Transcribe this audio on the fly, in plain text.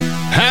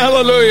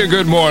Hallelujah,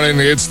 good morning.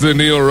 It's the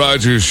Neil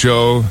Rogers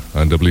Show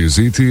on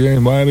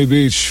WZTA, Miami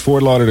Beach,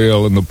 Fort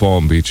Lauderdale, and the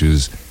Palm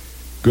Beaches.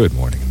 Good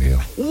morning, Neil.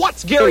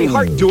 What's Gary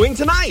Hart doing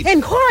tonight?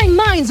 Inquiring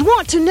minds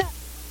want to know.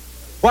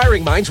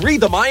 Inquiring minds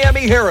read the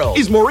Miami Herald.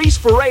 Is Maurice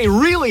Ferre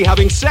really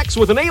having sex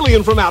with an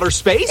alien from outer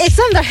space? It's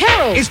in the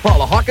Herald. Is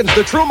Paula Hawkins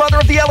the true mother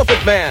of the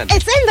Elephant Man?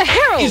 It's in the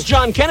Herald. Is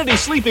John Kennedy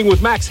sleeping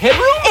with Max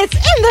Headroom? It's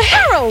in the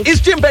Herald.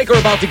 Is Jim Baker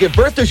about to give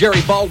birth to Jerry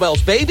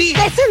Falwell's baby?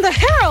 It's in the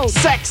Herald.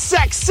 Sex,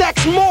 sex,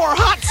 sex, more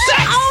hot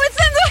sex! Oh, it's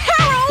in the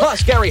Herald.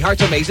 Plus, Gary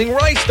Hart's amazing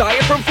rice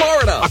diet from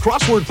Florida. A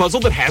crossword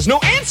puzzle that has no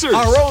answers.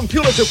 Our own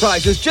Pulitzer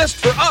Prizes just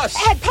for us.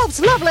 Ed Pope's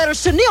love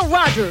letters to Neil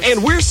Rogers.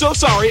 And we're so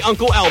sorry,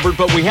 Uncle Albert,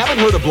 but we haven't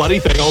heard a bloody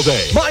thing all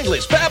day.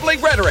 Mindless, babbling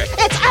rhetoric.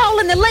 It's all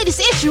in the latest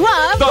issue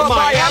of The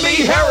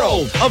Miami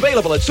Herald.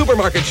 Available at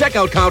supermarket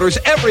checkout counters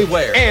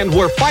everywhere. And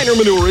where finer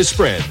manure is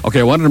spread.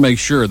 Okay, I wanted to make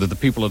sure that the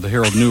people at the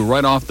Herald knew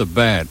right off the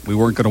bat we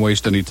weren't going to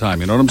waste any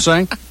time. You know what I'm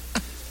saying?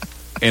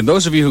 And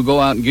those of you who go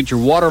out and get your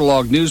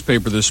waterlogged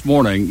newspaper this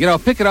morning,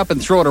 pick it up and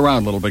throw it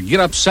around a little bit. Get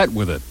upset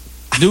with it.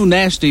 Do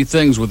nasty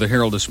things with the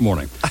Herald this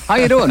morning. How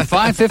you doing?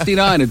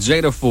 5:59 at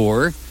Zeta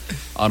 4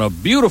 on a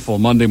beautiful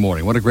Monday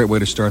morning. What a great way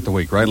to start the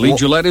week, right? Lee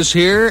Gillette is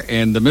here,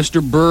 and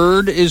Mr.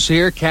 Bird is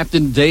here.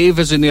 Captain Dave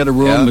is in the other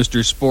room. Yeah.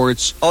 Mr.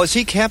 Sports. Oh, is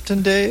he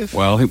Captain Dave?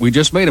 Well, we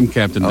just made him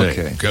Captain Dave.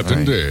 Okay.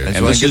 Captain Dave.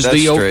 And this is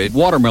the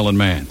Watermelon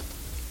Man.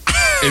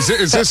 Is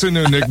this a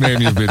new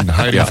nickname you've been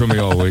hiding from me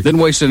all week?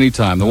 Didn't waste any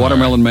time. The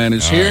Watermelon Man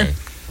is here, right.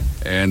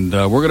 And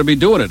we're going to be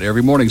doing it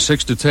every morning,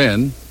 6 to 10.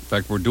 In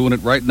fact, we're doing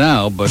it right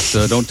now, but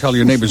don't tell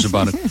your neighbors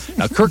about it.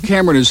 Now, Kirk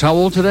Cameron is how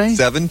old today?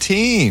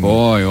 17.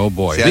 Boy, oh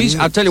boy.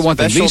 I'll tell you one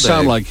thing. These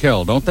sound like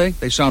hell, don't they?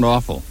 They sound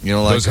awful. You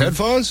know, like those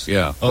headphones?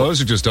 Yeah. Oh,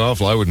 those are just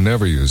awful. I would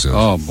never use those.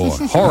 Oh, boy.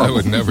 Horrible. I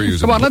would never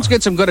use them. Come on, let's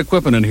get some good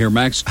equipment in here,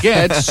 Max.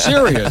 Get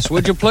serious,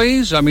 would you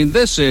please? I mean,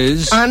 this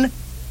is...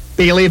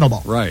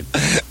 unbelievable. Right.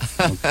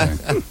 Okay.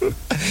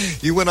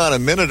 You went on a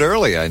minute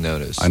early, I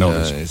noticed. I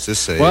noticed. Is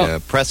this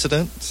a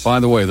precedent?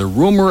 By the way, the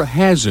rumor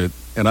has it,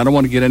 and I don't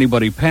want to get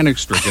anybody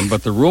panic-stricken,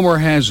 but the rumor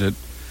has it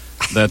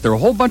that there are a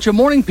whole bunch of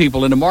morning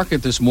people in the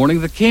market this morning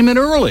that came in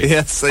early.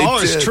 Yes, they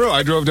did. It's true.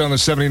 I drove down the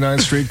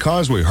 79th Street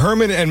Causeway.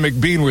 Herman and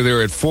McBean were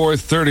there at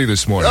 4:30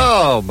 this morning.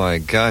 Oh, my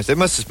gosh. They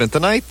must have spent the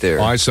night there.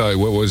 Oh, I saw,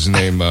 what was his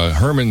name?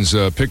 Herman's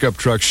pickup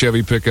truck,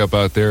 Chevy pickup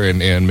out there,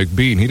 and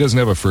McBean. He doesn't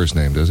have a first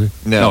name, does he?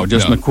 No,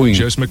 just McQueen.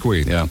 Just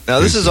McQueen. Yeah.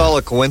 Now, this is all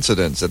a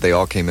coincidence that they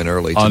all came in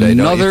early today,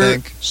 don't you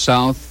think?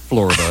 South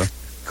Florida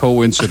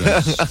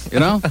coincidence.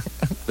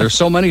 There's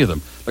so many of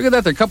them. Look at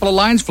that. There are a couple of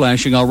lines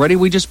flashing already.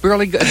 We just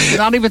barely got,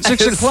 not even 6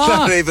 It's o'clock.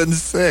 not even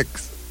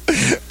 6.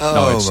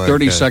 No, it's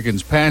 30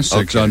 seconds past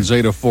 6 on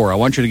Zeta 4. I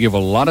want you to give a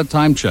lot of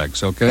time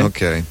checks, okay?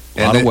 Okay.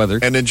 A lot of weather.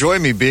 And enjoy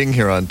me being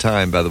here on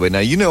time, by the way.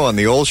 Now, on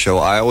the old show,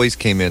 I always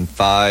came in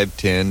 5,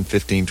 10,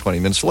 15, 20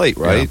 minutes late,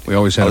 right? Yeah, we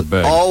always had it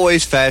big.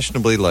 Always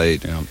fashionably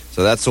late. Yeah.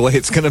 So that's the way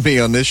it's going to be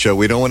on this show.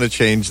 We don't want to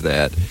change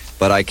that.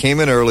 But I came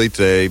in early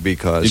today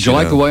because... Did you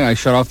like the way I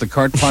shut off the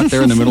cart pot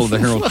there in the middle of the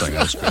Herald thing?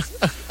 That's good.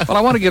 Well,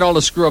 I want to get all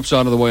the screw-ups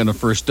out of the way on the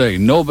first day.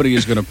 Nobody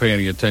is going to pay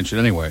any attention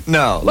anyway.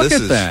 No, Look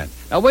at that.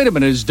 Now, wait a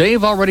minute. Is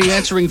Dave already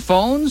answering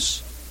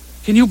phones?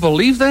 Can you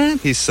believe that?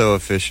 He's so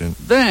efficient.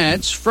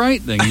 That's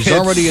frightening. He's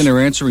already in there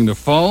answering the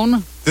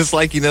phone. Just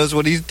like he knows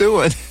what he's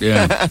doing.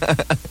 Yeah.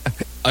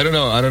 I don't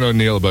know,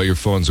 Neil, about your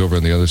phones over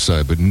on the other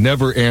side, but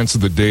never answer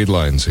the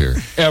deadlines here.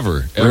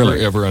 Ever,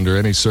 Really? ever, under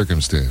any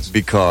circumstance.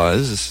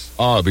 Because...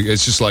 Oh,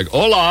 it's just like,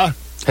 hola.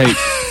 Hate.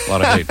 A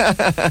lot of hate.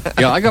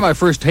 Yeah, I got my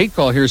first hate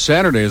call here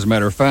Saturday, as a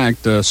matter of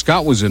fact.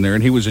 Scott was in there,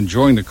 and he was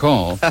enjoying the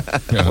call,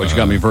 which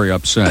got me very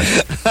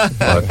upset.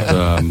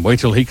 But wait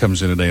till he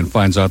comes in today and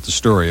finds out the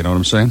story, you know what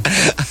I'm saying?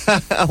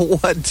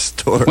 What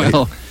story?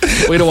 Well,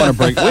 we don't want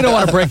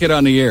to break it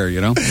on the air,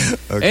 you know?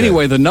 Okay.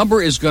 Anyway, the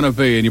number is going to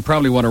be, and you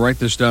probably want to write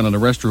this down on the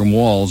restroom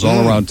walls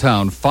all around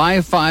town,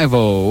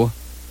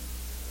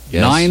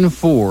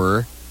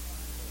 550-94...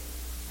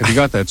 Have you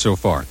got that so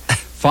far?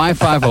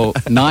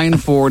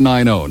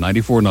 550-9490,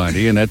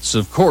 9490, and that's,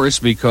 of course,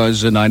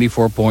 because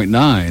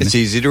 94.9 It's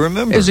easy to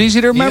remember. is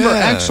easy to remember.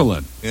 Yeah.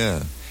 Excellent.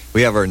 Yeah.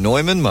 We have our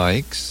Neumann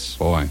mics.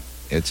 Boy.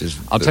 I'll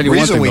I'll tell you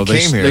one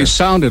thing, though. They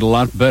sounded a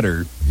lot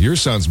better.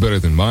 Yours sounds better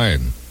than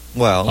mine.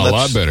 Well, a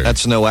lot better.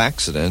 That's no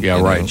accident.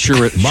 Yeah, right.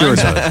 Sure it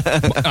does.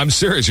 I'm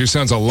serious. Yours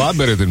sounds a lot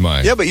better than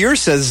mine. Yeah, but yours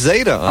says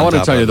Zeta on I want to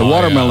top tell you, of the it.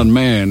 Watermelon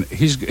Man,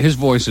 his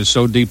voice is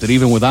so deep that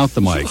even without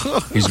the mic,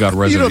 he's got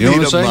resonance. You don't know what I'm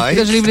need a saying? mic. He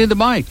doesn't even need the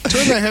mic.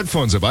 Turn the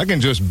headphones up. I can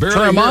just barely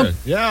Turn 'em hear up? it.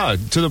 Yeah,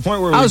 to the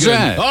point where How's we're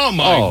that? Oh,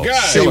 my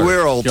God. See,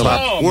 we're all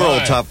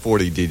Killer. top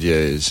 40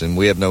 DJs, and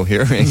we have no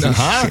hearing.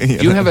 Uh-huh. Do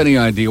you have any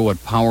idea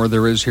what power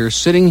there is here?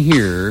 Sitting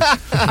here,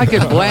 I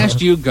could blast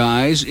you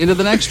guys into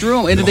the next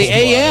room, into the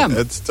AM.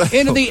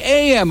 Into the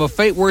AM of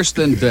Fate Worse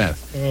Than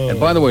Death. And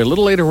by the way, a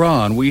little later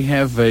on, we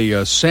have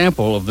a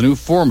sample of the new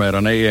format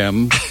on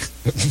AM.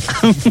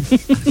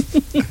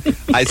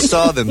 I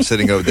saw them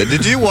sitting over there.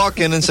 Did you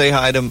walk in and say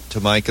hi to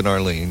Mike and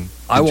Arlene?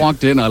 I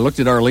walked in, I looked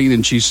at Arlene,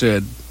 and she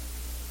said,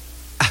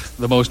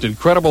 the most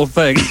incredible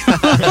thing.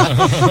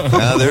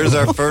 Now, there's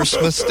our first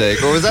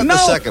mistake. Or was that the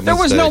second mistake? There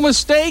was no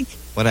mistake.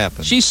 What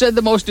happened? She said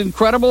the most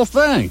incredible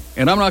thing,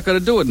 and I'm not going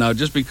to do it now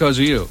just because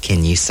of you.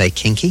 Can you say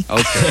kinky?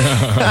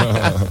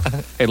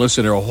 Okay. Hey,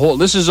 listen,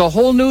 this is a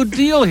whole new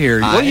deal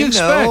here. What do you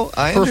expect?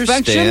 I Perfection?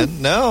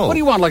 understand. No. What do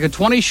you want, like a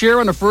 20 share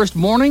on the first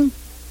morning?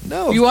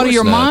 No, You out of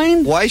your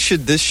mind? Why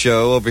should this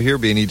show over here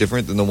be any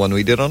different than the one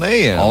we did on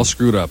AM? All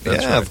screwed up.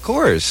 That's yeah, right. of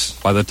course.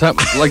 By the time,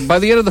 by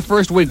the end of the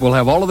first week, we'll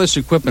have all of this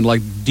equipment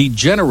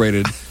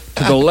degenerated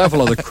to the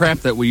level of the crap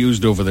that we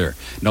used over there.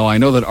 No, I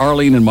know that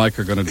Arlene and Mike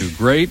are going to do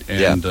great,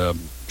 and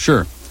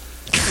sure.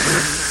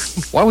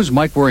 Why was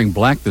Mike wearing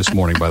black this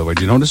morning, by the way?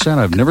 Did you notice that?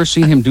 I've never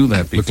seen him do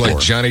that before. Looked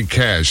like Johnny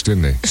Cash,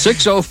 didn't he?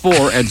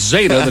 6:04 at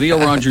Zeta, the Neil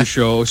Rogers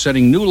Show,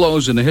 setting new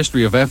lows in the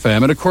history of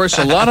FM. And, of course,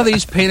 a lot of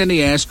these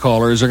pain-in-the-ass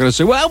callers are going to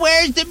say, well,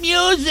 where's the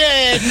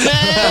music,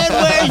 man?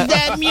 Where's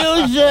that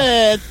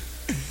music?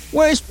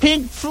 Where's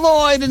Pink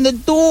Floyd and the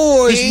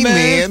Doors, Hey,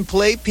 man,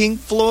 play Pink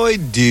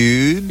Floyd,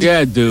 dude.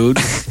 Yeah, dude.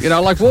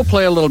 Like we'll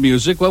play a little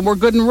music when we're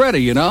good and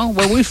ready,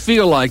 When we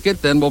feel like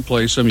it, then we'll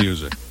play some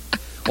music.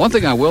 One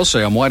thing I will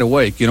say, I'm wide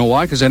awake. You know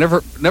why? Because I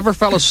never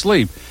fell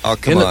asleep. Oh,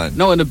 come on.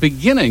 No, in the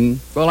beginning,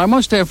 well, I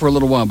must have for a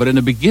little while, but in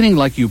the beginning,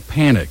 like you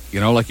panic,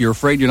 like you're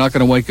afraid you're not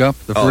going to wake up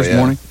the first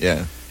morning.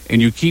 Yeah.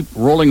 And you keep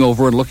rolling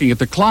over and looking at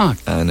the clock.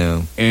 I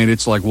know. And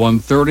it's like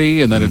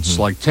 1:30, and then it's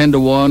like 10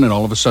 to 1, and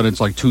all of a sudden it's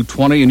like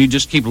 2:20, and you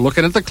just keep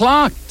looking at the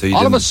clock. So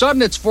all of a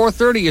sudden it's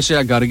 4:30, you say,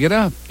 I got to get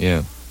up.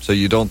 Yeah. So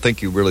you don't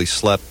think you really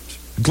slept?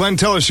 Glenn,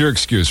 tell us your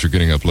excuse for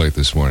getting up late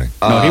this morning.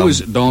 No, he was,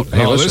 don't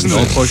listen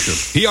don't to push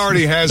him. He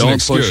already has an Don't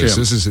push excuse. him.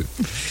 This is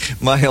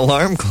it. My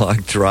alarm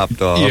clock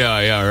dropped off.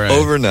 Yeah, right.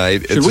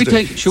 Overnight. Should we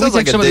take sounds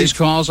like a some of day- these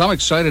calls? I'm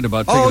excited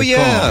about taking a call.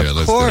 yeah, Yeah, of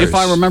let's do course. it. If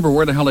I remember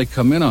where the hell they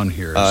come in on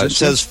here. Is It this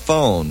says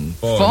phone.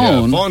 Phone?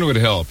 Yeah, phone would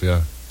help,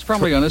 yeah. it's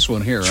probably on this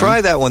one here. Try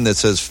Right? that one that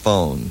says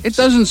phone. It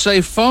doesn't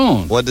say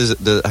phone. What does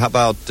it? How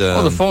about?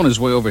 Oh, the phone is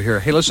way over here.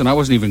 Hey, listen, I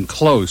wasn't even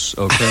close,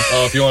 okay?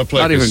 Oh, if you want to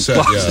play Not even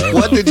cassette, close. yeah.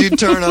 What did you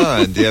turn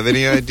on? Do you have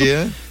any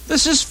idea?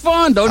 This is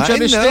fun. Don't you I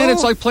understand? know.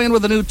 It's like playing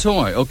with a new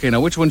toy. Okay,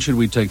 now which one should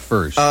we take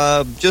first?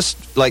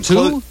 Just like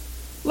Two?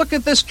 Look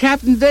at this.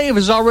 Captain Dave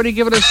has already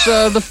given us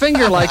the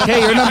finger like, hey,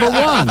 you're number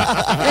one.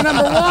 You're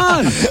number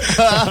one.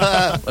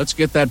 Let's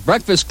get that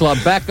Breakfast Club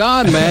back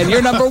on, man.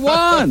 You're number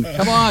one.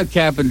 Come on,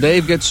 Captain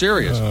Dave, get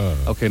serious.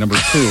 Okay, number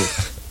two.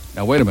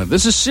 Now, wait a minute.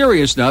 This is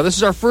serious now. This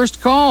is our first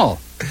call.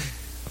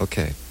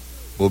 Okay,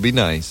 we'll be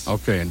nice.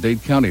 Okay, in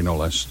Dade County, no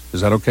less.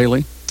 Is that okay,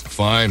 Lee?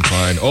 Fine.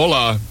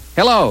 Hola.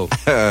 Hello.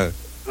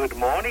 Good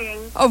morning.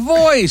 A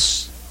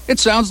voice. It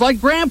sounds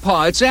like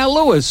Grandpa. It's Al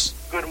Lewis.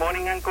 Good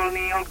morning, Uncle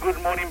Neil. Good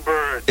morning,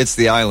 Bird. It's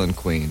the Island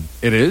Queen,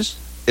 It is?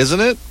 isn't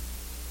it?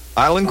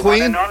 Island One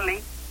Queen. and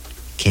only.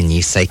 Can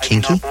you say I've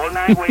been kinky? up all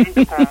night waiting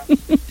to call.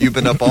 You've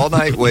been up all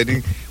night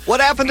waiting. What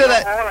happened to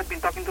that? I've been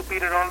talking to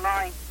Peter all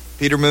night.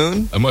 Peter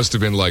Moon? That must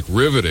have been like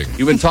riveting.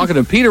 You've been talking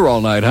to Peter all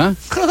night, huh?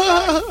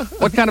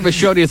 What kind of a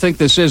show do you think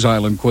this is,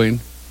 Island Queen?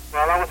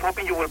 Well, I was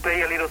hoping you would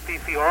play a little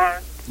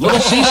CCR. Little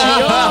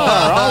CCR.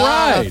 All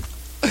right.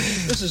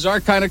 This is our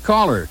kind of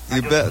caller. You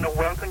I bet. just want to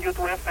welcome you to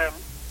FM.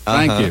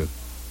 Thank Uh-huh. you.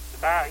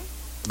 Bye.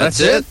 That's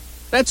it?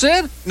 That's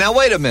it? Now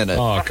wait a minute.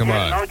 Oh, come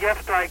Yeah, on. No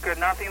Jeff Stryker,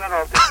 nothing at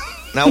all.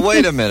 Now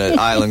wait a minute,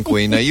 Island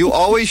Queen. Now you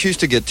always used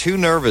to get too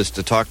nervous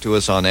to talk to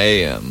us on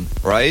AM,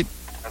 right?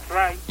 That's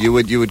right. You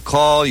would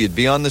call, you'd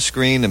be on the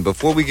screen, and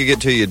before we could get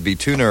to you, you'd be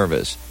too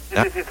nervous. This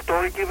is a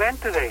historic event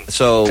today.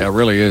 So Yeah, it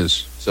really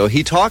is. so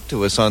he talked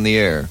to us on the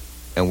air,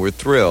 and we're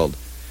thrilled.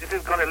 This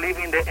is going to live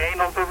in the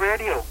annals of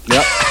radio.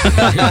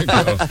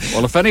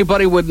 Well, if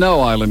anybody would know,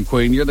 Island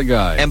Queen, you're the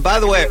guy. And by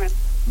the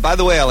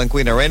way, Island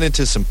Queen, I ran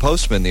into some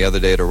postmen the other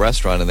day at a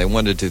restaurant, and they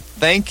wanted to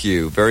thank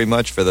you very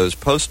much for those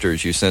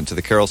posters you sent to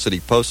the Carroll City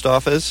Post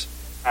Office.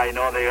 I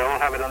know they all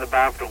have it on the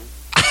bathroom.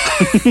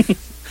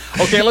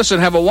 Okay, listen,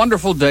 have a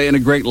wonderful day and a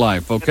great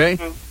life, okay?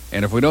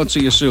 And if we don't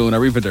see you soon,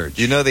 arrivederci.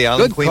 Do you know the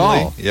Island Good Queen,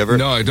 call. Lee? You ever?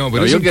 No, I don't. But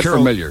No, isn't you'll get Carroll,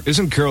 familiar.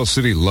 Isn't Carroll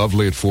City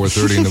lovely at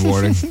 4:30 in the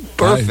morning?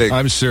 Perfect.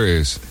 I'm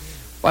serious.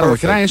 By the way,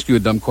 can I ask you a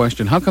dumb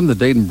question? How come the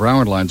Dade and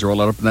Broward lines are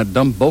all up in that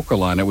dumb Boca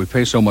line that we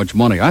pay so much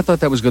money? I thought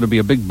that was going to be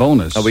a big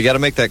bonus. We got to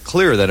make that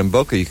clear that in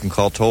Boca you can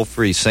call toll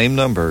free, same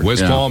number.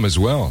 West Yeah. Palm as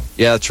well.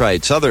 Yeah, that's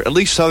right. At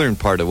least southern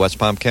part of West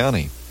Palm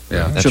County.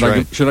 Yeah. That's Should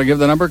right. I give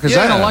the number? Because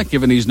I Yeah. don't like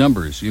giving these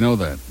numbers. You know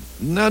that.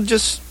 No,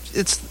 just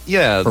For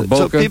so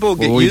Boca, people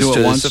get will we used do it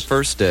to it. once? It's the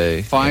first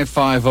day.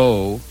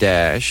 550.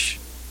 Dash.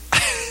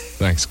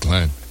 Thanks,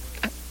 Glenn.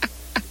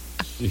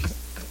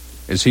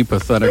 Is he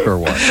pathetic or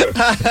what?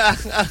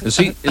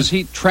 Is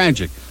he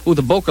tragic? Oh,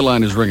 the Boca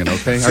line is ringing,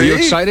 okay? Are you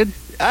See? excited?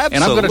 Absolutely.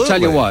 And I'm going to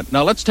tell you what.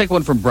 Now, let's take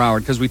one from Broward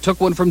because we took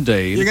one from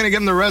Dade. You're going to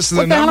give him the rest of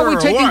the What the hell number are we or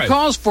taking what?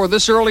 calls for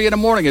this early in the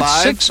morning? It's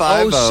 6:07.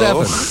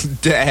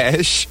 550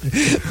 dash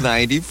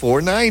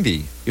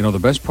 9490. You know, the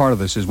best part of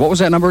this is, what was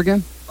that number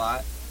again?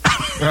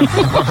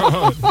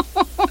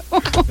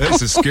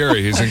 This is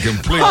scary. He's in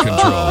complete control.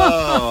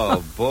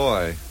 Oh,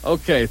 boy.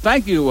 Okay,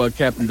 thank you,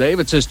 Captain Dave.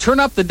 It says, turn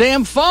up the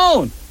damn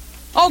phone.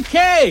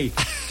 Okay,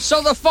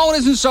 so the phone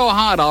isn't so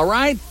hot, all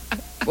right?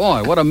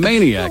 Boy, what a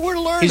maniac. Well, we're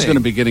learning. He's going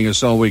to be getting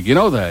us all week. You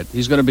know that.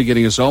 He's going to be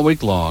getting us all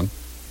week long.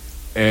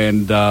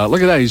 And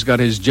look at that. He's got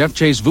his Jeff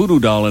Chase voodoo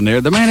doll in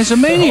there. The man is a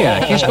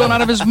maniac. He's going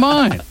out of his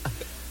mind.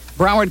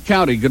 Broward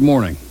County, good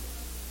morning.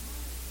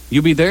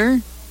 You be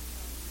there?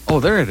 Oh,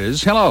 there it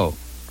is. Hello.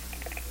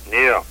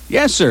 Neil.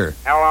 Yes, sir.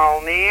 Hello,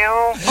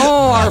 Neil.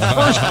 Oh, our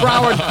first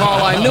Broward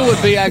call. I knew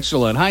it'd be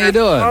excellent. How you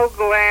doing? So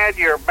glad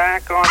you're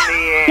back on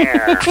the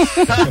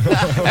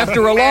air.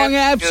 After a long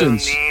Missed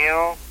absence. you,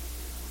 Neil.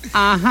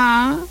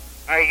 Uh-huh.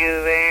 Are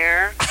you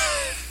there?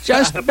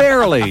 Just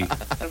barely. Is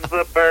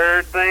the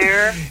bird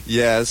there?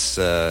 Yes.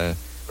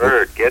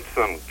 Bird, get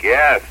some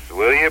guests,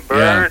 will you,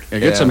 Bird? Yeah,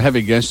 get some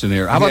heavy guests in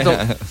here. How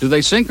about do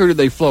they sink or do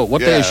they float? What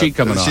day is she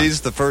coming on?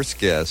 She's the first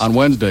guest. On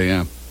Wednesday,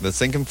 yeah. The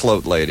sink and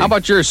float lady. How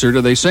about yours, sir? Do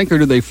they sink or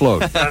do they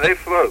float? They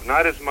float,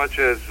 not as much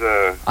as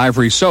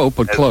Ivory soap,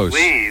 but close.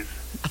 Lee's.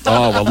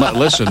 Oh, well,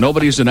 listen,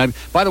 nobody's in that.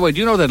 By the way, do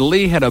you know that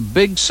Lee had a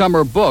big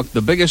summer book,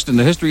 the biggest in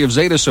the history of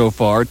Zeta so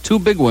far, 2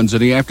 big ones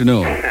in the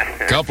afternoon.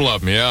 Couple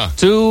of them, yeah.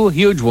 2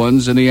 huge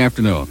ones in the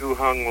afternoon. Who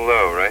hung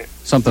low, right?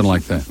 Something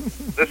like that.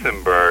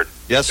 Listen, Bird.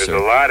 Yes, There's sir.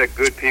 a lot of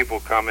good people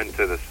coming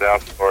to the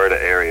South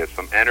Florida area,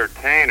 some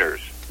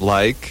entertainers.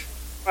 Like?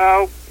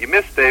 Well, you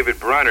missed David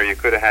Brenner. You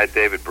could have had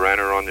David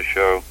Brenner on the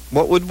show.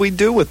 What would we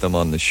do with them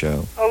on the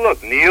show? Oh,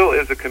 look, Neil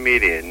is a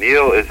comedian.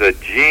 Neil is a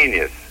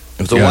genius.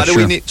 So Yeah, why do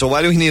sure.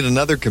 we need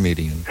another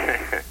comedian?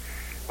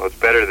 Well, it's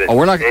better than Oh,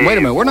 we're not. Dave wait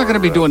a minute. We're not going to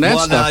be doing that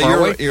Well, stuff, no, are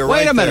you're- we? you're wait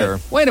right a minute. there.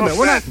 Wait a minute.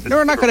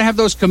 We're not going to have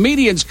those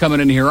comedians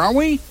coming in here, are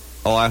we?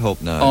 Oh, I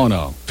hope not. Oh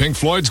no. Pink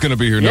Floyd's going to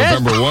be here Yes.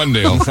 November 1,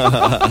 Neil.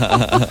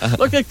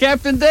 Look at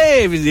Captain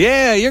Dave.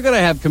 Yeah, you're going to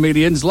have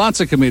comedians. Lots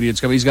of comedians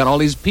coming. He's got all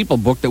these people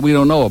booked that we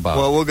don't know about.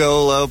 Well, we'll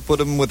go put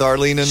them with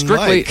Arlene and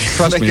Strictly, Mike.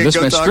 trust They me, can this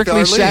go man talk to strictly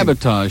Arlene.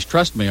 sabotage.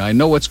 Trust me, I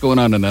know what's going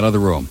on in that other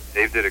room.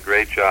 Dave did a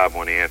great job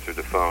when he answered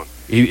the phone.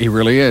 He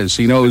really is.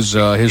 He knows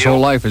his whole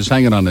life is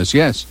hanging on this.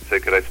 Yes. I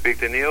said, could I speak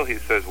to Neil? He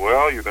says,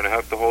 well, you're going to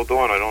have to hold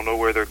on. I don't know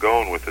where they're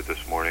going with it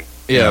this morning.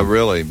 Yeah,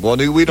 really. Well,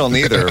 we don't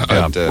either.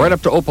 Yeah, But, right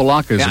up to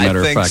Opelika, as yeah, a I matter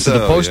of think fact, to the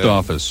so, post yeah.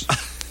 office.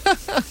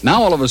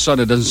 Now, all of a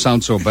sudden, it doesn't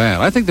sound so bad.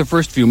 I think the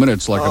first few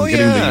minutes, like Oh, I'm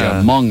getting the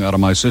yeah. mung out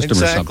of my system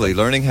or exactly. something.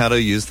 Learning how to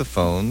use the But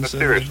phones.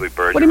 seriously,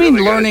 Bird. What do you mean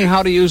really gotta learning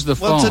how to use the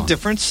Well, phone? it's a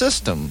different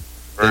system.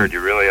 Bird,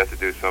 you really have to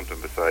do something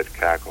besides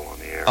cackle on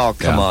the air. Oh,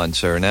 come Yeah. on,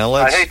 sir. Now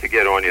I let's... hate to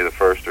get on you the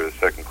first or the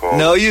second call.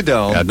 No, you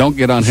don't. Yeah, don't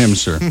get on him,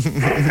 sir.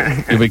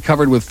 You'll be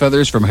covered with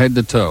feathers from head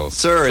to toe.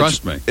 Sir,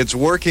 Trust me. it's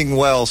working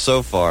well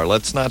so far.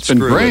 Let's not been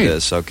screw great. with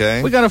this,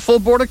 okay? We got a full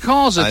board of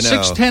calls I at know.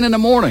 6:10 in the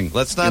morning.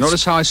 Let's not You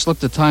notice how I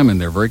slipped the time in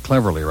there very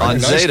cleverly, right? On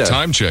Nice Zeta.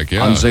 time check,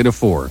 yeah. On Zeta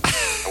 4.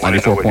 I want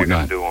to know what you're going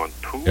 94.9. to do on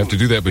Tuesday. You have to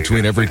do that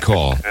between every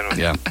call.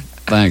 Yeah,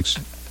 thanks.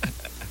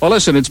 Well,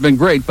 listen, it's been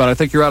great, but I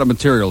think you're out of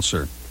material,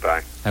 sir.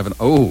 Bye. That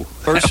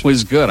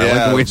was good. I like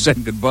Yeah. the way you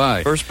said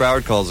goodbye. First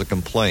Broward call is a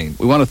complaint.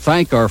 We want to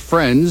thank our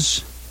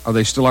friends. Are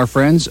they still our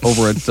friends?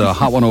 Over at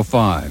Hot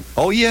 105.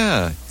 Oh,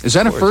 yeah. Is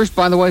that a course. first,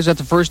 by the way? Is that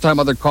the first time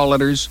other call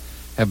letters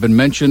have been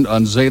mentioned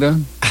on Zeta?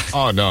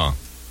 Oh, no.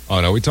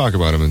 We talk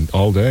about them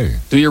all day.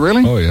 Do you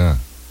really? Oh, yeah.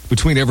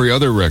 Between every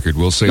other record,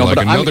 we'll say No, like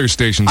but I another mean-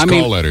 station's I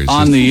mean, call letters.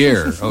 on the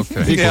air.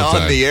 Okay. Equal Yeah, on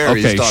time. the air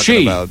Okay, he's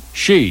talking about.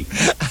 she.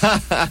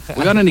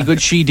 We got any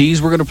good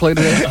she-dees we're going to play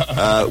today?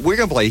 We're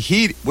gonna play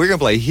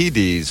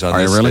He-Dees on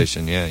Are you this really?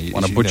 station. Yeah,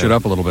 Want to butch it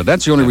up a little bit.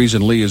 That's the only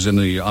reason Lee is on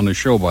the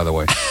show, by the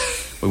way.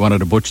 We wanted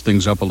to butch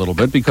things up a little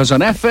bit because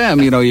on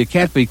FM, you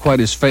can't be quite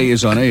as fey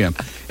as on AM.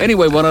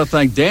 Anyway, want to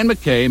thank Dan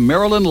McKay,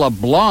 Marilyn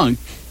LeBlanc,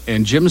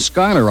 and Jim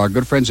Schuyler, our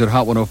good friends at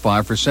Hot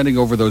 105, for sending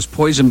over those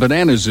poison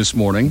bananas this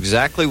morning.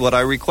 Exactly what I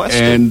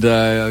requested. And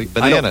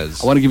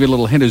Bananas. I want to give you a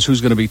little hint as who's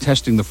going to be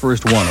testing the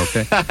first one,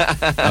 okay?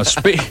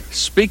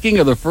 Speaking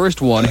of the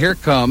first one, here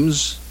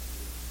comes...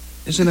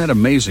 Isn't that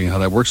amazing how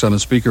that works on a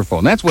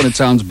speakerphone? That's when it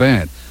sounds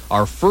bad.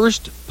 Our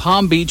first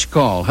Palm Beach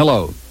call.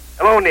 Hello.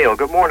 Hello, Neil.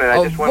 Good morning. I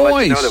A just want to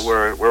let you know voice.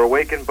 that we're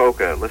awake in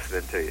Boca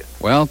listening to you.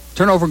 Well,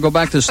 turn over and go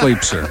back to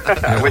sleep, sir.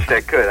 I wish I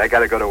could. I got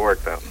to go to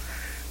work, though.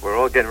 We're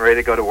all getting ready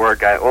to go to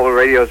work. All the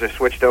radios are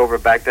switched over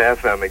back to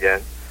FM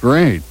again.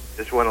 Great.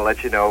 Just want to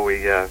let you know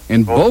we...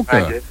 In all Boca?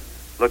 behind you.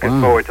 Looking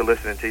Wow. forward to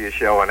listening to your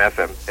show on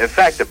FM. In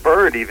fact, the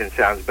bird even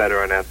sounds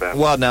better on FM.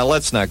 well, now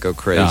let's not go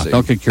crazy. No,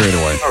 don't get carried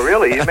away. Oh,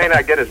 really? You may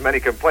not get as many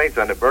complaints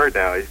on the bird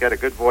now. He's got a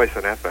good voice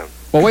on FM.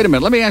 Well, wait a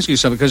minute. Let me ask you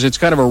something, because it's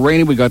kind of a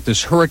rainy. We got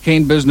this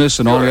hurricane business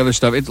and all the Sure. other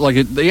stuff. It's like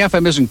the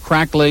FM isn't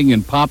crackling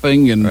and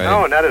popping and Right.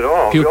 No, not at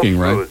all. Puking,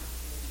 real right? smooth.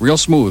 real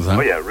smooth, huh?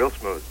 Oh, yeah, real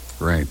smooth.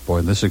 Great. Boy,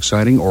 this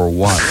exciting or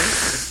what?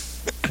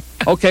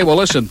 Okay, well,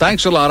 listen,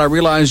 thanks a lot. I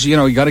realize, you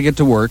got to get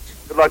to work.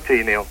 Good luck to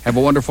you, Neil. Have a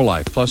wonderful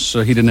life. Plus,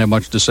 he didn't have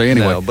much to say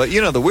anyway. No, but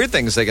the weird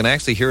thing is they can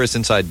actually hear us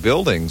inside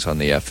buildings on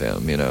the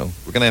FM.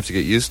 We're gonna have to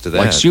get used to that.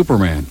 Like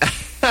Superman.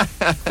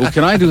 Well,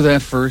 can I do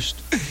that first?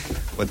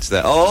 What's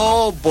that?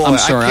 Oh boy, I'm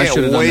sorry. I can't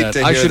should have done wait that.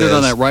 to I hear should have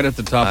done this. that right at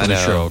the top I of the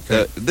know. show.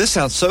 Okay. This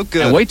sounds so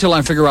good. And wait till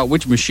I figure out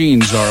which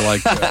machines are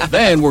like.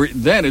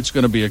 Then it's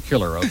going to be a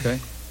killer. Okay.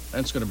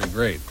 That's going to be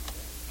great.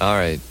 All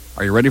right.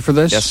 Are you ready for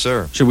this? Yes,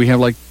 sir. Should we have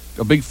like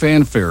a big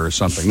fanfare or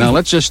something? Now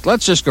let's just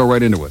go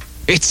right into it.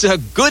 It's a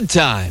good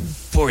time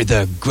for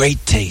the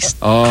great taste.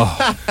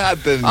 Oh,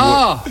 I've been.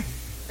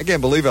 I can't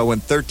believe I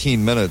went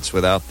 13 minutes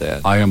without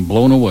that. I am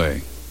blown away.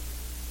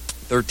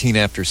 13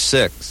 after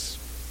 6.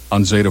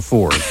 On Zeta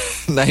Ford.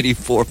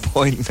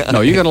 94.9.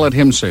 No, you got to let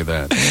him say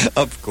that.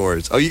 Of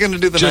course. Oh, you going to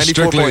do the Just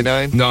strictly-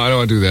 94.9? No, I don't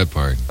want to do that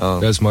part. Oh.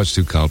 That's much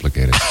too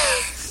complicated.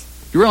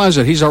 You realize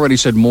that he's already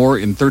said more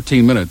in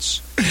 13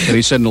 minutes than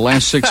he said in the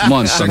last 6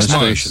 months on the 6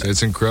 months. station.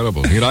 It's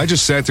incredible. I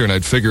just sat there and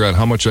I'd figure out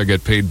how much I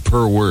get paid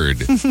per word.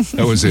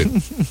 That was it.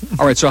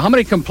 All right, so how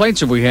many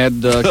complaints have we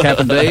had,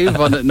 Captain Dave?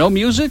 On no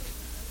music?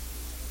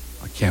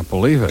 I can't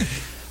believe it.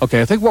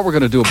 Okay, I think what we're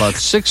going to do about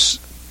 6...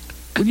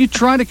 Will you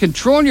try to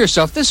control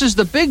yourself? This is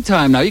the big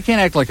time now. You can't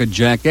act like a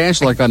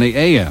jackass like on the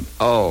AM.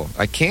 Oh,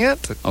 I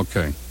can't?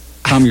 Okay,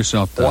 calm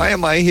yourself down. Why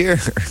am I here?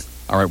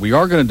 All right, we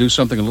are going to do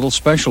something a little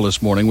special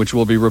this morning, which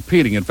we'll be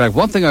repeating. In fact,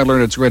 one thing I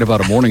learned that's great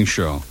about a morning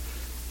show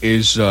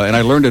is, and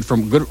I learned it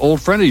from a good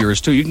old friend of yours,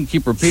 too, you can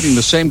keep repeating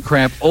the same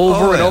crap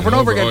over and over and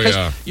over again.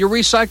 Because you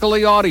recycle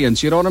the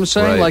audience, you know what I'm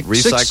saying? Right, Like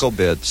recycle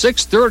bits.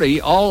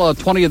 6:30, all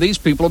 20 of these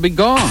people will be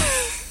gone.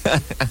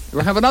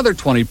 We'll have another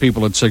 20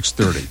 people at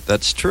 6:30.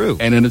 That's true.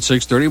 And then at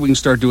 6:30, we can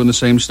start doing the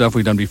same stuff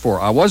we've done before.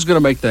 I was going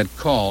to make that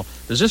call.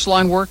 Does this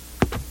line work?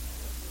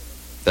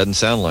 Doesn't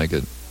sound like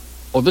it.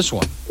 Oh, this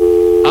one.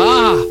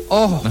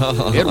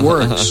 It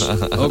works.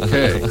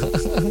 Okay.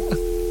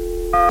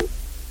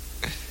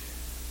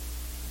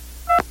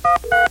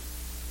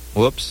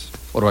 Whoops.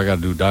 What do I got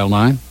to do? Dial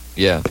 9?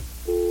 Yeah.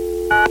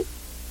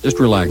 Just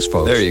relax,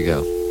 folks. There you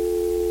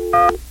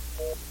go.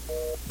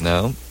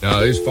 No?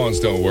 No, these phones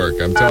don't work.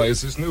 I'm telling you,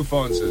 it's this new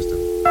phone system.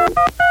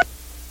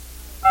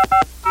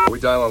 Are we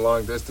dialing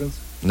long distance?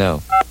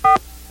 No.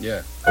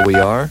 Yeah. Oh, we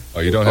are? Oh,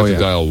 you don't have to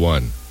dial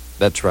 1.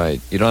 That's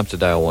right. You don't have to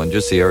dial 1,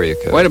 just the area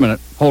code. Wait a minute.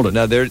 Hold it.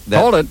 No,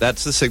 Hold it.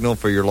 That's the signal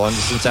for your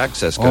long-distance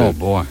access code. Oh,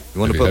 boy. You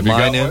want to put Have you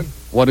mine got in? one?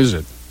 What is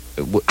it?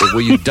 Will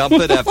you dump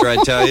it after I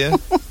tell you?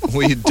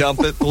 Will you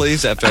dump it,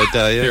 please, after I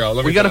tell you? Here,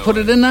 let me We got to dial put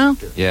it in now?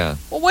 Yeah.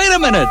 Well, wait a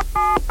minute.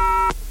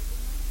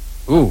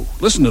 Ooh,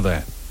 listen to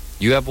that.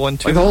 You have one,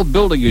 too? Like the whole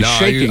building is No,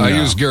 shaking I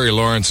now. use Gary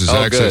Lawrence's Oh,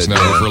 access good.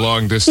 number for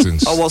long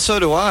distance. Oh, well, so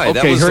do I. Okay,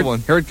 that was here, the one.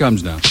 here it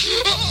comes now.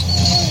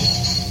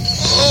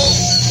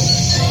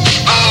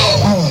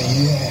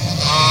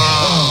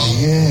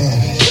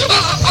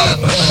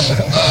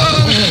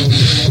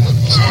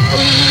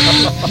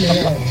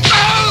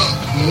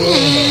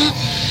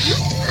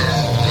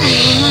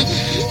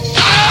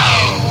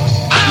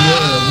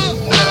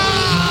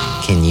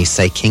 Can you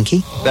say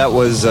kinky? That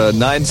was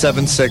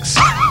 976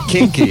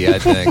 Kinky, I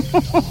think.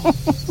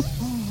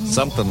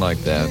 Something like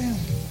that.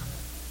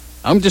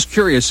 I'm just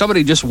curious.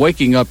 Somebody just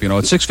waking up, at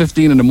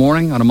 6:15 in the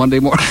morning on a Monday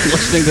morning,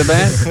 listening to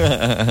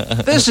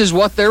that. This is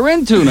what they're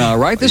into now,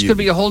 right? This could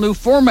be a whole new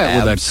format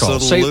with that call.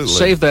 Absolutely.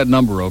 Save that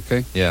number,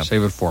 okay? Yeah.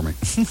 Save it for me.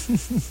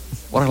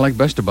 What I like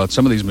best about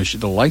some of these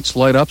machines, the lights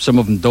light up, some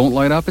of them don't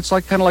light up. It's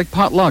kind of like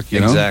potluck, you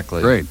know?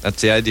 Exactly. Great. That's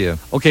the idea.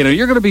 Okay, now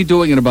you're going to be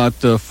doing in about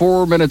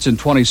 4 minutes and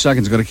 20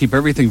 seconds. Going to keep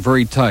everything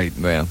very tight.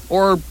 Yeah.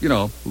 Or, a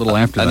little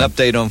after An that.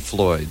 update on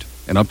Floyd.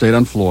 An update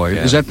on Floyd.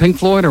 Yeah. Is that Pink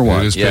Floyd or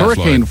what? It is Pink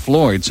Hurricane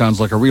Floyd sounds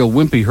like a real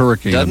wimpy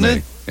hurricane Doesn't to me.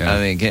 it? Yeah.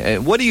 I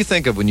mean, what do you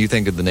think of when you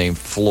think of the name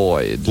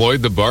Floyd?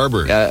 Floyd the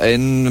Barber.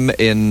 In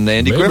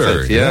Andy Mayberry,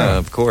 Griffith. Yeah, yeah.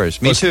 of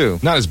course. Me Plus, too.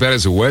 Not as bad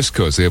as the West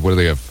Coast. They have, what do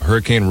they have?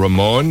 Hurricane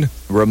Ramon?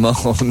 Ramon.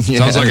 Yeah.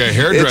 Sounds like a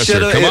hairdresser.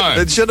 Come on.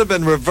 It should have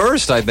been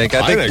reversed, I think.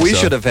 I think we so.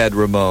 should have had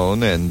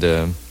Ramon and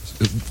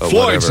Floyd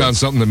whatever. sounds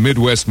something the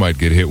Midwest might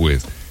get hit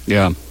with.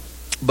 Yeah.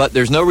 But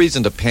there's no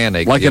reason to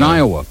panic. Like in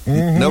Iowa.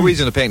 No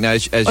reason to panic. Now,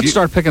 as Let's you,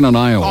 start picking on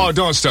Iowa. Oh,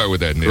 don't start with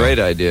that, Neil. Great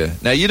idea.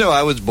 Now,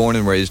 I was born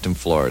and raised in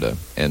Florida,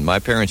 and my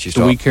parents used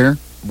Do to... we care?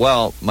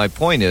 Well, my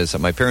point is that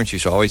my parents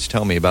used to always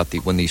tell me about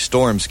when these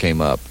storms came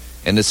up.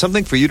 And it's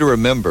something for you to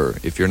remember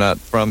if you're not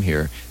from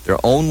here. They're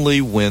only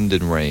wind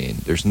and rain.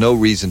 There's no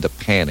reason to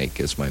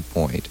panic, is my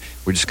point.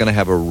 We're just going to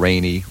have a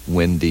rainy,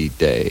 windy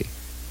day.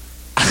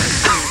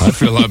 I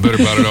feel a lot better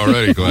about it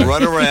already, Glenn.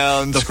 Run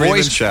around, scream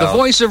and shout. The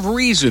voice of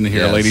reason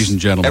here, Yes. ladies and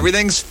gentlemen.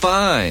 Everything's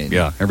fine.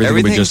 Yeah, everything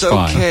will be Everything's just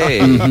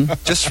fine. okay.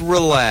 Just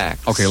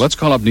relax. Okay, let's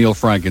call up Neil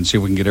Frank and see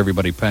if we can get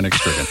everybody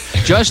panic-stricken.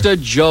 Just a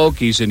joke.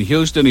 He's in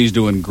Houston. He's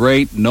doing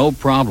great. No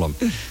problem.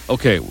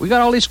 Okay, we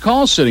got all these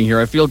calls sitting here.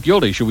 I feel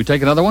guilty. Should we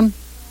take another one?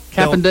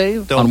 Cap and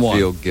Dave? Don't on one.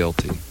 feel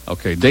guilty.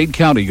 Okay, Dade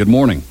County, good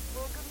morning.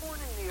 Well, good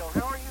morning, Neil.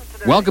 How are you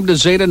today? Welcome to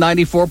Zeta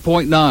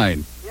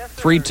 94.9. Yes,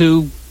 sir.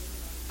 3-2.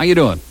 How you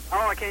doing?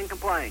 Oh, I can't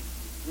complain.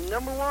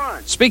 Number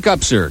one, Speak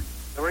up, sir.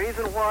 the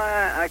reason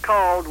why I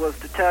called was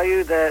to tell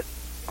you that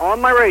on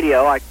my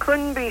radio, I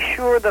couldn't be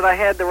sure that I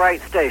had the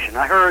right station.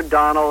 I heard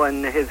Donald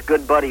and his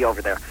good buddy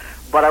over there,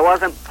 but I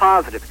wasn't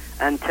positive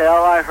until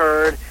I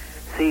heard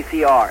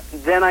CCR.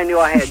 Then I knew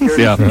I had yours.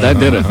 Yeah, that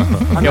did it.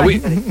 I'm Yeah, not we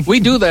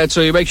kidding. do that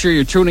so you make sure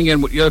you're tuning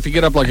in. If you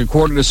get up like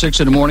 5:45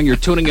 in the morning, you're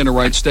tuning in the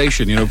right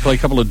station. Play a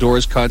couple of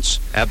Doors cuts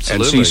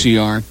Absolutely. and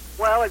CCR.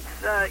 Well, it's,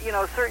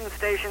 certain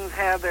stations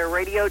have their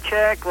radio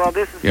check. Well,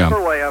 this is Yeah.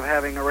 your way of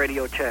having a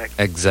radio check.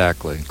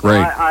 Exactly.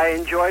 Great. I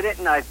enjoyed it,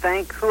 and I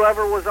thank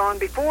whoever was on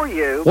before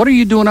you. What are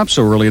you doing up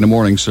so early in the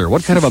morning, sir?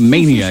 What kind of a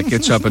maniac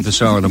gets up at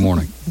this hour of the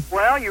morning?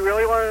 Well, you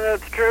really want to know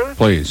the truth?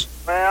 Please.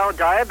 Well,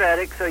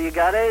 diabetic, so you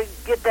got to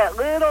get that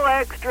little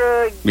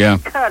extra Yeah.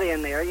 cut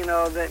in there,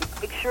 that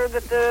make sure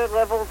that the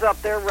level's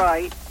up there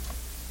right,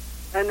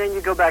 and then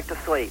you go back to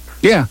sleep.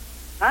 Yeah.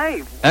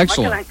 Hey,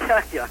 Excellent. what can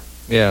I tell you?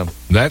 Yeah.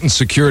 That and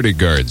security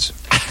guards.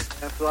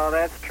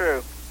 That's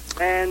true.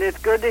 And it's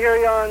good to hear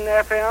you on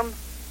FM.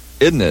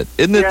 Isn't it?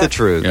 Isn't it Yeah. the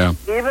truth? Yeah.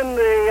 Even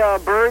the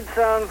bird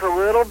sounds a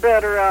little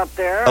better out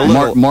there. A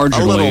little,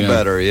 Marginally, a little yeah.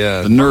 better,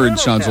 yeah. The nerd little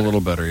sounds better. a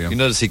little better, yeah. You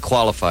notice he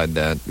qualified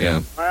that.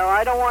 Yeah. Well,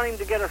 I don't want him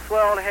to get a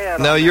swelled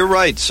head. No, on you're that.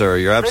 right, sir.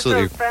 You're This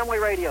absolutely. is a family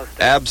radio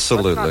station.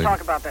 Absolutely. Let's not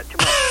talk about that too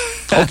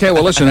much. Okay,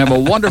 well, listen, have a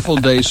wonderful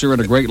day, sir,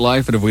 and a great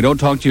life. And if we don't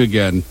talk to you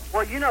again,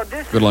 Well,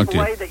 this Good is luck the to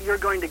you. way that you're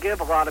going to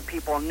give a lot of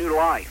people a new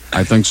life.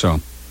 I think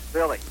so.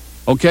 Really.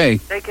 Okay.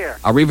 Take care.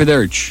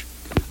 Arrivederci.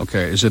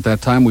 Okay, is it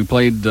that time we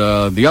played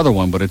the other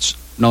one, but it's...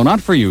 No, not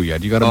for you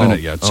yet. You got a Oh, minute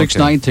yet. okay.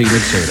 6:19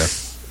 at Zeta.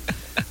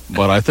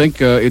 But I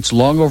think it's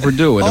long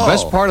overdue. And the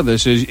best Oh. part of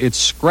this is it's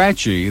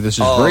scratchy. This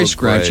is Oh, very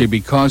scratchy great.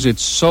 because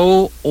it's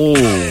so old.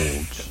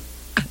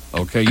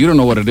 Okay, you don't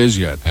know what it is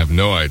yet. Have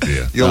no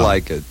idea. You'll No.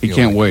 like it. He You'll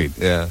can't like wait.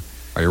 it. Yeah.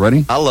 Are you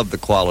ready? I love the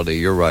quality.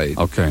 You're right.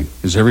 Okay.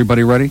 Is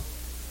everybody ready?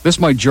 This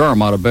might jar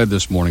him out of bed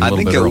this morning a I little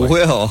think bit it early.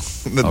 will.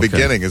 In the Okay.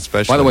 beginning,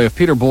 especially. By the way, if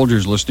Peter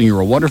Bolger's listening, you're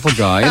a wonderful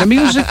guy. And the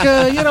music,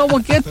 we'll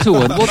get to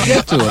it. We'll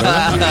get to it. all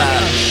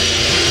right?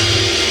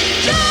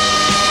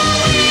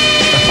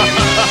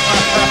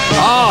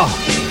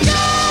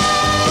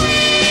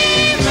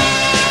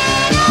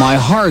 My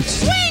heart,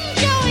 Swing,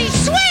 Joey,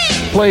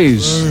 swing!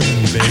 please.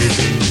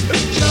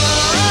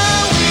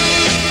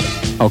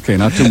 Okay,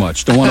 not too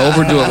much. Don't want to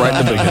overdo it right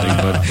in the beginning,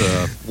 but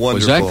Wonderful.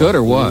 was that good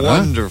or what? huh?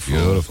 Wonderful.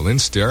 Beautiful. In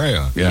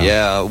stereo.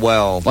 Yeah,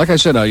 well, Like I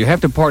said, you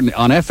have to pardon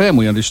on FM.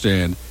 We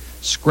understand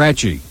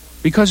scratchy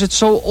because it's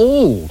so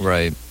old.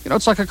 right.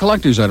 It's like a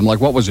collector's item. Like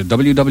what was it?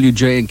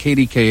 WWJ and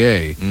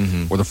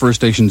KDKA were the first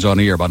stations on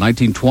the air about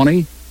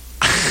 1920,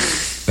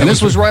 and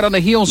this was right on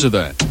the heels of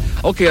that.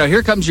 Okay, now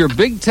here comes your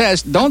big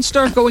test. Don't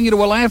start going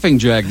into a laughing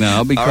jag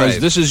now because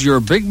right. this is your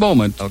big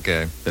moment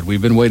Okay. that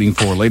we've been waiting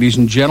for. Ladies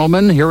and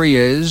gentlemen, here he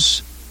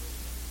is.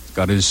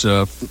 Got his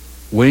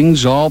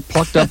wings all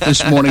plucked up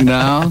this morning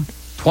now.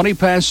 20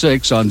 past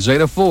 6 on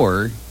Zeta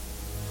 4.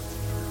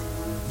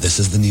 This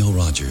is the Neil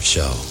Rogers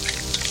Show.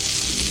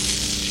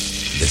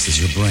 This is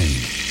your brain.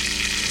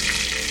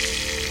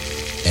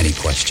 Any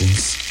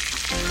questions?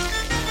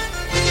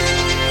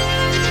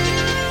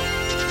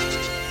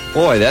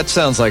 Boy, that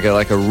sounds like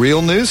a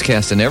real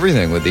newscast and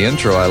everything with the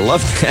intro. I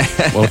love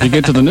that. Well, if you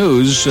get to the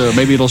news,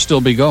 maybe it'll still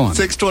be going.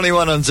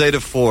 621 on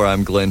Zeta 4.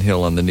 I'm Glenn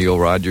Hill on the Neil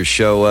Rogers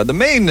Show. The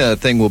main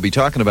thing we'll be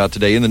talking about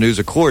today in the news,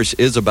 of course,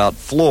 is about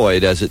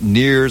Floyd as it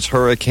nears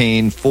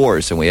hurricane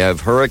force. And we have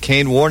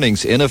hurricane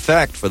warnings in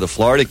effect for the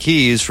Florida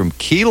Keys from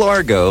Key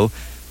Largo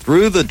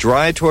through the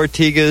Dry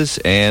Tortugas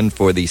and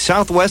for the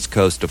southwest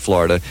coast of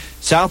Florida,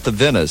 south of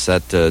Venice.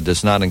 That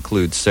does not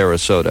include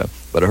Sarasota.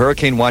 But a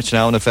hurricane watch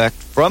now in effect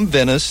from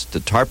Venice to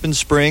Tarpon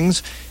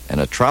Springs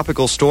and a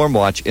tropical storm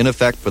watch in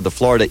effect for the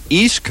Florida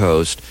East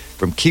Coast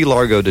from Key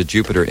Largo to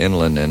Jupiter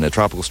Inland, and a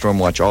tropical storm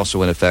watch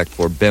also in effect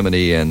for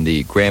Bimini and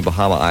the Grand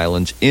Bahama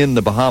Islands in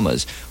the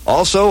Bahamas.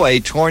 Also, a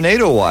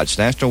tornado watch.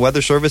 National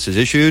Weather Service has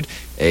issued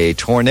a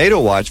tornado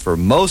watch for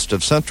most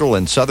of central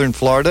and southern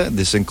Florida.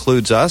 This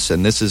includes us,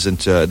 and this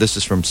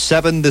is from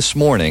 7 this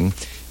morning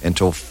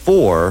until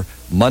 4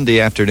 Monday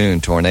afternoon.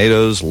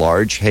 Tornadoes,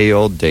 large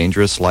hail,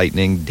 dangerous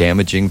lightning,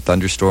 damaging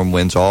thunderstorm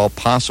winds, all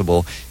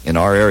possible in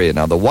our area.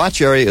 Now, the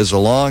watch area is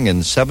along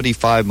in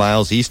 75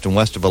 miles east and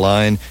west of the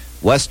line,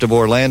 west of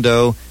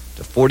Orlando,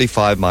 to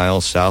 45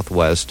 miles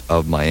southwest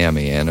of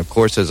Miami. And, of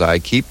course, as I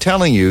keep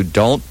telling you,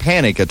 don't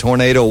panic. A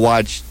tornado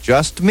watch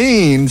just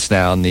means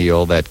now,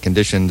 Neil, that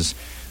conditions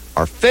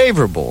are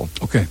favorable.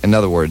 Okay. In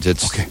other words,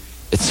 it's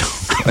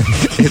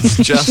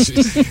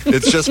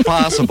just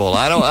possible.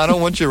 I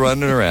don't want you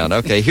running around.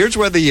 Okay, here's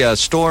where the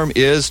storm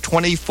is: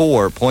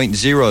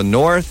 24.0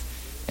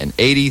 north and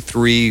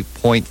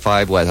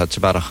 83.5 west. That's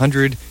about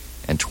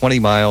 120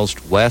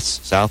 miles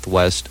west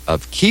southwest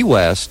of Key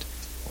West,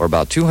 or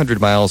about 200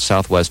 miles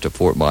southwest of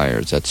Fort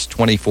Myers. That's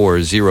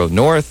 24.0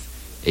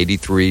 north,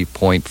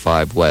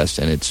 83.5 west,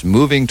 and it's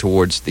moving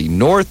towards the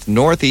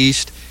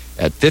northeast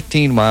at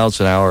 15 miles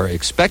an hour.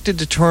 Expected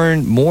to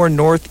turn more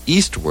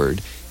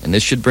northeastward. And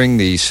this should bring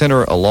the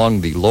center along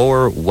the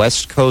lower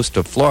west coast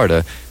of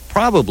Florida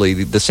probably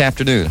this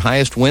afternoon.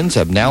 Highest winds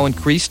have now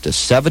increased to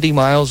 70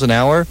 miles an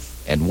hour,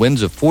 and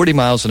winds of 40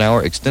 miles an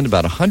hour extend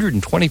about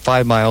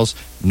 125 miles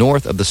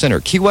north of the center.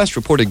 Key West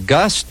reported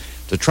gusts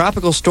to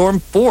tropical storm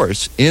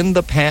force in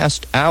the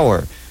past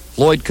hour.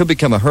 Floyd could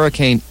become a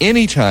hurricane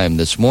anytime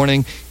this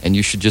morning, and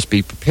you should just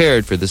be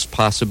prepared for this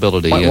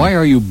possibility. Why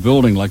are you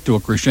building like to a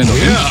crescendo?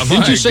 Yeah,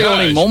 Didn't you my say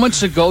only gosh.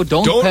 moments ago,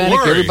 don't panic,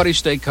 worry. everybody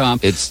stay calm?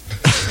 It's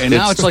And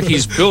now it's like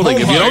he's building. Oh,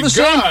 Have you my noticed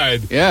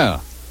God. that? Yeah.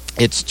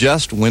 It's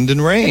just wind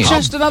and rain. It's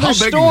just another how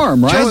big-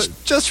 storm, right?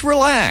 Just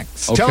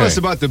relax. Okay. Tell us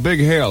about the big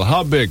hail.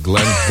 How big,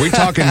 Glenn? We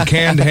talking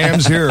canned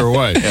hams here or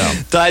what?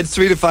 Tide's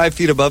 3 to 5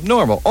 feet above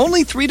normal.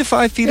 Only 3 to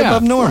 5 feet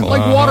above normal.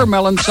 Like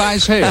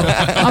watermelon-sized hail.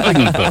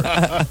 Nothing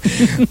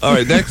important. All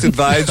right, next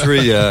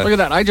advisory. Look at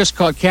that. I just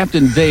caught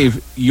Captain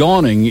Dave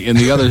yawning in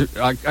the other...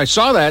 I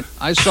saw that.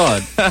 I saw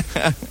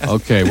it.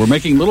 Okay, we're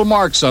making little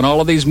marks on all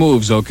of these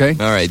moves, okay?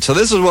 All right, so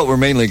this is what we're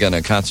mainly going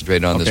to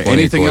concentrate on this morning.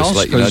 Anything of course, else?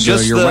 let you know.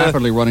 Because you're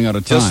rapidly running out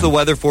of time. Just the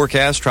weather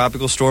forecast,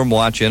 tropical storm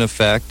watch in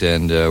effect,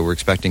 and we're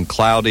expecting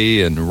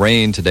cloudy and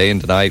rain today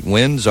and tonight.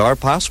 Winds are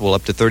possible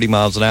up to 30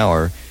 miles an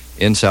hour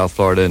in South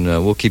Florida, and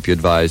we'll keep you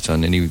advised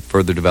on any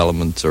further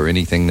developments or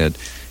anything that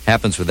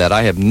happens with that.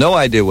 I have no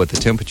idea what the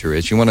temperature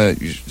is. You want to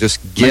just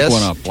guess? Make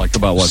one up, like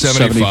about what,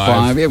 75?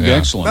 75? Yeah, Yeah.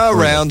 excellent.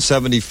 Around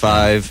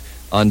 75.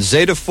 On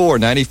Zeta 4,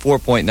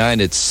 94.9,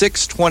 it's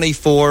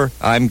 624.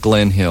 I'm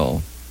Glenn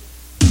Hill.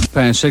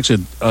 Past 6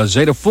 at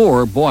Zeta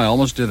 4. Boy, I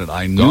almost did it.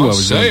 I knew Don't I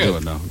was going say to do it.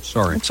 it. No,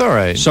 sorry. It's all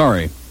right.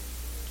 Sorry.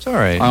 It's all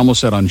right. I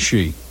almost said on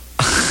she.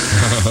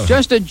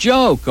 Just a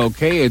joke,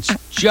 okay? It's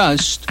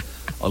just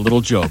a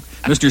little joke.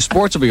 Mr.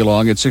 Sports will be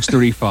along at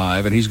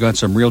 6:35, and he's got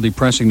some real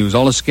depressing news.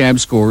 All the scab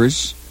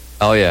scores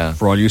Oh, yeah.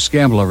 for all you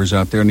scab lovers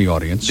out there in the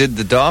audience. Did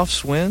the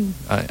Dolphs win?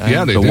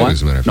 Yeah, they the did, what?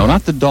 as a matter of No, fact.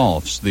 not the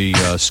Dolphs. The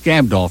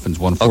scab Dolphins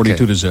won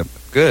 42 to zip.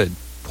 Good.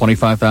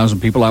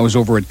 25,000 people. I was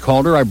over at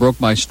Calder. I broke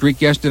my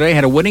streak yesterday.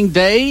 Had a winning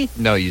day.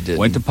 No, you didn't.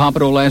 Went to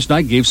Pompano last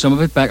night. Gave some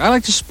of it back. I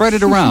like to spread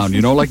it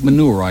around, like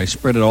manure. I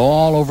spread it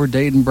all over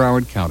Dade and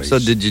Broward counties. So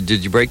did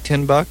you break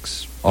 $10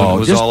 when it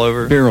was just all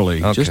over?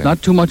 barely. Okay. Just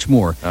not too much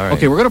more. All right.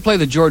 Okay, we're going to play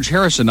the George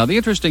Harrison. Now, the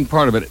interesting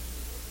part of it,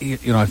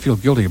 I feel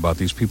guilty about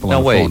these people Now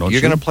on the wait, phone, don't you're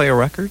you? going to play a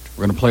record?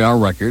 We're going to play our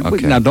record.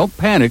 Okay. Now, don't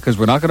panic, because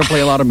we're not going to play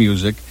a lot of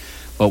music.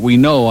 But we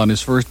know on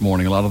his first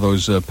morning, a lot of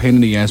those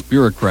pain-in-the-ass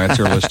bureaucrats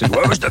are listening.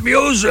 Where's the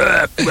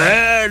music,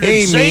 man?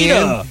 Hey, It's man.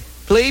 Zeta.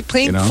 Play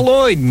Pink You know?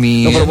 Floyd,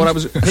 man. No, but what I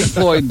was Pink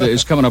Floyd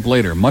is coming up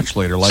later, much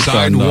later, like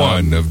Side on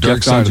one of Jeff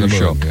Dark Side of the Gonzo's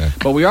show. Moon, yeah.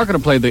 But we are going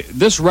to play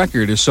this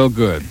record is so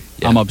good.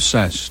 Yeah. I'm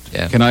obsessed.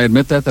 Yeah. Can I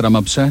admit that I'm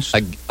obsessed?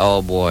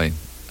 Oh, boy.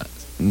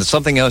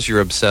 Something else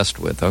you're obsessed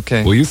with,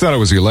 okay. Well, you thought it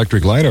was the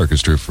Electric Light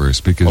Orchestra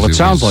first because Well, it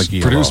sounds was like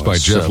ELO. produced by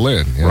It's, Jeff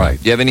Lynne. Yeah. Right.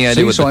 Do you have any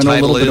idea See, what so the I know a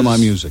title little bit is? of my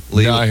music.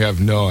 Lee? No, I have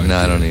no idea. No,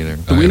 I don't either.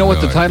 Do we know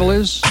what the title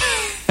idea. is?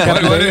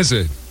 What is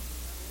it?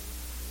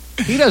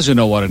 He doesn't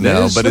know what it is.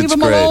 No, but Leave it's him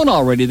great. alone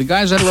already. The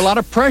guy's under a lot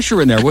of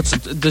pressure in there.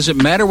 Does it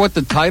matter what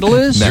the title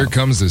is? Here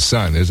Comes the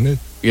Sun, isn't it?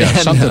 Yeah,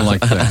 something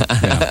like that.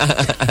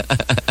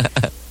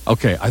 Yeah.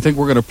 Okay, I think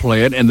we're going to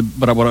play it,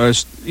 but what I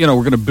was, we're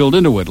going to build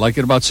into it. Like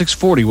at about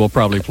 6:40, we'll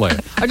probably play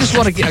it. I just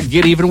want to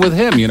get even with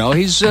him.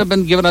 He's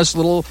been giving us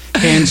little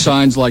hand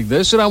signs like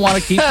this, and I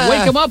want to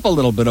wake him up a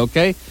little bit.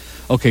 Okay,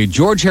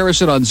 George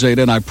Harrison on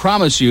Zeta, and I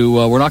promise you,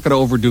 we're not going to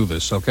overdo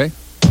this. Okay,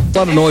 a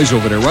lot of noise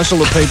over there. Rustle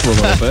the paper a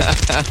little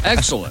bit.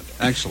 Excellent.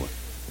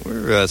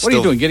 We're What are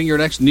you doing? Getting your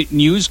next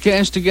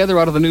newscast together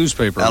out of the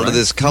newspaper? out right? of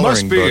this Must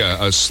coloring be book.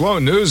 a slow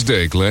news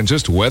day, Glenn.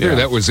 Just weather. Yeah.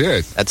 That was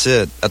it. That's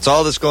it. That's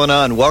all that's going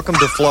on. Welcome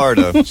to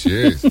Florida.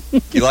 Jeez.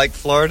 You like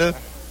Florida?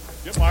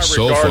 Give my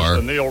So regards far.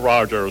 to Neil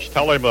Rogers.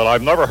 Tell him that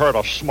I've never heard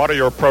a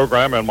smuttier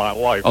program in my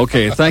life.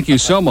 Okay, thank you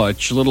so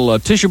much. A little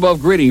Tisha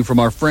B'Av greeting from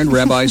our friend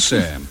Rabbi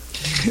Sam.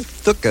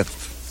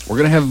 Tuka. We're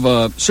going to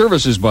have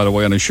services, by the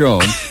way, on the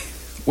show.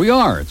 We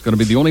are. It's going to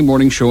be the only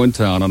morning show in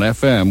town on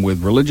FM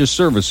with religious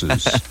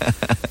services.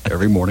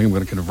 Every morning I'm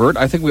going to convert.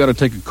 I think we ought to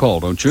take a call,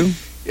 don't you?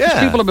 Yeah.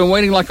 These people have been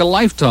waiting like a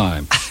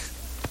lifetime.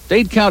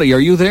 Dade County, are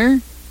you there?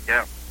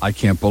 Yeah. I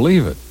can't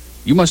believe it.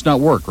 You must not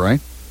work,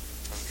 right?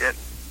 Yeah.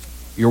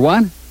 You're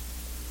what?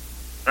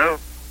 No.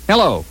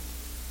 Hello.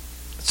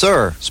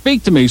 Sir.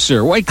 Speak to me,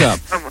 sir. Wake up.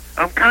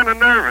 I'm kind of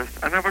nervous.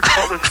 I never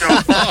called this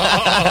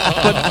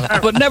show.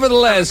 But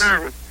nevertheless,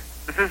 I'm nervous.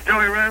 Is this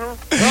Joey Reynolds?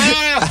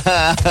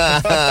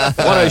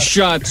 what a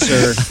shot,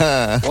 sir.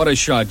 What a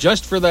shot.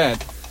 Just for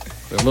that.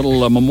 A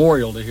little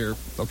memorial to hear.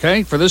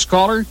 Okay? For this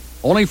caller,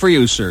 only for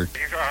you, sir.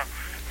 Let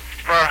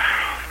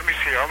me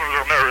see. I'm a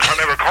little nervous. I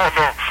never called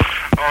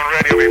on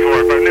radio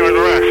before, but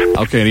nevertheless.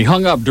 Okay, and he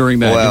hung up during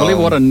that. Well, you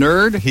believe what a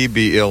nerd? He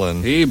be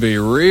illin'. He'd be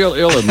real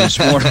illin' this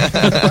morning.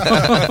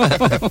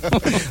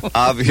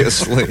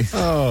 Obviously.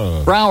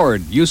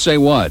 Broward, you say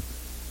what?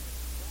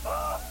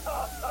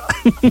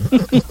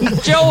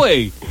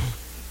 Joey!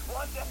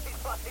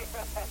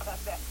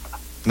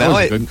 Now was a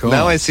I good call.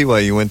 now I see why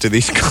you went to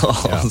these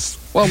calls.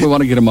 Well, we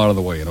want to get him out of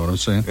the way, you know what I'm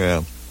saying?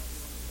 Yeah.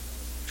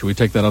 Should we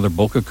take that other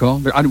Boca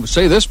call? I would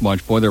say this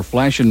much, boy, they're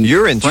flashing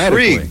You're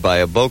frantically. intrigued by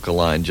a Boca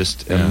line.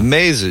 Just Yeah.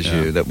 amazes Yeah.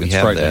 you that we It's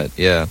have frightening. that.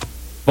 Yeah.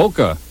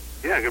 Boca,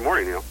 Yeah, good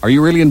morning, Neil. are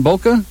you really in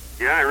Boca?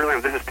 Yeah, I really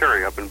am. This is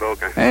Terry up in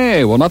Boca.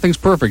 Hey, well, nothing's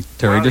perfect,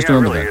 Terry. Well, just yeah,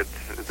 remember really,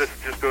 that. this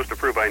just goes to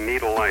prove I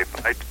need a life.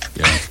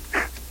 Yeah.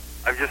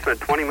 I've just spent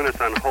 20 minutes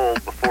on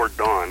hold before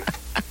dawn.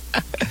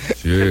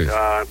 Jeez.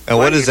 And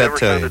what Glenn, does that never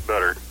tell you? sounded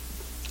better.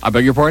 I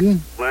beg your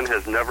pardon? Glenn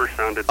has never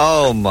sounded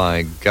Oh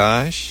my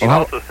gosh. He Well,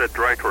 how- also said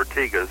dry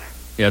tortillas.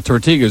 Yeah,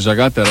 tortillas, I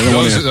got that. I don't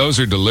want Those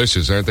are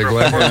delicious, aren't they,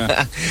 Glenn?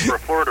 For a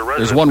Florida resident.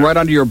 There's one right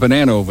under your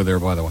banana over there,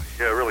 by the way.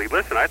 Yeah, really.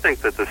 listen, I think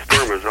that the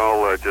storm is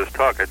all just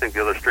talk. I think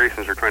the other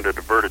stations are trying to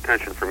divert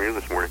attention from you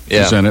this morning.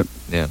 Yeah. He's in it.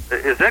 Yeah.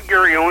 Is that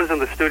Gary Owens in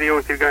the studio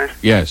with you guys?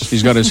 Yes,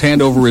 he's got his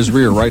hand over his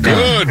rear right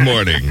now. Good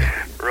morning.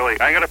 Really,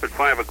 I got up at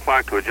 5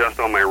 o'clock to adjust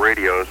all my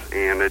radios,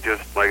 and it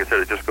just, like I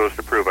said, it just goes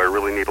to prove I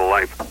really need a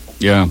life.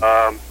 Yeah.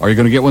 Are you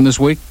going to get one this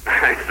week?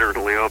 I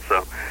certainly hope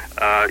so.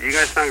 You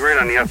guys sound great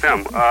on the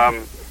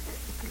FM.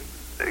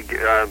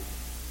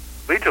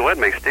 Lee Gillette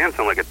makes Stan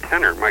sound like a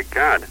tenor. My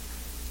God.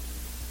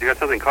 You got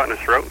something caught in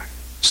his throat?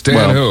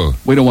 Stan who?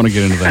 We don't want to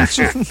get into that.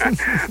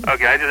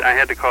 Okay, I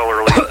had to call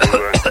early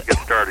to get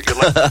started. Good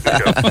luck with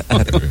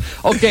the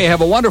show. Okay,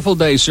 have a wonderful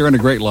day, sir, and a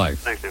great life.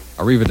 Thanks, Jim.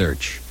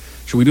 Arrivederci.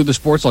 Should we do the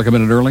sports like a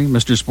minute early?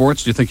 Mr.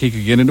 Sports, do you think he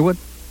could get into it?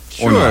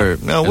 Sure.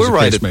 No, we're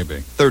right at maybe.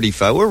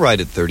 35. We're right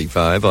at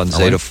 35 on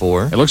Zeta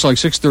 4. It looks like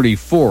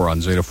 6:34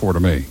 on Zeta 4 to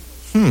me.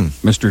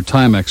 Mr.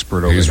 Time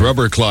Expert over He's here.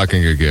 rubber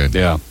clocking again.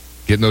 Yeah.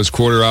 Getting those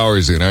quarter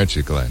hours in, aren't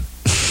you, Glenn?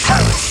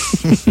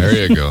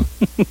 There you go.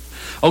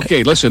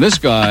 Okay, listen, this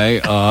guy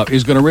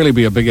is going to really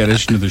be a big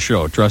addition to the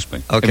show, trust me.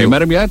 Okay. Have you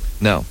met him yet?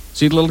 No.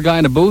 See the little guy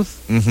in the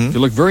booth? Mm-hmm. If you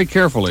look very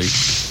carefully.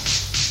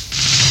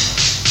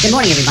 Good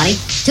morning, everybody.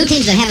 Two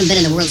teams that haven't been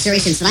in the World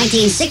Series since the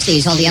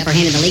 1960s hold the upper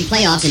hand in the league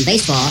playoffs in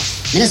baseball.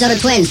 Minnesota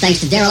Twins, thanks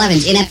to Darrell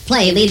Evans' inept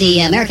play, lead the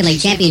American League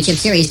Championship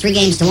Series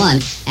 3-1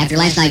 after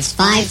last night's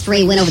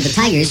 5-3 win over the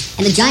Tigers.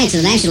 And the Giants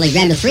in the National League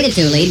grabbed a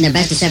 3-2 lead in their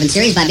best-of-7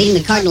 series by beating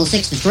the Cardinals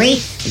 6-3.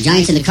 The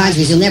Giants and the Cards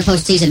resume their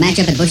postseason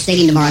matchup at Busch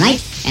Stadium tomorrow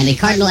night. And the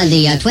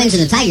Twins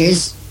and the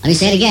Tigers, let me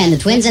say it again, the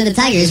Twins and the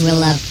Tigers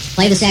will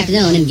play this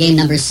afternoon in game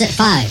number 5.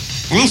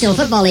 The National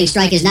Football League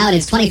strike is now at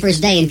its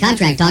 21st day and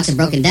contract talks have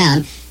broken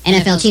down.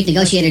 NFL chief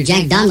negotiator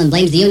Jack Donlin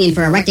blames the union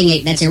for erecting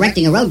a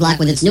roadblock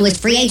with its newest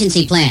free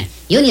agency plan.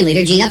 Union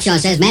leader Gene Upshaw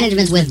says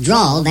management's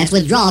withdrawal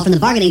from the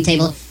bargaining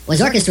table,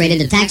 was orchestrated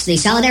to tax the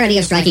solidarity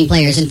of striking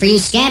players. And for you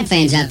Scab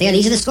fans out there,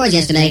 these are the scores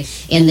yesterday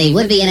in the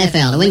would-be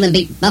NFL. New England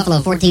beat Buffalo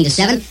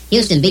 14-7.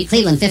 Houston beat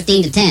Cleveland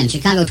 15-10.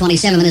 Chicago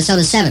 27,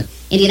 Minnesota 7.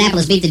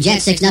 Indianapolis beat the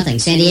Jets 6-0.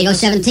 San Diego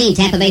 17,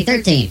 Tampa Bay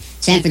 13.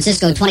 San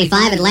Francisco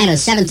 25, Atlanta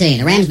 17.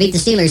 The Rams beat the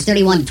Steelers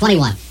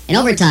 31-21. In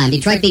overtime,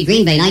 Detroit beat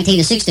Green Bay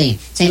 19-16.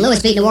 St.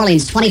 Louis beat New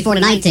Orleans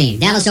 24-19.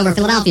 Dallas over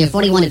Philadelphia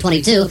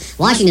 41-22.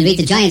 Washington beat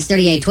the Giants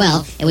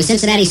 38-12. It was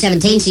Cincinnati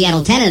 17,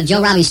 Seattle 10 at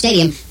Joe Robbie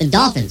Stadium. The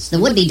Dolphins, the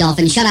would-be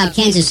Dolphins, shut out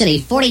Kansas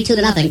City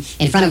 42-0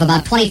 in front of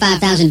about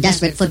 25,000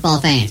 desperate football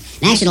fans.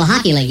 National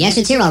Hockey League, yes,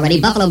 it's here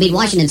already. Buffalo beat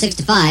Washington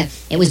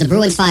 6-5. It was the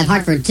Bruins 5,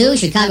 Hartford 2,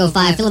 Chicago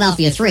 5,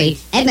 Philadelphia 3.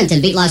 Edmonton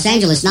beat Los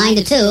Angeles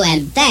 9-2,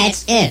 and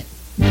that's it.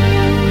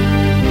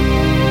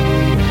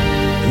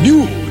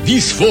 New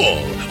this fall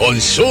on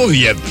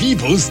Soviet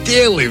People's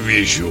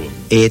Television.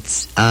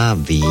 It's a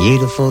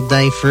beautiful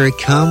day for a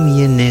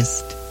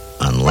communist.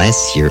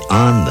 Unless you're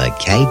on the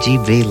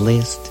KGB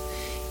list,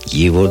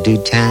 you will do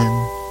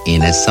time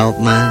in a salt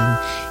mine.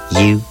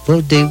 You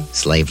will do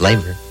slave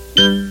labor.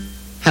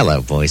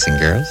 Hello, boys and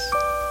girls.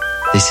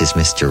 This is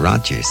Mr.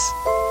 Rogers.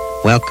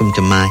 Welcome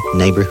to my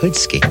neighborhood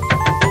scheme.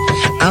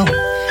 Oh,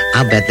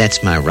 I'll bet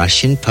that's my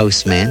Russian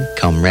postman,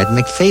 Comrade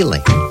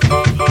McFeely.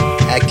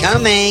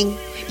 Coming.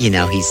 You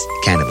know, he's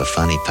kind of a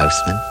funny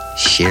postman.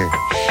 Sure.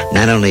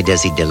 Not only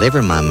does he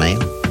deliver my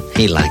mail,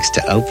 he likes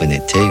to open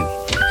it, too.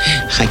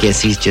 I guess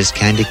he's just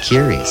kind of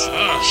curious.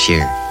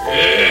 Sure.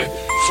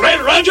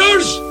 Fred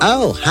Rogers?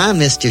 Oh, hi,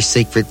 Mr.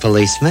 Secret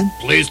Policeman.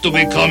 Pleased to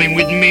be coming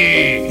with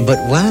me. But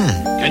why?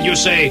 Can you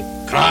say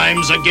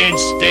crimes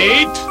against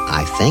state?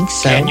 I think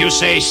so. Can you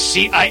say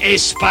CIA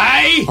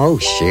spy? Oh,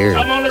 sure.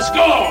 Come on, let's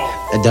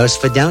go. Dos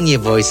Fedonia,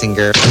 boys and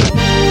girls.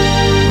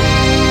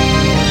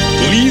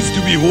 Pleased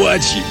to be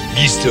watching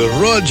Mr.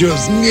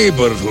 Rogers'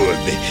 Neighborhood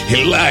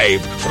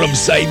live from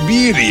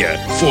Siberia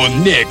for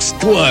next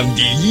 20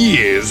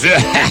 years.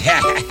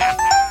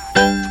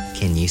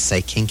 Can you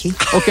say kinky?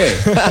 Okay,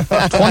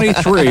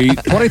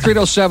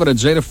 23:07 at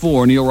Zeta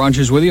 4. Neil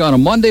Rogers with you on a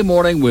Monday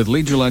morning with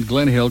Lee Gillette,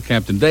 Glenn Hill,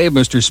 Captain Dave,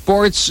 Mr.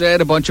 Sports, and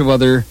a bunch of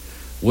other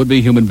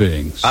would-be human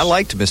beings. I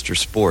liked Mr.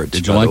 Sports.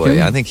 Did you like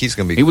him? I think he's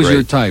going to be He great. was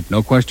your type,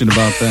 no question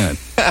about that.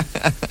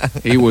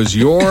 He was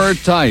your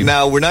type.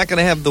 Now, we're not going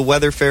to have the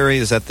weather fairy.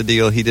 Is that the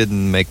deal? He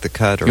didn't make the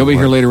cut? Or He'll be what?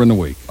 here later in the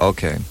week.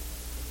 Okay.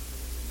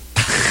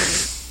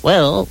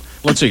 Well,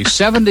 let's see,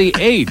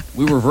 78.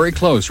 We were very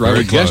close, right?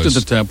 Very We guessed at close.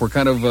 the temp. We're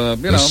kind of,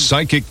 The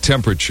psychic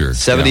temperature.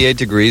 78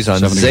 degrees on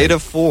 78. Zeta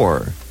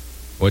 4.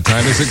 What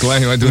time is it,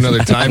 Glenn? You want to do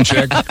another time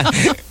check?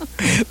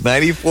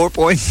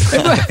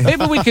 94.9.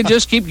 Maybe we could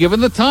just keep giving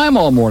the time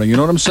all morning. You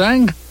know what I'm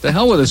saying? The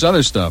hell with this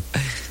other stuff.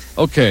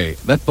 Okay,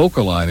 that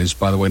Boca line is,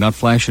 by the way, not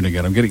flashing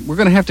again. We're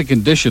going to have to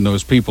condition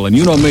those people. And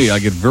you know me, I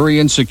get very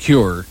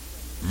insecure.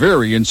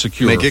 Very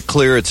insecure. Make it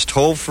clear it's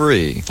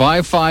toll-free.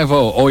 550.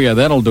 Oh, yeah,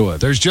 that'll do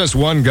it. There's just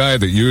one guy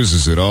that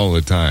uses it all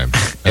the time.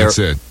 That's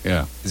it.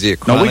 Yeah. Is he a No,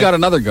 chronic? we got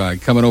another guy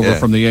coming over Yeah.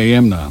 from the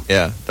AM now.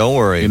 Yeah, don't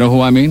worry. You know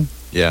who I mean?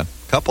 Yeah, a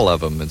couple of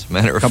them, as a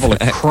matter of couple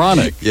fact. of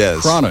chronic.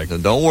 Yes. Chronic. So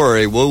don't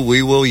worry.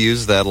 We will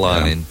use that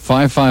line.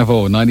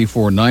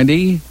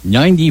 550-9490.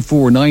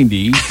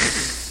 9490.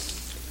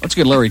 Let's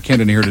get Larry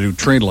Kent in here to do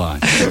trade line.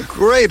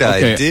 Great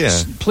Okay, idea.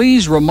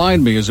 please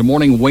remind me as the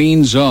morning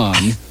wanes on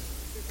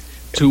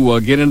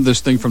to get into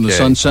this thing from the Okay.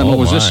 Sun Sentinel. Oh,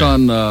 Was this my.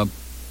 on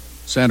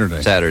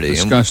Saturday? Saturday.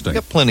 Disgusting. We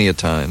got plenty of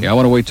time. Yeah, I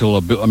want to wait till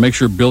make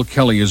sure Bill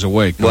Kelly is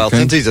awake. Well, okay?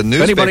 since he's a If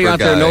newspaper anybody out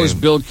there guy- knows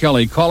Bill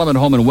Kelly, call him at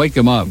home and wake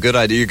him up. Good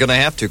idea. You're going to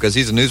have to because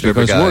he's a newspaper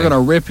Because guy. we're going to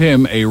rip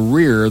him a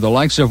rear, the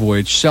likes of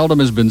which seldom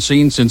has been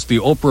seen since the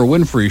Oprah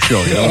Winfrey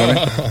show. You know what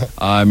I mean?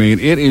 I mean,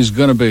 it is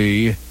going to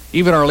be,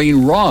 even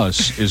Arlene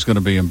Ross is going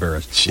to be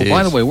embarrassed. Well,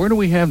 by the way, where do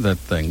we have that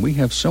thing? We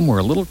have somewhere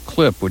a little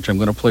clip, which I'm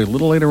going to play a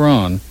little later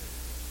on,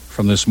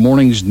 from this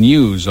morning's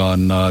news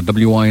on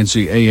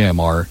WINC AM,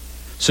 our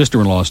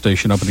sister-in-law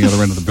station up at the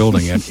other end of the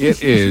building, and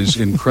it is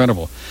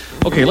incredible.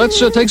 Okay, let's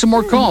take some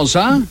more calls,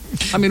 huh?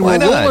 I mean, Why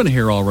we're not? rolling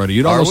here already.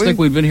 You'd Are almost we? think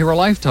we've been here a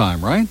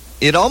lifetime, right?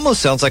 It almost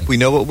sounds like we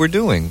know what we're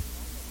doing.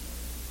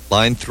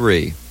 Line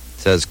 3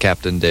 says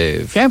Captain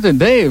Dave. Captain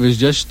Dave is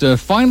just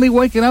finally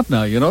waking up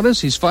now. You notice?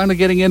 He's finally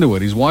getting into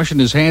it. He's washing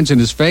his hands in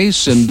his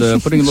face and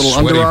putting a little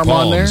Sweaty underarm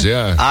on there. palms,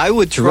 yeah. I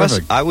would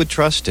Terrific.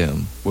 trust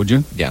him. Would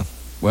you? Yeah.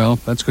 Well,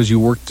 that's because you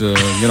worked,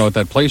 at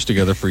that place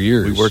together for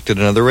years. We worked at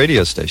another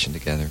radio station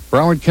together.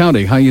 Broward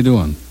County, how you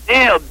doing?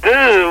 Neil,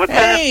 dude, what's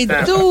Hey,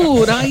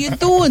 dude, how you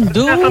doing,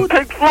 dude?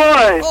 Pink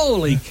Floyd.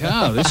 Holy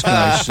cow, this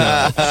guy's,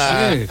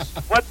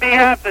 jeez. What be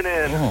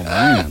happening? Oh,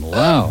 man,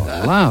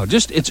 loud.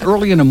 Just, it's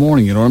early in the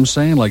morning, you know what I'm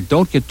saying? Like,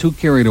 don't get too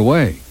carried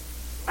away.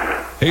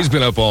 He's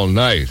been up all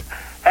night.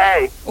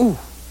 Hey. Oh,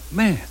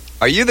 man.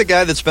 Are you the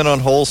guy that's been on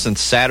hold since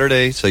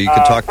Saturday so you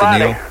can talk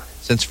Friday. to Neil?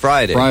 Since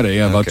Friday. Friday,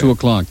 yeah, about Okay. 2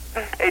 o'clock.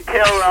 Hey,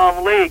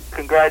 tell Lee,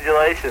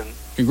 congratulations.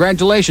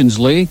 Congratulations,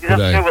 Lee, You just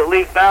did with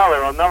Lee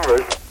Fowler on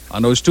numbers.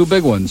 on those 2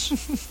 big ones.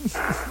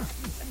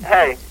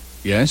 Hey,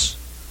 Yes?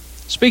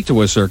 Speak to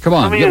us, sir. Come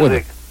on, no get with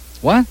it. music.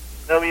 What?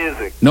 No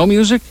music. No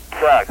music?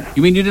 Sucks.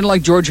 You mean you didn't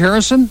like George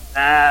Harrison?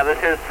 Nah,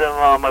 this is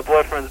some My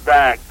Boyfriend's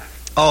Back.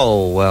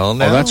 Oh, well,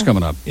 now. Oh, that's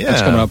coming up. Yeah.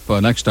 That's coming up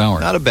next hour.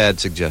 Not a bad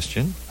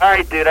suggestion. All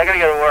right, dude, I gotta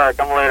go to work.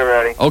 I'm late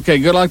already. Okay,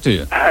 good luck to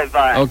you. All right,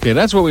 bye. Okay,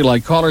 that's what we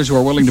like. Callers who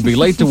are willing to be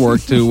late to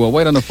work to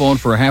wait on the phone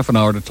for a half an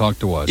hour to talk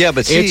to us. Yeah,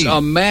 but it's see- a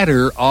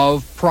matter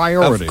of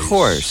priorities. Of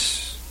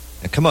course.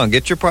 Now, come on,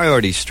 get your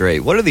priorities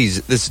straight. What are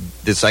these,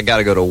 this I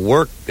gotta go to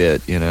work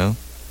bit, you know?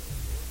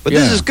 But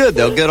this Yeah. is good.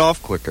 They'll get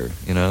off quicker,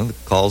 you know? The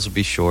calls will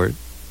be short.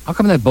 How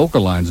come that Boca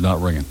line's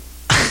not ringing?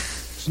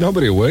 There's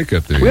nobody awake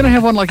up there. We gotta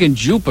have one like in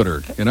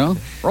Jupiter, you know,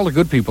 where all the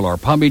good people are.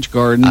 Palm Beach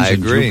Gardens I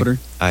and agree. Jupiter.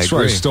 That's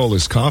where I stole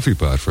this coffee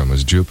pot from,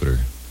 is Jupiter.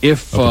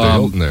 If Up at the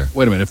Hilton there.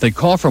 wait a minute, if they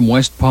call from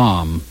West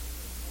Palm,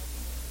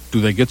 do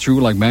they get through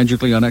like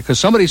magically on that? Because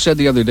somebody said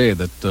the other day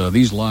that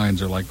these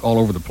lines are like all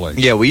over the place.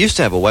 Yeah, we used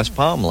to have a West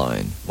Palm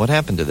line. What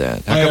happened to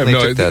that? How I come have they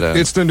no. took that out?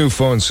 It's the new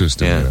phone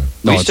system. Yeah. Yeah.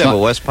 We used it's to have not,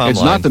 a West Palm It's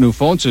line. not the new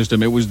phone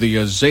system. It was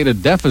the Zeta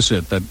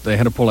deficit that they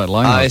had to pull that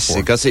line out I for. see,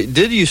 because it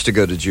did used to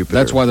go to Jupiter.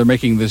 That's why they're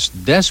making this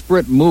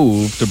desperate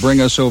move to bring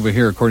us over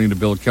here, according to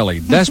Bill Kelly.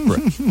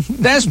 Desperate.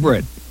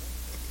 Desperate.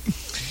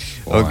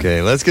 Boy.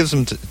 Okay, let's give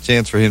some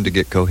chance for him to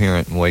get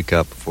coherent and wake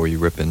up before you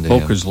rip into him.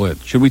 Boca's lit.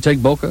 Should we take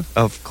Boca?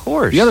 Of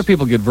course. The other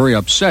people get very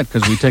upset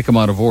because we take them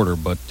out of order,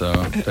 but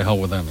to hell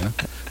with them, yeah?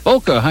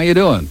 Boca, how you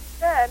doing?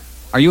 Good.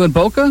 Are you in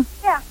Boca?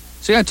 Yeah.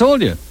 See, I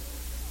told you.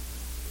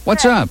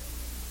 What's up?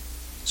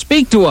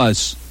 Speak to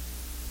us.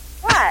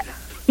 What?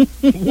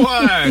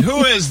 What?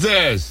 Who is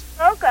this?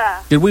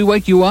 Boca. Did we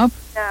wake you up?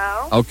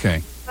 No.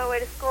 Okay. On my way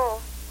to school.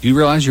 Do you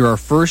realize you're our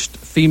first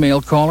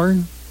female caller?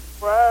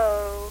 Whoa.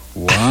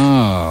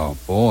 Wow,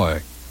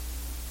 boy.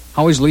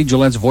 How has Lee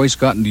Gillette's voice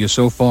gotten to you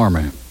so far,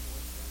 man?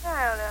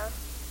 I don't know.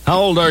 How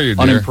old are you,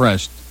 dear?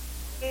 Unimpressed.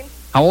 16.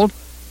 How old?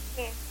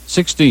 16.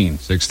 16.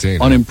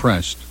 16.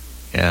 Unimpressed.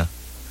 Yeah.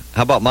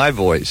 How about my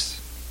voice?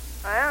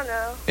 I don't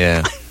know.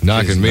 Yeah.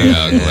 Knocking She's me not-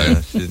 out, yeah,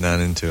 Glenn. she's not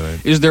into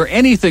it. Is there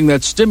anything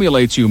that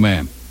stimulates you,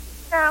 ma'am?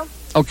 No.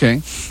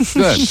 Okay,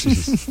 good.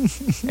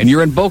 And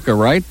you're in Boca,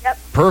 right? Yep.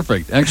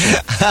 Perfect.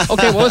 Excellent.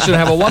 Okay, well, listen,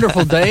 have a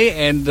wonderful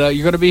day, and you're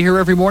going to be here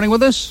every morning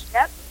with us?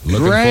 Yep. Looking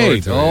forward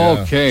Great. to it, yeah.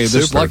 Okay,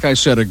 this, Super. like I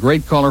said, a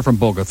great caller from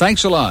Boca.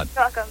 Thanks a lot.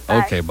 Welcome.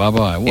 Bye. Okay,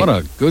 bye-bye. What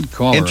a good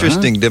caller, huh?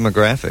 Interesting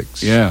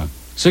demographics. Yeah,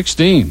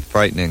 16.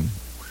 Frightening.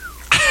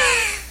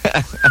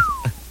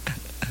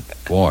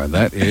 Boy,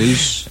 that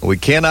is... We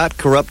cannot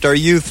corrupt our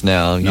youth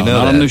now. You No, know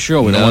not that. on the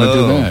show. We don't want to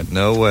do that.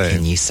 No way.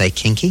 Can you say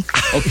kinky?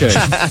 Okay,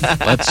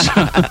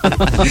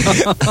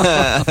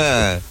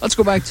 let's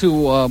go back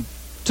to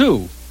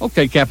 2.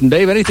 Okay, Captain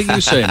Dave, anything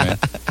you say, man.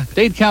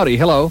 Dade County,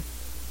 hello.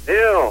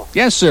 Neil,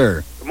 Yes,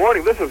 sir. good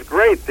morning. This is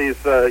great.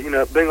 These,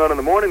 being on in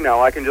the morning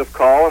now, I can just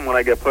call, and when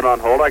I get put on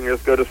hold, I can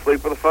just go to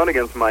sleep with the phone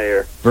against my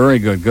ear. Very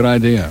good. Good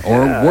idea.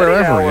 Or Yeah,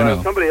 wherever, anyhow, you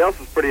know. Somebody else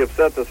was pretty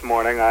upset this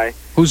morning.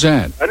 Who's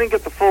that? I didn't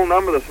get the full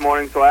number this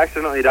morning, so I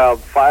accidentally dialed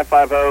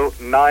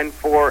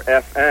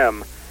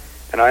 550-94-FM.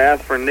 And I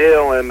asked for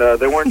Neil, and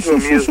they weren't too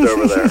amused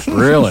over there.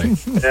 Really?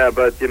 Yeah,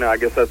 but, I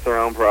guess that's their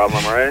own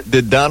problem, right?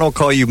 Did Donald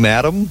call you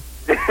madam?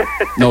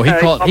 No,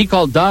 he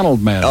called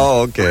Donald madam.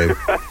 Oh, okay.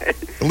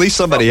 At least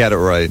somebody had it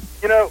right.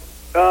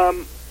 I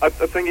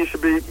think you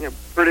should be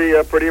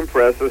pretty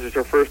impressed. This is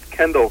your first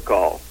Kendall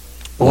call.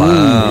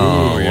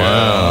 Wow. yeah.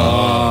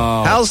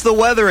 Wow. How's the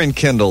weather in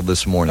Kendall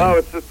this morning? Oh,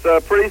 it's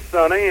pretty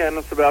sunny, and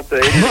it's about the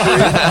 80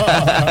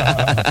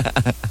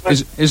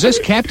 degrees. Is this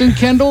Captain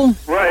Kendall?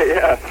 Right,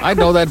 yeah. I'd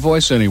know that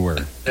voice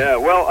anywhere. Yeah,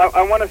 well,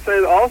 I want to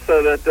say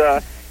also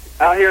that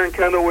out here in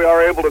Kendall, we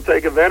are able to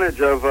take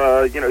advantage of,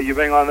 you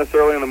being on this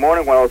early in the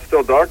morning while it's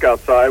still dark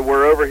outside.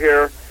 We're over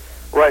here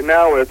right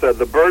now at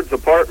the Bird's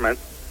apartment,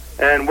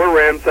 and we're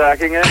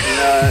ransacking it,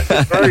 and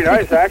it's very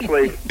nice,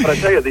 actually. But I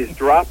tell you, these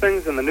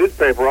droppings in the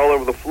newspaper all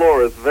over the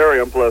floor is very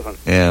unpleasant.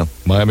 Yeah.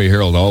 Miami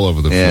Herald all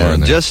over the floor.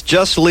 In there.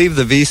 Just leave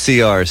the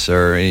VCR,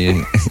 sir.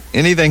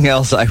 Anything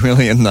else I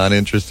really am not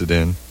interested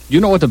in. You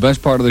know what the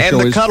best part of the show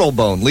is? And the cuddle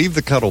bone. Leave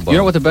the cuddle bone. You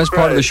know what the best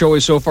part of the show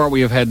is so far? We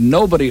have had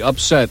nobody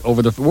upset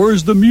over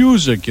where's the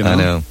music, you know? I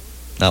know.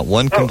 Not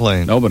one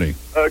complaint. Nobody.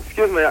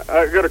 Excuse me,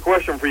 I got a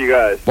question for you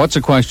guys. What's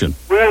the question?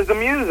 Where's the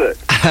music?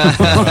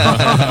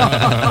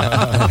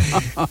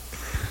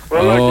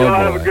 Well, look, y'all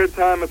have a good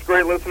time. It's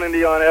great listening to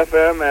you on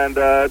FM, and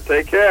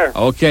take care.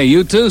 Okay,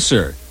 you too,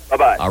 sir.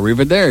 Bye-bye.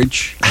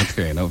 Arrivederci.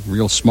 Okay, no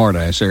real smart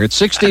ass there. It's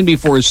 16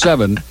 before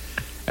 7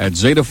 at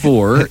Zeta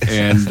 4,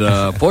 and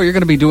boy, you're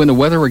going to be doing the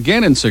weather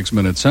again in 6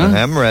 minutes, huh?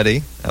 I'm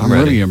ready. I'm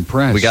ready. really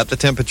impressed. We got the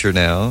temperature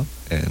now.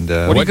 And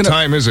what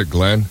time is it,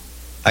 Glenn?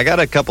 I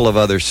got a couple of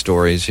other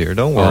stories here.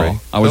 Don't worry.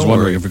 I was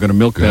wondering if you're going to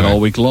milk that all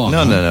week long.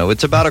 No.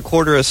 It's about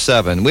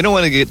 6:45. We don't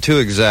want to get too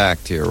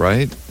exact here,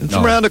 right? It's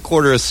around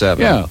 6:45.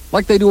 Yeah,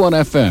 like they do on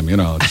FM. You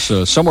know,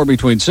 it's somewhere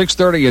between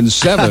 6:30 and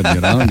 7.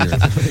 You know.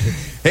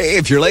 Hey,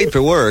 if you're late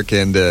for work,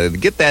 and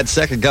get that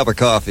second cup of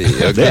coffee.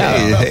 Okay.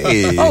 Yeah.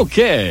 Hey.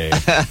 Okay.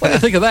 What do you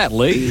think of that,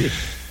 Lee?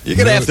 You're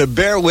going to have to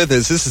bear with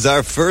us. This is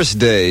our first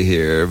day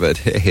here, but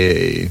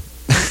hey.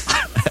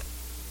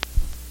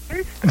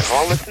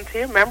 All listen to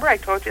you. Remember, I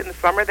told you in the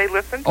summer they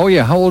listened? Oh,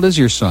 yeah. How old is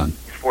your son?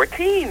 He's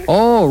 14.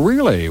 Oh,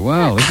 really?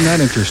 Wow. Isn't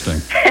that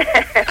interesting?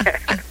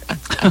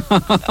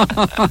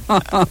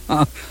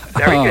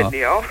 Very good,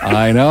 Neil.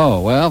 I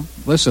know. Well,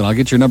 listen, I'll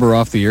get your number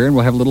off the air, and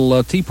we'll have a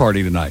little tea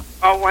party tonight.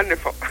 Oh,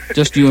 wonderful.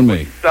 Just you and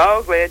me.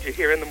 So glad you're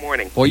here in the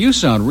morning. Boy, you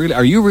sound really...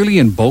 Are you really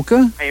in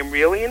Boca? I am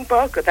really in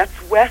Boca. That's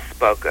West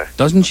Boca.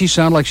 Doesn't she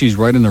sound like she's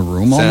right in the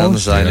room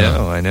almost?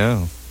 I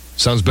know.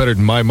 Sounds better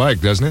than my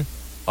mic, doesn't it?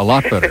 A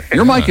lot better.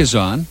 Your mic is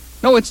on.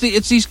 No, it's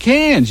these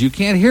cans. You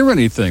can't hear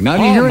anything. Now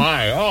do you hear it?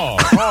 Oh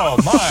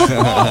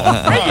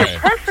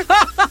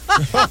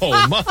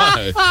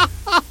my.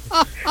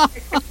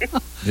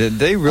 Did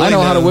they really? I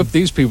know how to whip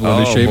these people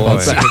into shape.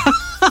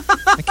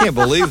 I can't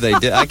believe they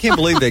did. I can't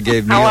believe they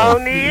gave Neil. Hello,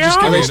 Neil.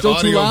 Are they still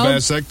too loud?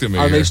 Vasectomy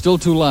Are they here. still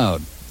too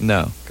loud?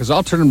 No. Because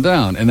I'll turn them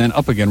down and then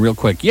up again real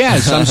quick.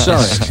 Yes, I'm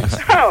sorry.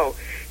 Oh,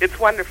 it's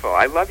wonderful.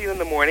 I love you in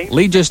the morning.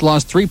 Lee just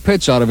lost 3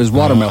 pits out of his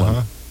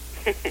watermelon.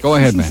 Go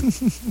ahead, man.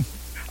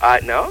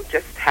 No,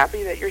 just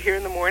happy that you're here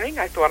in the morning.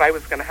 I thought I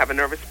was going to have a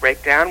nervous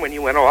breakdown when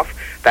you went off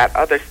that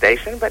other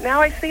station, but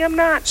now I see I'm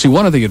not. See,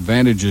 one of the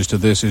advantages to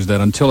this is that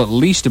until at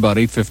least about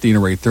 8:15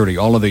 or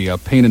 8:30, all of the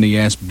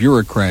pain-in-the-ass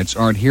bureaucrats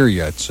aren't here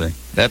yet, see?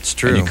 That's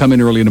true. And you come in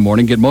early in the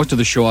morning, get most of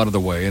the show out of the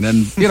way, and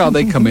then,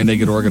 they come in, they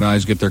get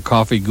organized, get their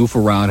coffee, goof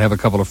around, have a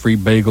couple of free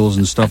bagels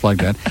and stuff like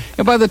that.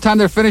 And by the time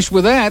they're finished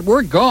with that,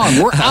 we're gone.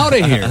 We're out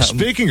of here.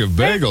 Speaking of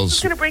bagels...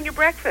 Who's going to bring you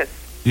breakfast?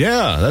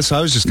 Yeah, that's what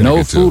I was just going to No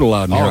get to. food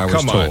allowed in here, I was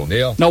come told. on,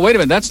 Neil. No, wait a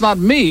minute. That's not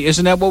me.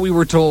 Isn't that what we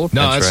were told?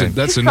 No, that's the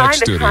next You studio.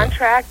 signed a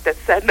contract that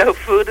said no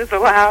food is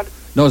allowed?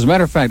 No, as a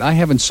matter of fact, I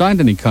haven't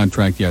signed any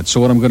contract yet.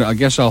 So I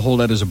guess I'll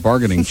hold that as a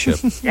bargaining chip.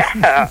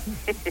 Yeah.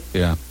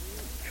 Yeah.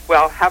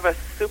 Well, have a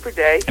super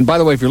day. And by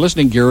the way, if you're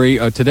listening, Gary,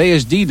 today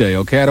is D-Day,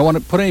 okay? I don't want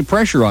to put any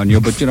pressure on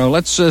you, but,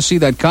 let's see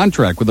that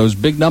contract with those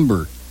big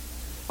number.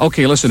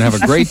 Okay, listen, have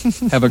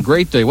a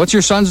great day. What's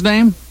your son's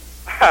name?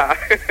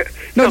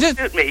 No, just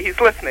shoot me. He's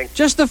listening.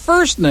 Just the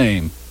first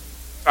name.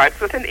 Starts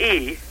with an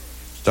E.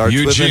 Starts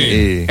with an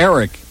E.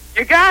 Eric.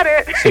 You got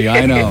it. See,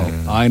 I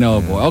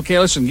know, boy. Okay,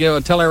 listen,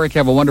 tell Eric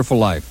have a wonderful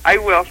life. I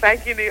will.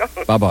 Thank you, Neil.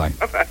 Bye-bye.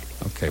 Bye-bye.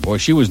 Okay, boy,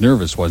 she was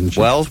nervous, wasn't she?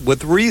 Well,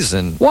 with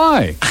reason.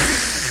 Why?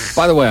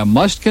 By the way, I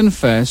must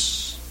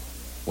confess,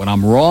 when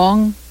I'm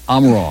wrong,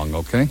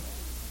 okay?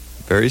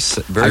 Very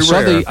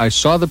rare. I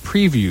saw the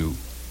preview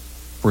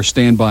for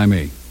Stand By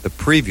Me. The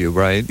preview,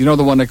 right? You know,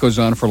 the one that goes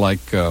on for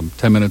like 10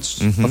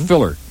 minutes, a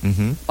filler,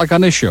 like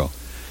on this show.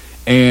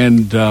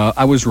 And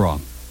I was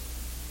wrong.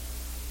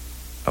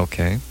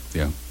 Okay.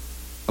 Yeah.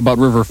 About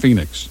River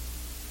Phoenix.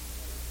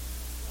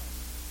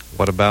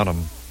 What about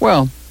him?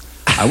 Well,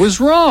 I was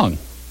wrong.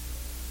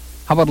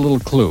 How about a little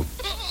clue?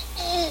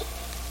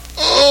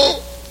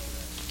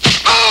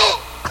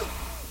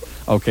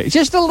 Okay,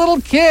 just a little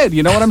kid.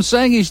 You know what I'm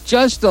saying? He's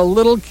just a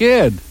little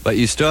kid. But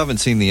you still haven't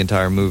seen the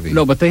entire movie.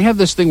 No, but they have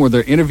this thing where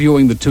they're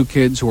interviewing the 2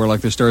 kids who are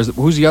like the stars.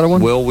 Who's the other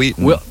one? Will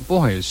Wheaton.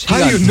 Boy, is he How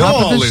do on you know top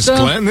of all this, stuff?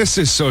 Glenn? This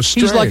is so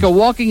strange. He's like a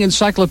walking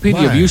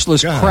encyclopedia of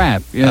useless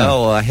crap. Yeah.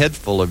 Oh, a head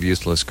full of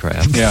useless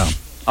crap. Yeah.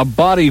 A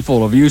body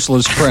full of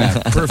useless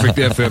crap. Perfect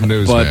FM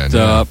news, but,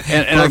 man.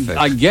 And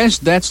I guess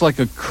that's like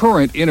a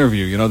current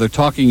interview. They're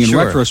talking in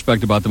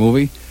retrospect about the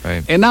movie.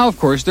 Right. And now, of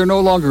course, they're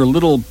no longer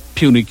little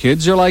puny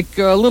kids. They're like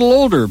a little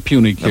older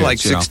puny kids. They're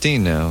like you know.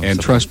 16 now.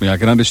 And trust me, I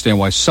can understand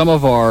why some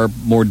of our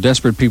more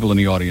desperate people in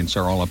the audience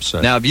are all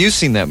upset. Now, have you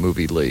seen that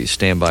movie, Lee?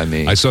 Stand By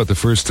Me. I saw it the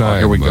first time.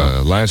 here we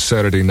go. Last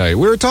Saturday night.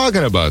 We were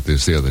talking about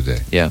this the other day.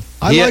 Yeah.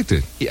 I liked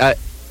it.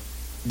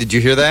 Did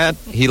you hear that?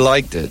 He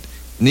liked it.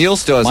 Neil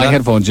still has My not...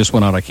 headphones just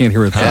went out. I can't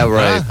hear it. Yeah,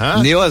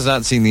 right. Neil has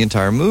not seen the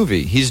entire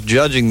movie. He's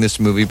judging this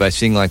movie by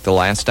seeing like the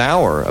last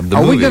hour of the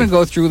movie. Are we going to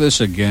go through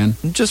this again?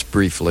 Just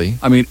briefly.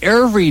 I mean,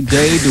 every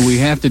day do we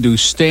have to do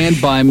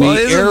Stand By Me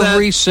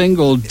every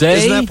single day?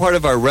 Isn't that part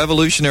of our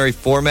revolutionary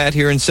format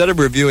here? Instead of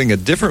reviewing a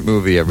different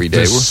movie every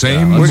day,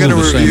 we're going to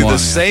review the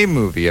same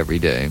movie every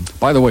day.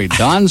 By the way,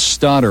 Don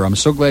Stoddard, I'm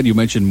so glad you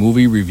mentioned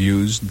movie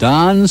reviews.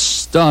 Don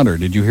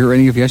Stoddard, did you hear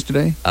any of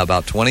yesterday?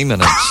 About 20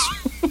 minutes.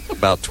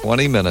 About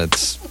 20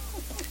 minutes.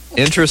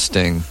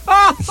 Interesting.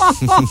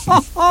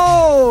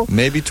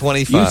 Maybe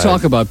 25. You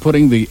talk about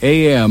putting the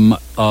AM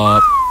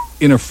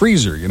in a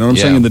freezer, you know what I'm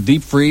saying, in the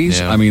deep freeze?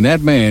 Yeah. I mean,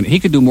 that man,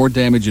 he could do more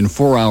damage in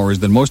 4 hours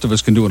than most of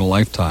us can do in a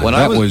lifetime. When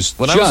I was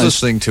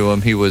listening to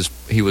him, he was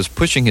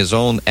pushing his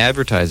own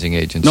advertising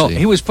agency. No,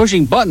 he was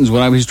pushing buttons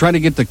when I was trying to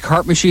get the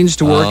cart machines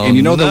to work, and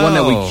you know the one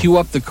that we queue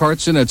up the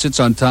carts in that sits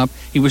on top?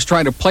 He was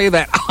trying to play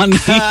that on the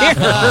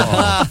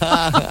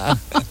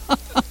air.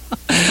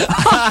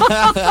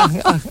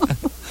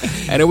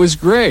 And it was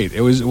great.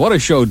 It was what a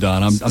show,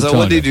 Don. I'm so telling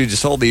what did you. you do?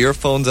 Just hold the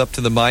earphones up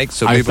to the mic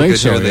so I people think could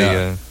so,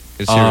 hear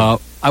yeah.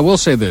 I will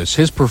say this.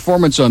 His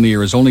performance on the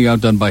air is only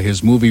outdone by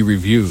his movie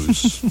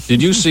reviews.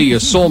 Did you see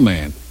Soul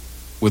Man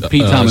with P.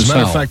 Thomas As a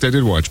matter of Howell? fact, I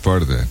did watch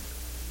part of that.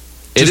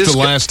 It Just is the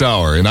last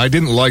hour, and I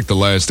didn't like the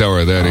last hour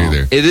of that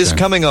either. It is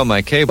coming on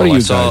my cable. What do I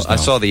you guys know?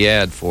 saw the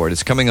ad for it.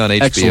 It's coming on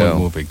HBO. Excellent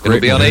movie. It'll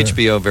Great be on movie.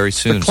 HBO very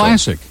soon. The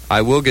classic. So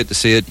I will get to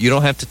see it. You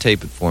don't have to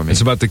tape it for me.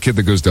 It's about the kid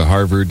that goes to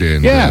Harvard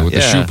and with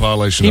the shoe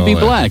polish and He'd all be that.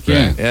 black,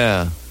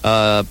 yeah.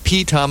 Yeah.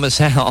 P. Thomas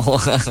Howell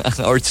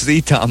or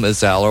C. Thomas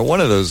Howell or one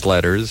of those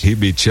letters. He'd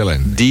be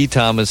chilling. D.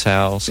 Thomas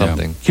Howell,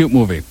 something. Yeah. Cute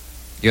movie.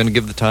 You want to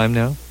give the time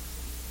now?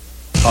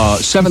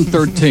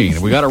 7:13.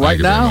 We got it right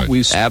now?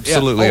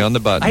 Absolutely on the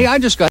button. Hey, I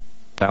just got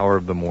hour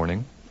of the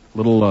morning.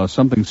 Little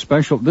something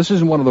special. This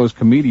isn't one of those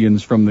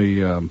comedians from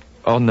the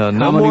Oh no,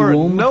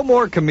 room. no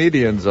more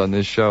comedians on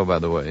this show, by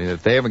the way.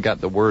 If they haven't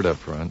got the word up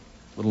front.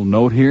 Little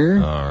note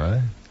here. All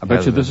right. I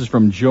bet you this is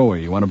from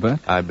Joey. You want to bet?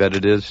 I bet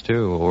it is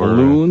too. Or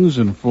balloons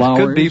and flowers.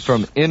 It could be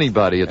from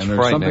anybody. It's and there's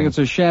frightening. It's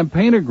a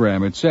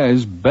champagneogram. It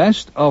says,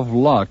 "Best of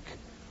luck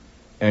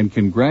and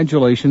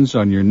congratulations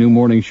on your new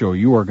morning show."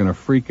 You are going to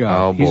freak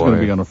out. Oh, He's boy. going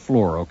to be on the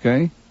floor.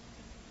 Okay,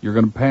 you're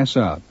going to pass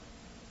out.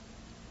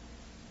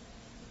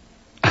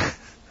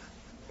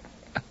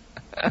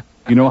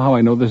 You know how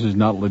I know this is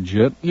not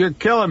legit? You're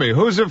killing me.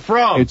 Who's it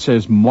from? It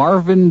says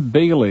Marvin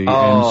Bailey and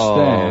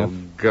staff. Oh,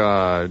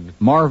 God.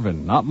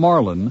 Marvin, not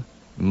Marlon.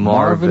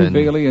 Marvin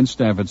Bailey and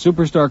staff at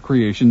Superstar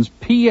Creations.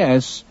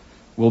 P.S.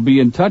 will be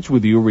in touch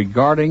with you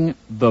regarding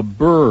the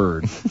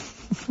bird.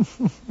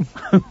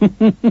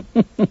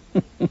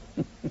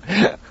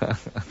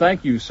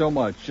 Thank you so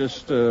much.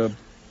 Just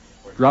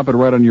drop it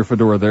right on your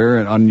fedora there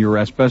and on your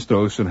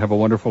asbestos and have a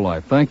wonderful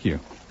life. Thank you.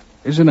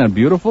 Isn't that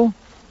beautiful?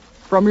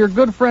 From your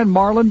good friend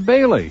Marlon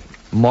Bailey.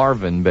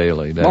 Marvin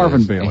Bailey.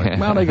 Marvin Bailey.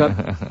 Well, they got,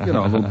 a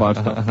little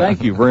botched up.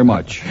 Thank you very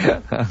much.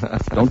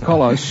 Don't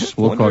call us.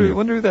 We'll call you. I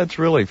wonder who that's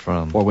really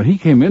from. Well, when he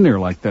came in there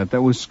like that,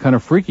 that was kind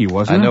of freaky,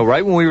 wasn't it? I know,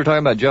 right when we were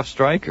talking about Jeff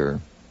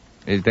Stryker.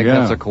 You think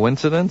that's a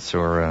coincidence?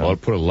 Or I'll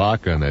put a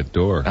lock on that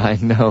door. I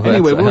know.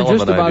 Anyway, that's we're a hell of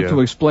just an about idea.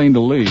 to explain to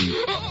Lee.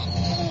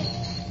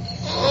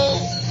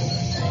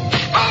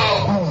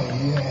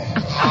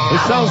 It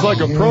sounds like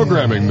a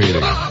programming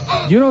meeting.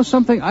 You know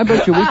something? I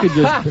bet you we could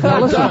just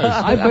listen.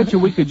 I bet you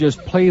we could just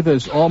play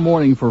this all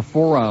morning for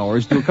 4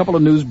 hours, do a couple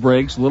of news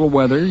breaks, a little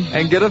weather,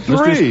 and get a 3.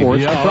 Mr.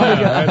 Sports.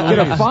 Yeah, Probably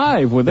get a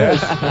 5 with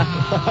this.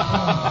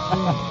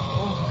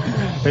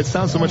 It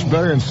sounds so much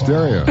better in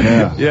stereo.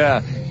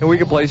 Yeah, and we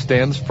could play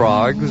Stan's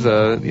Frogs,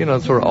 sort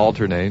of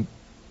alternate.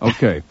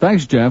 Okay,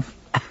 thanks, Jeff.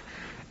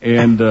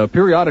 And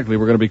periodically,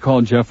 we're going to be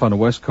calling Jeff on the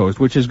West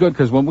Coast, which is good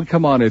because when we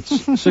come on, it's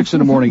 6 in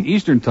the morning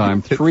Eastern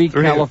time, 3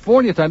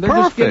 California time. They're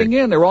just getting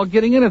in. They're all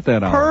getting in at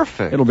that hour.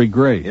 Perfect. It'll be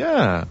great.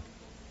 Yeah,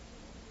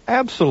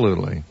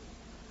 absolutely.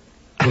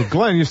 Well,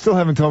 Glenn, you still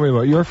haven't told me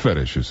about your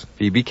fetishes.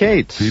 Phoebe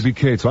Cates. Phoebe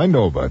Cates. I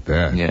know about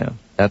that. Yeah,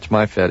 that's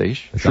my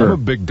fetish. I'm a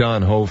big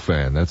Don Ho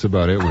fan. That's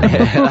about it. Big Don Ho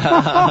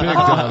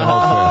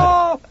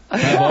fan.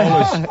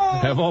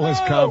 Have all his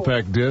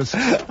compact discs.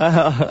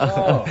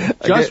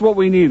 Just what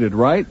we needed,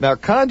 right? Now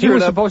conjure He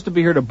was it up. supposed to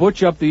be here to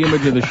butch up the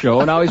image of the show,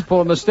 and now he's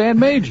pulling the Stan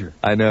Major.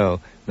 I know.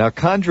 Now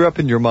conjure up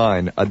in your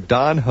mind a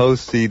Don Ho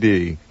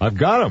CD. I've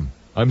got them.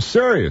 I'm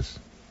serious.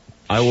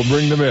 I will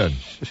bring them in.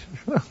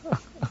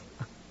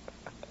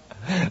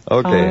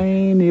 Okay.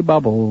 Tiny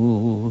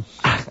bubbles.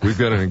 We've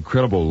got an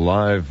incredible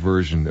live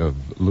version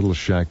of Little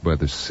Shack by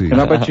the Sea. And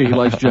I bet you he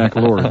likes Jack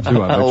Lord,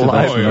 too. I bet you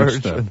that's the next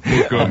step.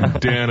 Book 'em,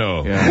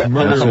 Dano. Yeah,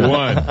 Murder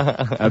One.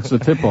 That's the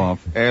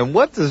tip-off. And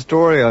what's the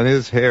story on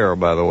his hair,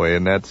 by the way,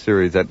 in that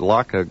series? That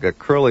lock, a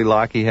curly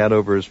lock he had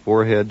over his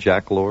forehead,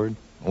 Jack Lord?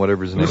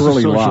 whatever his name It's is. a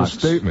Curly social locks.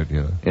 statement,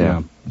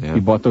 yeah. Yeah. He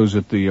bought those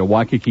at the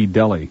Waikiki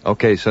Deli.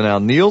 Okay, so now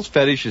Neil's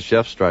fetish is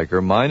Jeff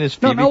Stryker. Mine is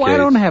Phoebe No, I Cates.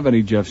 don't have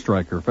any Jeff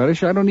Stryker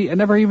fetish. I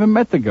never even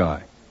met the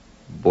guy.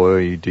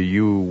 Boy, do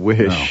you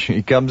wish. No.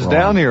 He comes Wrong.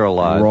 down here a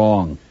lot.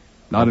 Wrong.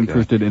 Not Okay.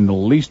 interested in the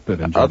least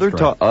bit in Jeff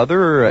Stryker.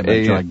 Other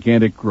That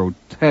gigantic,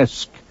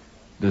 grotesque,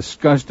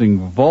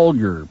 disgusting,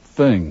 vulgar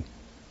thing.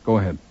 Go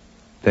ahead.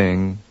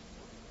 thing.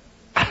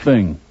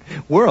 Thing.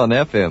 We're on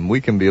FM.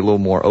 We can be a little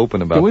more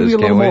open about Can we this, be a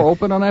little can't we? more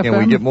open on FM? Can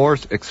we get more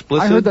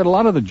explicit? I heard that a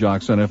lot of the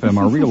jocks on FM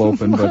are real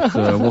open, but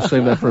we'll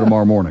save that for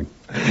tomorrow morning.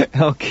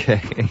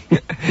 Okay.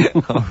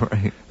 All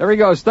right. There he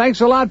goes. Thanks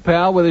a lot,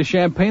 pal, with his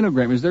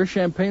champagne-o-gram. Is there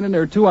champagne in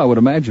there, too, I would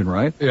imagine,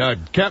 right? Yeah,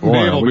 Captain Boy,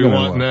 Dave will we're be gonna-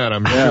 wanting that,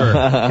 I'm sure.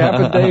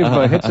 Captain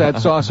Dave hits that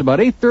sauce about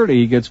 8:30.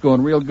 He gets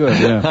going real good.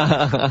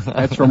 Yeah,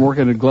 that's from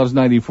working at Gloves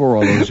 94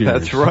 all those years.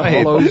 That's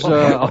right.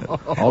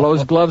 All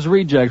those Gloves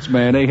rejects,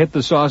 man. They hit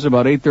the sauce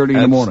about 8:30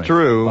 in the morning. That's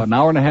true. About an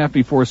hour and a half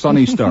before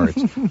Sonny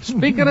starts.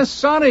 Speaking of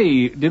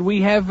Sonny, didn't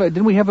we have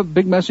a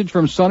big message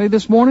from Sonny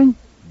this morning?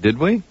 Did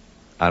we?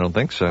 I don't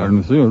think so. I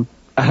don't know.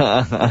 You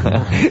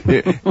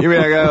mean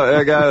I got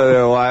you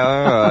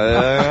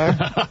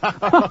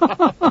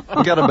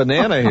got a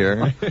banana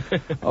here.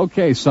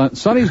 Okay,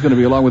 Sonny's going to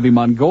be along with the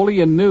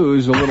Mongolian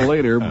news a little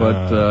later,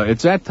 but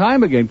it's that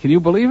time again. Can you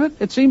believe it?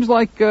 It seems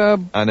like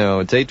I know,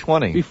 it's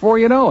 8:20. before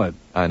you know it.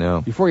 I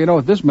know. Before you know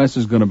it, this mess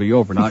is going to be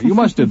over. Now, you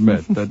must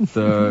admit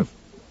that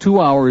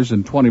 2 hours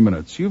and 20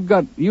 minutes. You've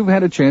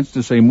had a chance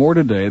to say more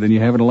today than you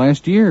have in the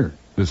last year.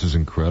 This is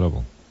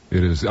incredible.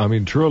 It is, I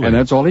mean, truly. And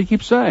that's all he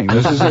keeps saying.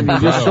 This is he's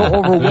just so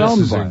overwhelmed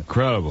This is by it.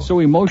 incredible. So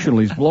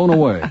emotionally, he's blown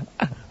away.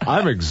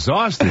 I'm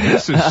exhausted.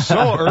 This is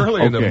so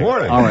early in the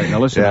morning. All right, now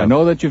listen, Yeah. I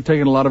know that you've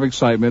taken a lot of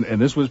excitement,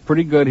 and this was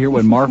pretty good here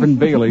when Marvin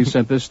Bailey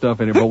sent this stuff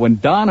in here, but when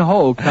Don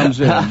Ho comes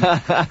in,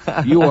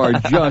 you are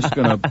just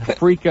going to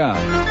freak out.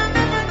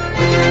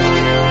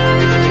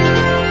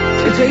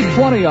 It's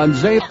 8:20 on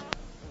Zeta.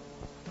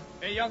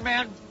 Hey, young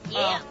man.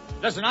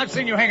 Listen, I've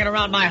seen you hanging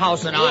around my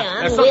house, and Yeah,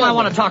 there's I'm something I Wilbur.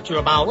 want to talk to you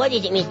about. What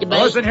is it, Mr. Now,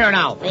 Bates? listen here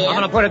now. Yeah. I'm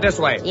going to put it this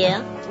way.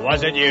 Yeah?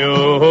 Was it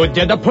you who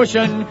did the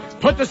pushing?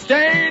 Put the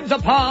stains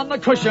upon the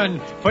cushion.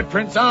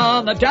 Footprints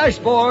on the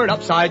dashboard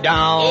upside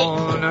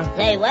down.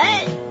 Say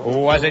what?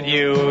 Was it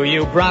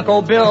you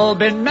Bronco Bill,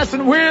 been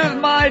messing with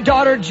my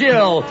daughter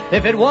Jill?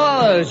 If it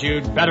was,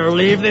 you'd better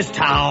leave this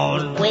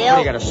town. Well, what do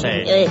you got to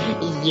say?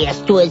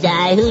 Yes, 'twas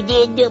I who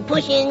did the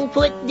pushing,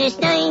 put the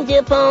stains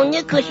upon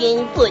the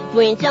cushion,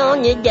 footprints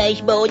on the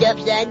dashboard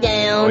upside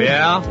down. Oh,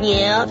 yeah?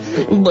 Yeah,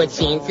 but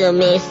since I'm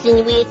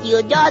messing with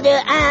your daughter,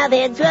 I've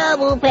had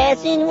trouble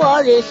passing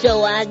water,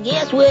 so I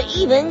guess we're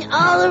even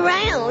all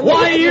around.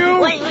 Why, you?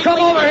 Wait, Come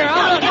wait, over wait, here.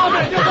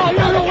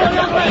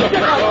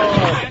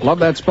 Love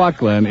that spot,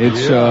 Glenn.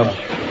 It's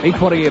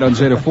 8:28 on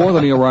Zeta 4,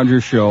 the Neil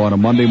Rogers Show on a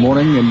Monday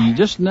morning, and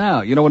just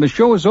now, when the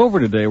show is over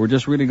today, we're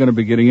just really going to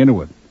be getting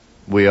into it.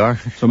 We are.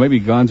 So maybe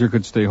Gonzer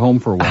could stay home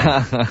for a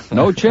while.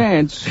 No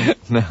chance.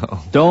 No.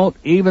 Don't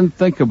even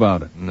think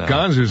about it. No.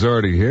 Gonzer's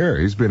already here.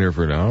 He's been here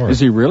for an hour. Is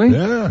he really?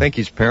 Yeah. I think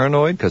he's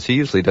paranoid because he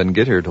usually doesn't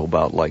get here till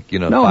about No, 5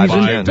 he's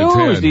to 10.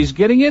 enthused. He's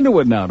getting into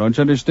it now. Don't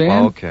you understand?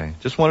 Oh, okay.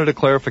 Just wanted a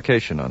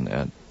clarification on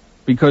that.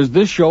 Because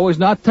this show is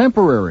not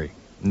temporary.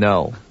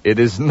 No, it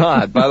is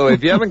not. By the way,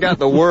 if you haven't got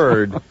the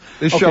word,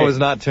 this show Okay, is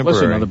not temporary.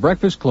 Listen, on the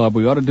Breakfast Club,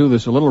 we ought to do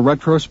this a little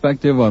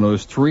retrospective on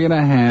those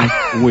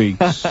 3.5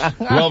 weeks.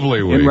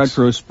 Lovely weeks. In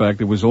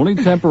retrospect, it was only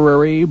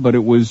temporary, but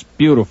it was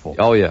beautiful.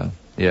 Oh yeah,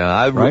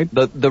 yeah. Right?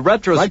 The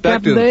retrospective. Right,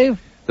 Captain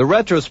Dave? The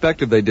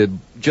retrospective they did,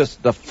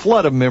 just the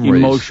flood of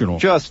memories. Emotional.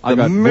 Just I the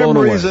got blown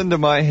memories away. into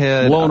my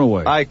head. Blown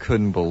away. I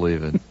couldn't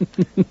believe it.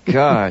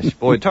 Gosh,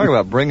 boy, talk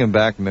about bringing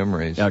back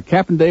memories. Now,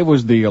 Captain Dave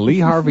was the Lee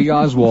Harvey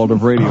Oswald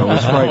of radio. It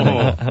was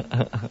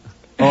frightening.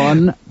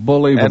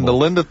 Unbelievable. And the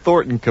Linda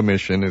Thornton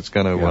Commission is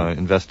going to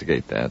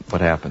investigate that.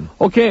 What happened?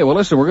 Okay, well,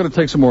 listen, we're going to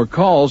take some more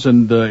calls,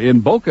 and in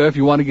Boca, if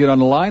you want to get on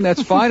the line,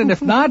 that's fine. And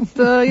if not,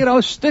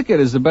 stick it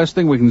is the best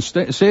thing we can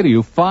say to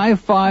you.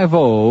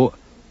 550-9490.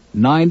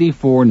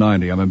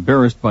 I'm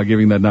embarrassed by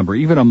giving that number.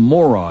 Even a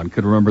moron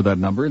could remember that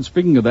number. And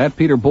speaking of that,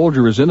 Peter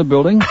Bolger is in the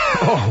building.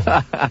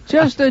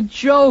 Just a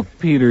joke,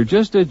 Peter.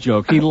 Just a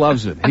joke. He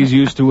loves it. He's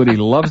used to it. He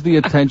loves the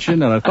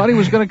attention, and I thought he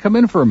was going to come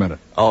in for a minute.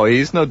 Oh,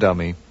 he's no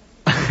dummy.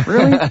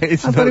 Really? I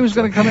thought he was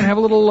going to come and have a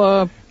little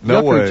No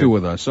yuck way. or two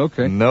with us.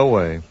 Okay. No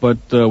way. But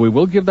we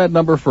will give that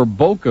number for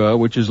Boca,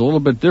 which is a little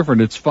bit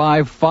different. It's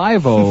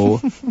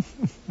 550-9490.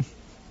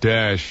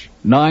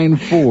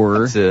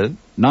 That's it.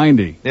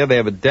 Yeah, they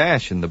have a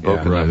dash in the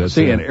Boca. Yeah, number.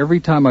 See, and every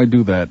time I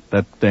do that,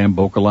 that damn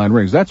Boca line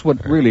rings. That's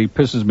what really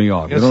pisses me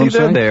off. Yeah, You know see, what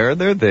I'm saying? they're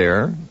there.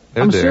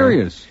 They're I'm there.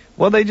 serious.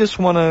 Well, they just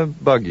want to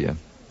bug you.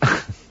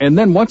 And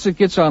then once it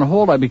gets on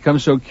hold, I become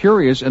so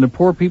curious, and the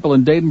poor people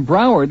in Dade and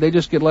Broward, they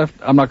just get left.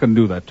 I'm not going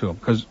to do that to them,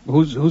 because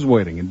who's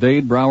waiting? In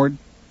Dade, Broward?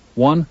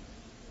 1,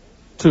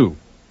 2.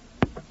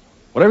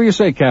 Whatever you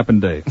say, Captain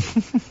Dave.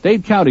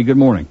 Dade County, good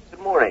morning. Good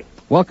morning.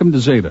 Welcome to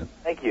Zeta.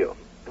 Thank you.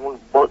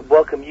 And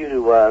welcome you to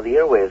the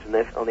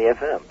airwaves on the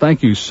FM.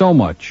 Thank you so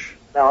much.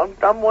 Now,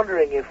 I'm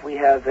wondering if we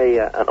have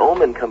an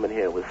omen coming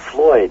here with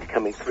Floyd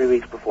coming 3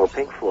 weeks before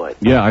Pink Floyd.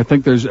 Yeah, I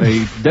think there's a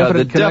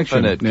definite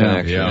connection. Definite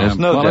connection. Yeah. There's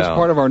no well, doubt. that's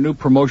part of our new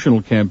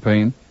promotional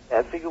campaign. Yeah,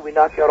 I figure we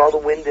knock out all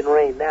the wind and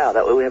rain now.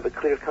 That way we have a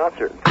clear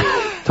concert in 3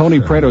 weeks. Tony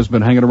Prato's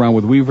been hanging around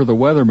with Weaver the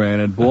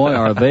Weatherman, and boy,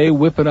 are they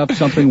whipping up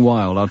something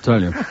wild, I'll tell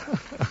you.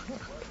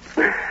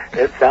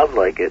 It sounds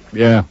like it.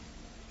 Yeah.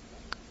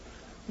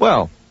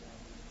 Well,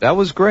 that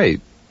was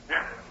great.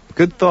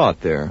 Good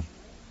thought there.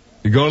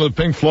 You going to the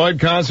Pink Floyd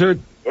concert?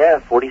 Yeah,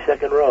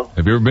 42nd row.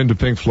 Have you ever been to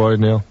Pink Floyd,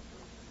 Neil?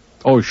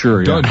 Oh,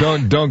 sure, yeah.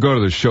 Don't go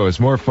to the show. It's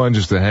more fun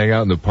just to hang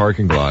out in the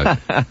parking lot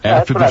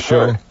after the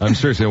show. I'm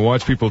serious. And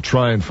watch people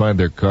try and find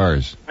their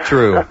cars.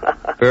 True.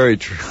 Very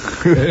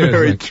true.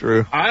 Very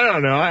true. I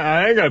don't know.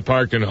 I ain't got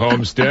parked in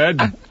Homestead.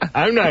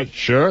 I'm not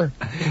sure.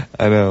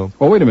 I know.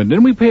 Well, wait a minute.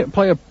 Didn't we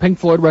play a Pink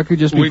Floyd record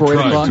just We before 8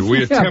 tried o'clock? to. We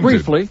yeah, attempted.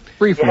 briefly.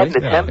 You had to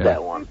attempt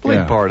that one.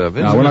 Played part of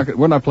it. No,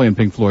 we're not playing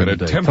Pink Floyd An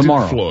today. attempted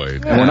Tomorrow.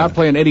 Floyd. And we're not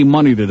playing Eddie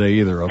Money today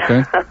either,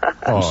 okay?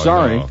 I'm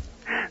sorry. No.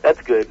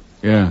 That's good.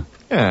 Yeah.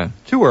 Yeah,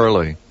 too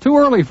early. Too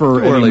early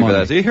for Too Eddie early Money. for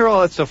that. You hear all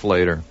that stuff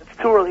later.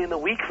 It's too early in the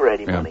week for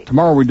Eddie Yeah. Money.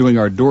 Tomorrow we're doing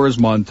our Doors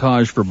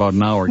montage for about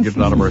an hour, get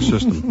it out of our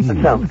system.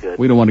 That sounds good.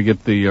 We don't want to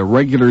get the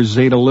regular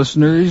Zeta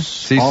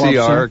listeners all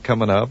CCR upset.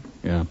 coming up.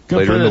 Yeah.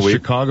 Later in the week.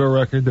 Chicago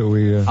record that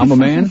we I'm a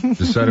man.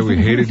 decided we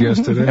hated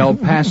yesterday. El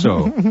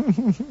Paso.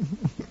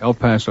 El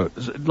Paso.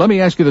 Let me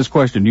ask you this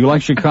question. Do you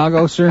like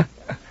Chicago, sir?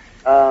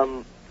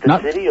 The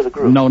city or the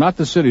group? No, not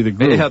the city, the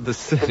group. Yeah, the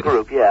city. The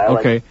group, yeah. I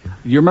Okay. Like,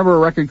 You remember a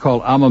record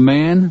called I'm a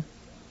Man?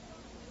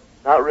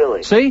 not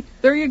really. See?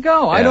 There you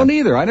go. I Yeah. don't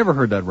either. I never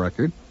heard that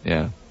record.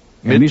 Yeah.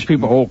 And these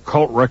people,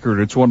 cult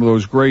record. It's one of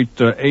those great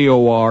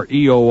AOR,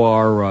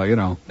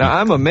 EOR, Now,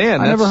 I'm a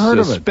Man. I That's never heard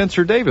the of it.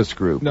 Spencer Davis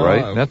group, No,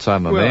 right? That's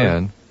I'm a well,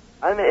 Man.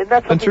 I mean, isn't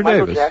that something Spencer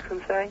Michael Davis.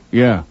 Jackson sang?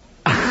 Yeah.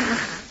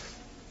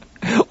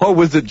 Or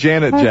was it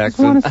Janet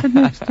Jackson? sit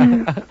next to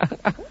you.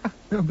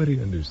 Nobody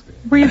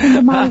understands. Breathe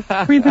into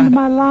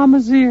my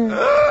llama's ear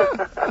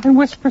and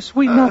whisper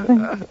sweet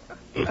nothing.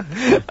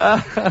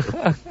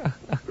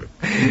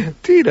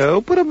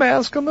 Tito, put a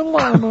mask on the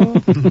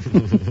llama.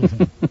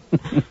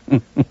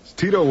 Is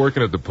Tito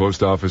working at the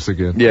post office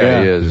again?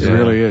 Yeah, he is. It yeah.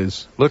 really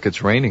is. Look,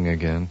 it's raining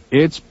again.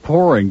 It's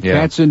pouring. Yeah.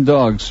 Cats and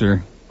dogs,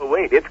 sir. But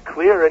wait, it's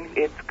clear in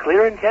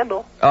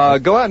Kendall.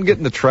 Go out and get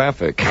in the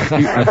traffic.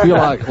 I feel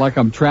like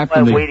I'm trapped in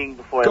I'm the... waiting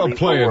before I Go leave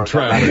play for in work.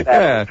 traffic. I'm not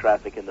bad Yeah. in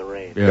traffic in the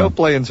rain. Yeah. Go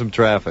play in some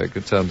traffic.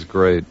 It sounds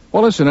great.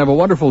 Well, listen, have a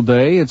wonderful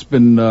day. It's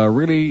been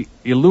really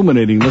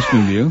illuminating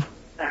listening to you.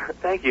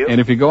 Thank you. And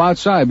if you go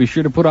outside, be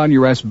sure to put on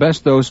your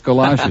asbestos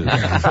galoshes.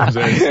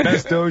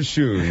 Asbestos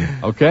shoes.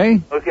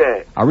 Okay?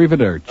 Okay.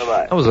 Arrivederci.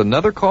 Bye-bye. That was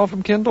another call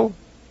from Kendall?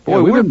 Boy,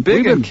 Yeah, we're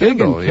big in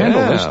Kendall.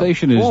 Yeah. This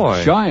station is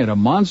Boy. giant, a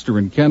monster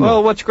in Kendall.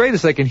 Well, what's great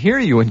is they can hear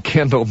you in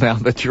Kendall now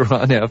that you're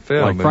on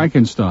FM. like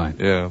Frankenstein.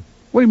 Yeah.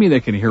 What do you mean they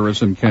can hear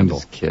us in I'm Kendall?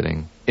 just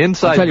kidding.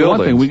 Inside I'll tell you buildings.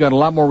 one thing, we got a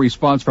lot more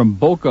response from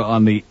Boca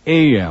on the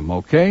AM,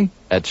 okay?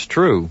 That's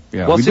true.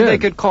 Yeah, well, we see, did. they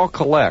could call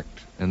collect,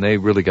 and they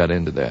really got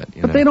into that.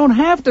 You But know? they don't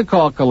have to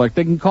call collect.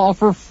 They can call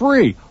for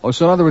free. Oh,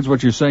 so in other words,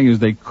 what you're saying is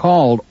they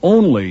called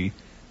only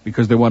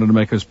because they wanted to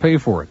make us pay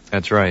for it.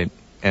 That's right.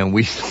 And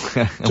we... Just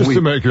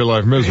to make your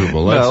life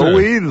miserable. That's no, it.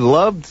 we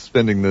loved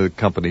spending the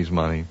company's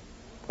money.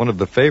 One of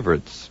the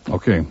favorites.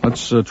 Okay,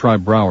 let's try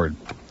Broward.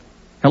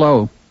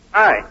 Hello.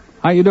 Hi.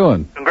 How you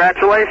doing?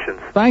 Congratulations.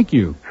 Thank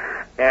you.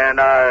 And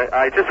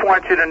I just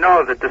want you to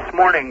know that this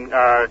morning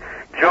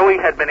Joey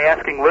had been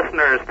asking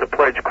listeners to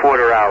pledge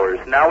quarter hours.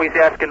 Now he's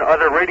asking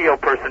other radio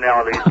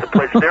personalities to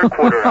pledge their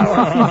quarter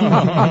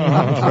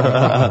hours.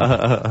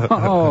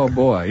 Oh,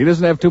 boy. He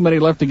doesn't have too many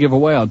left to give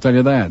away, I'll tell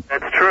you that.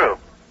 That's true.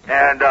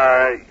 And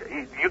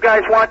you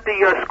guys want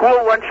the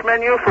school lunch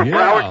menu for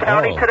Broward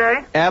County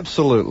today?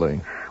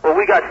 Absolutely. Well,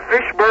 we got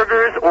fish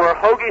burgers or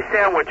hoagie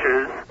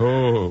sandwiches,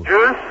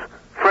 juice,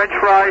 French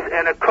fries,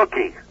 and a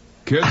cookie.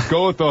 Kids,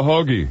 go with the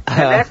hoagie.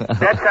 And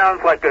that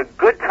sounds like a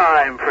good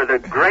time for the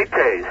great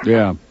taste.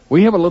 Yeah.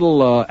 We have a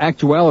little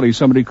actuality.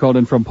 Somebody called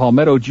in from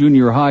Palmetto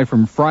Junior High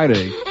from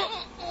Friday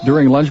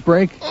during lunch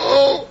break.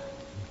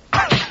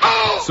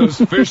 Those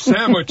fish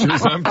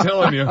sandwiches, I'm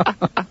telling you.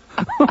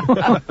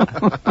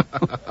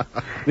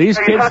 These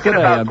You're kids talking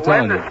today, about I'm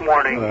Glenn telling you. this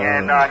morning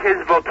and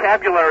his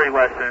vocabulary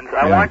lessons.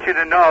 I Yeah. want you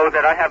to know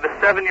that I have a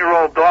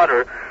 7-year-old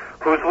daughter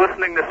who's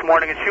listening this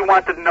morning, and she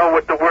wanted to know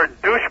what the word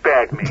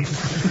douchebag means.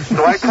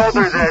 So I told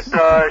her that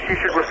she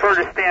should refer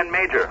to Stan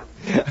Major.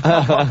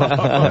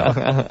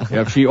 Yeah,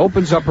 if she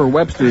opens up her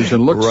Webster's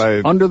and looks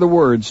under the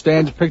word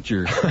Stan's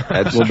picture,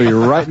 will be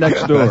right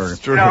next door.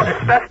 Now,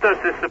 asbestos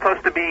is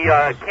supposed to be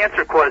a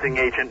cancer-causing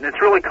agent, and it's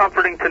really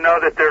comforting to know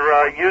that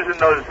they're using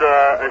those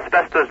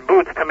asbestos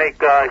boots to make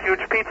huge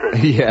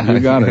pizzas. Yeah, You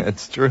got it.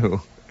 It's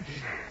true.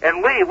 And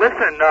Lee,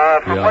 listen,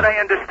 from Yeah. what I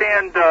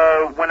understand,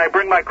 when I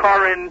bring my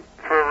car in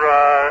for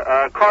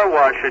a car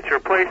wash at your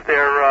place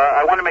there,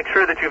 I want to make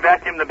sure that you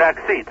vacuum the back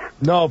seats.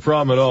 No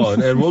problem at all.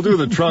 And we'll do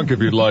the trunk if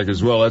you'd like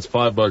as well. That's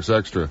 $5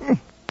 extra.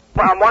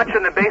 Well, I'm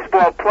watching the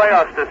baseball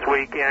playoffs this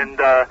week, and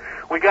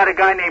we got a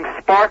guy named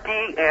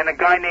Sparky and a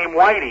guy named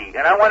Whitey,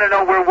 and I want to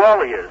know where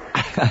Wally is.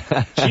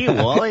 Gee,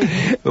 Wally.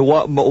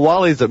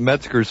 Wally's at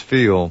Metzger's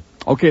Field.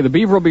 Okay, the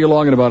Beaver will be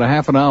along in about a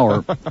half an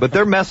hour. But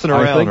they're messing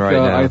around right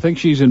now. I think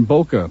she's in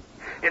Boca.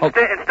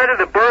 Instead of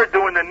the bird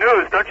doing the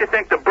news, don't you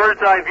think the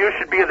bird's eye view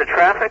should be of the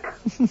traffic?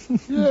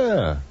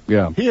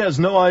 Yeah. He has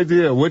no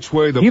idea which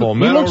way the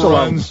Palmetto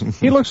runs.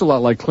 He looks a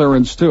lot like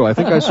Clarence, too. I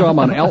think I saw him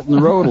on Elton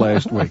Road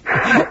last week.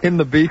 In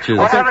the beaches.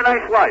 Well, have a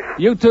nice life.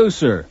 You too,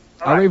 sir.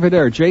 I'll leave it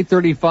there. It's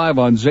 8:35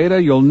 on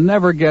Zeta. You'll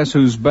never guess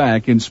who's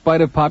back in spite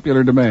of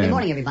popular demand. Good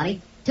morning,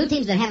 everybody. Two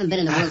teams that haven't been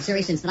in the World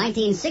Series since the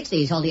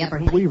 1960s hold the upper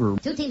hand. Weaver.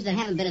 Two teams that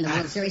haven't been in the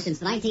World Series since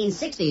the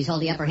 1960s hold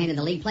the upper hand in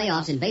the league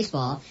playoffs in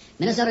baseball.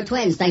 Minnesota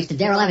Twins, thanks to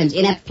Darrell Evans'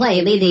 inept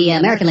play, lead the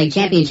American League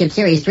Championship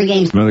Series 3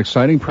 games. Not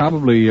exciting?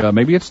 Probably,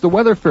 maybe it's the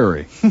Weather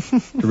Fairy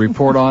to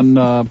report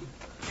on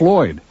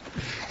Floyd.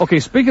 Okay,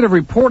 speaking of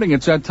reporting,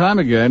 it's that time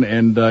again,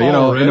 and,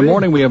 in the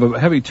morning we have a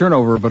heavy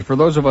turnover, but for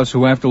those of us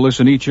who have to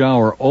listen each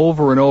hour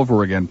over and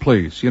over again,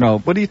 please,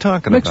 What are you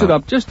talking about? Mix it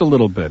up just a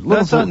little bit.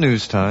 That's not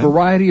news time.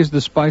 Variety is the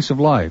spice of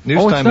life.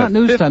 News it's time not at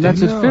news 50, time. That's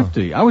no. at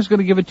 50. I was going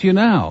to give it to you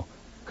now.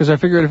 Because I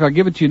figured if I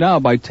give it to you now,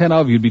 by 10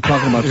 of you'd be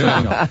talking about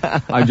something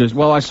else.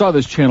 I saw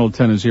this Channel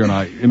 10 is here, and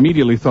I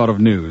immediately thought of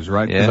news,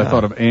 right? Because I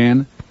thought of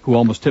Ann, who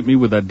almost hit me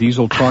with that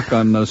diesel truck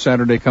on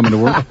Saturday coming to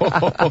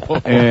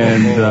work.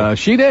 And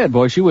she did,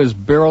 boy. She was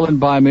barreling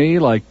by me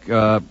like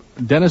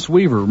Dennis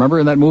Weaver. Remember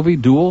in that movie,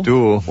 Duel?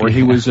 Where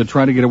he was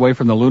trying to get away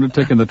from the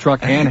lunatic in the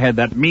truck. Ann had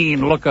that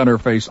mean look on her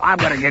face. I'm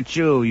going to get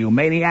you, you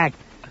maniac.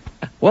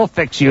 We'll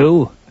fix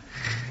you.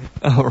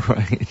 All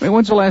right. I mean,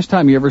 when's the last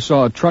time you ever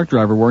saw a truck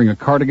driver wearing a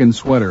cardigan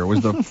sweater? It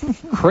was the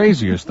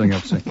craziest thing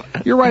I've seen.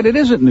 You're right, it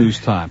isn't news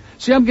time.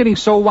 See, I'm getting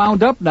so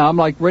wound up now, I'm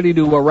like ready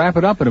to wrap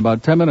it up in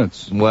about 10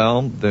 minutes.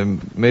 Well,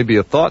 then maybe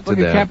a thought to Look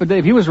that. at Captain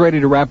Dave. He was ready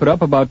to wrap it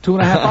up about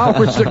 2.5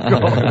 hours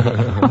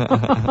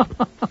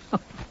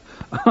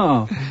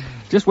ago.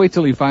 Just wait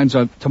till he finds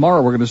out.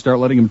 Tomorrow we're going to start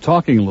letting him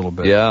talking a little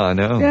bit. Yeah, I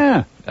know.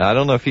 Yeah. I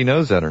don't know if he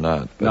knows that or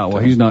not. No,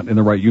 well, he's not in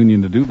the right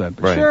union to do that.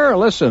 But Right. Sure,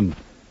 listen.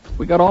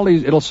 We got all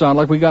these. It'll sound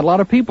like we got a lot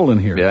of people in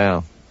here.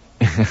 Yeah.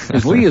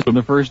 Because Lee is on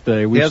the first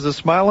day. He has a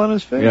smile on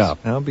his face? Yeah.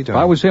 I'll be If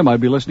I was him,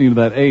 I'd be listening to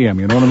that AM.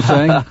 You know what I'm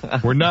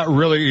saying? We're not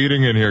really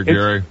eating in here,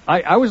 Gary.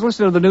 I was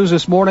listening to the news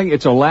this morning.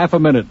 It's a laugh a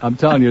minute. I'm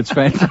telling you, it's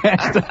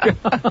fantastic.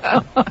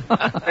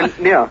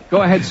 Neil,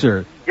 Go ahead,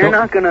 sir. you're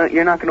not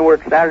gonna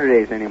work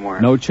Saturdays anymore.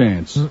 No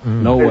chance.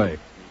 No way.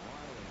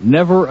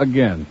 Never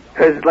again.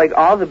 Because like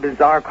all the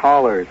bizarre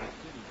callers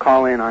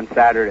call in on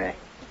Saturday.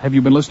 Have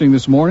you been listening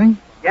this morning?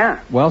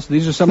 Yeah. Well, so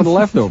these are some of the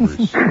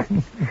leftovers.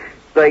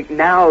 Like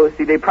now,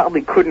 see, they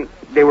probably couldn't.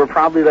 They were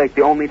probably like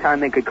the only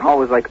time they could call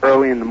was like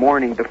early in the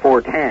morning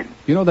before 10.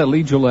 You know that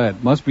Lee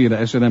Gillette must be at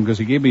S&M because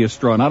he gave me a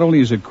straw. Not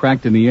only is it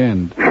cracked in the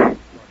end,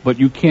 but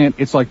you can't.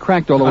 It's like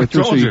cracked all the way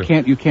through, so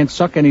you can't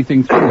suck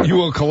anything through. You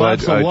will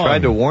collapse a I lung.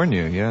 tried to warn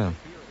you, yeah.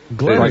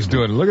 Glad he's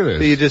doing it. Look at this.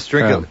 So you just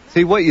drink it.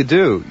 See what you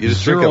do. You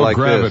just drink it like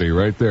gravity this.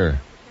 right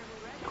there.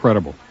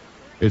 Incredible.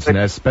 It's an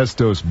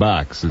asbestos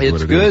box. Is It's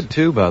what it good is.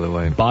 too, by the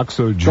way.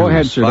 Boxo juice. Go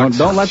ahead, sir.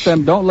 Don't let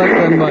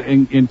them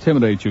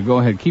intimidate you. Go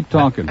ahead. Keep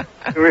talking.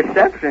 The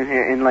reception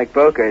here in like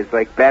Boca is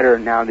like better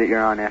now that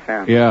you're on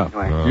FM. Yeah.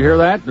 Like, You hear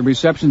that? The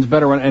reception's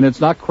better, and it's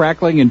not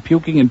crackling and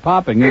puking and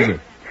popping, is it?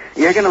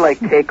 you're gonna like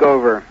take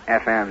over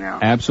FM now.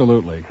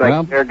 Absolutely. It's like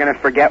Well, they're gonna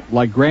forget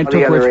like Grant all the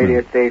took other Richmond.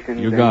 radio stations.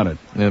 You got it.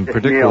 And It's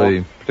particularly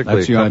real. a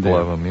That's the couple idea.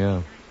 of them,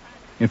 yeah.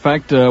 In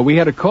fact, we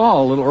had a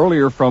call a little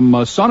earlier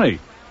from Sonny.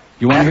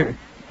 You want to hear?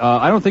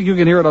 I don't think you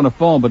can hear it on the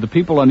phone, but the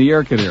people on the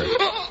air can hear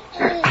it.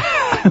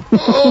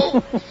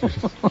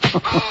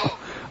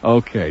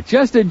 Okay,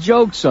 just a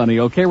joke, Sonny.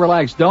 Okay,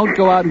 relax. Don't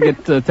go out and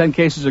get 10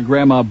 cases of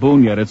Grandma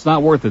Boone yet. It's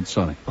not worth it,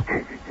 Sonny.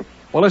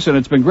 Well, listen,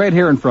 it's been great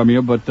hearing from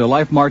you, but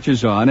life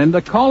marches on.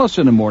 And call us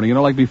in the morning,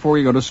 like before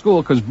you go to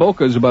school, because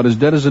Boca is about as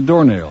dead as a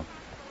doornail.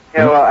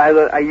 Yeah,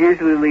 well, I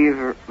usually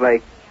leave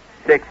like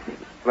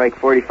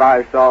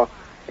 6:45, so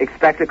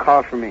expect a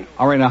call from me.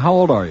 All right, now how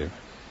old are you?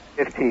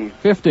 15.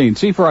 15.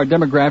 See, for our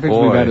demographics,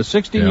 Boy. we've had a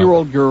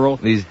 16-year-old girl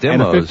These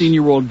and a demos.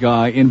 15-year-old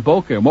guy in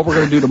Boca. And what we're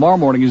going to do tomorrow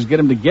morning is get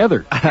them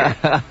together.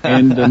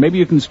 And maybe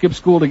you can skip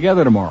school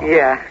together tomorrow.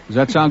 Yeah. Does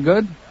that sound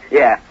good?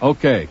 Yeah.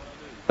 Okay.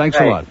 Thanks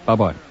a lot.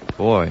 Bye-bye.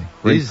 Boy,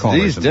 Great these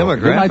callers in Boca.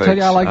 demographics. Didn't I tell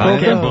you I like I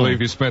Boca? can't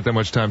believe you spent that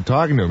much time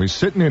talking to him. He's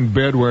sitting in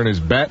bed wearing his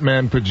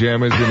Batman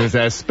pajamas and his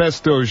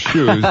asbestos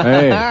shoes.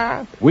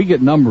 Hey, we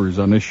get numbers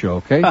on this show,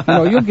 okay?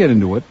 You'll get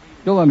into it.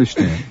 You'll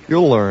understand.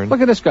 You'll learn.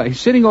 Look at this guy.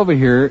 He's sitting over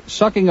here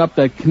sucking up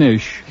that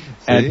knish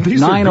at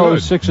These are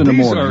 9:06 in the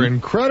These morning. are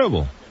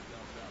incredible.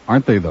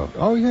 Aren't they, though?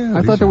 Oh, yeah.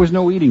 I thought there was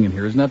no eating in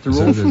here. Isn't that the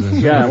rule?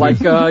 Yeah,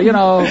 like,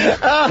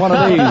 one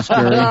of these,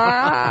 Gary.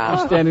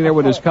 He's standing there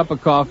with his cup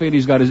of coffee, and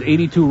he's got his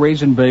 82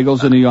 raisin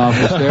bagels in the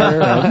office there.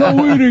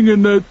 No eating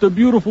in the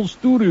beautiful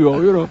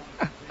studio,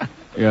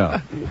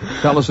 Yeah.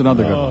 Tell us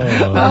another good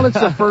one. Well, it's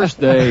the first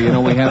day.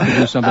 We have to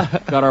do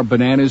something. Got our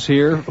bananas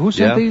here. Who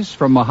sent these?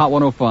 From Hot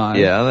 105.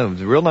 Yeah, that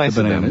was real nice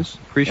the of them. bananas.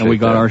 Appreciate And we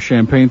got that. our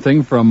champagne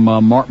thing from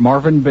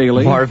Marvin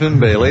Bailey. Marvin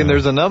Bailey, and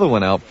there's another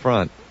one out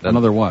front.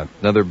 Another what?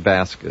 Another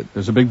basket.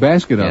 There's a big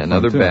basket out front,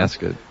 another too.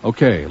 basket.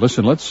 Okay,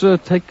 listen, let's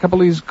take a couple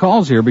of these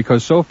calls here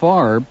because so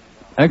far,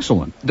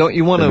 excellent. Don't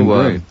you want They've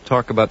been to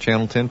talk about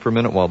Channel 10 for a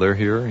minute while they're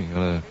here? You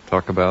want to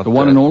talk about the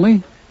one and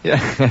only?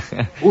 Yeah.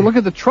 Oh, look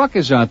at the truck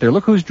is out there.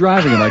 Look who's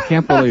driving it. I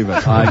can't believe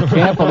it. I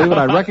can't believe it.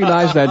 I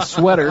recognize that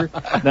sweater,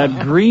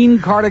 that green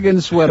cardigan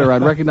sweater.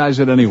 I'd recognize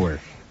it anywhere.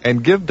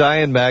 And give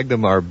Diane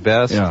Magnum our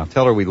best. Yeah.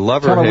 Tell her we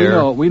love Tell her her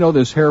hair. we know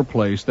this hair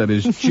place that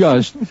is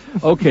just...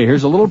 Okay,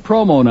 here's a little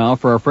promo now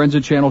for our friends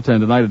at Channel 10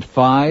 tonight at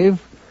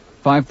 5,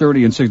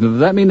 5:30, and 6. Now, does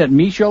that mean that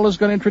Michel is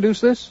going to introduce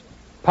this?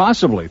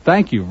 Possibly.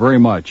 Thank you very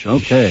much.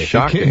 Okay.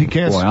 Shocking. He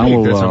can't Boy, speak. I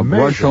will That's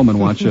amazing. rush home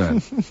and watch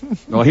that.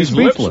 Well, he's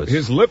speechless.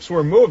 His lips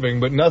were moving,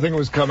 but nothing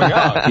was coming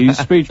out. He's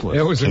speechless.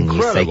 It was Can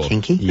incredible. you say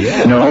kinky?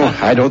 Yeah. No,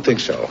 I don't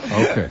think so.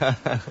 Okay.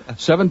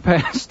 7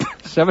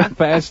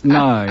 past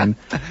 9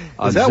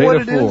 on Is that Zeta what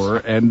it 4,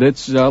 and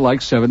it's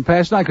like 7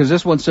 past 9, because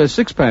this one says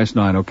 6 past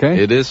 9, okay?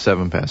 It is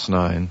 7 past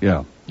 9.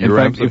 Yeah. In You're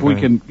fact, if we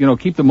absolutely can,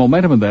 keep the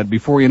momentum of that,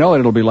 before you know it,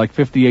 it'll be like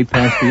 58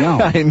 past the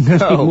hour. I know.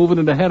 Just keep moving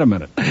it ahead a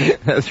minute.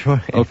 That's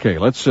right. Okay,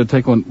 let's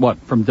take one,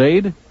 from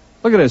Dade?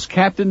 Look at this,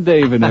 Captain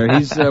Dave in there.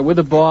 He's with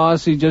the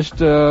boss. He's just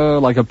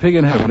like a pig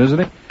in heaven, isn't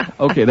he?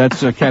 Okay,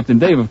 that's Captain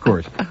Dave, of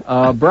course.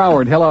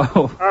 Broward,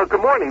 hello.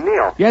 Good morning,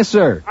 Neil. Yes,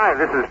 sir. Hi,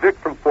 this is Vic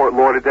from Fort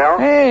Lauderdale.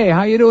 Hey,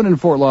 how you doing in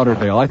Fort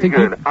Lauderdale? I think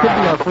you Good. could be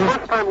our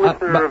First-time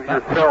listener of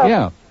yourself.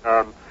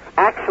 Yeah.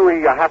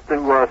 Actually, I have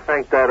to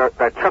thank that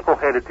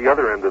chucklehead at the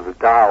other end of the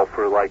dial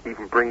for,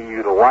 even bringing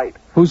you to light.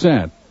 Who's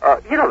that?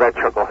 You know that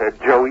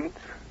chucklehead, Joey.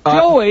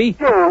 Joey?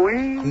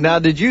 Joey. Now,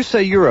 did you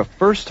say you're a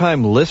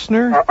first-time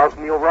listener? Of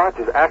Neil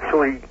Rogers.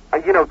 Actually,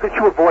 because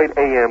you avoid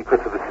AM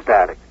because of the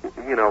static.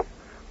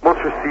 Most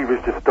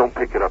receivers just don't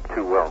pick it up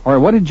too well. All right,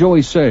 what did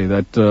Joey say?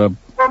 That,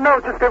 Well, no,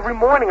 just every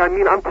morning. I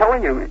mean, I'm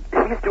telling you,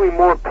 he's doing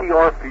more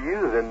PR for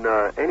you than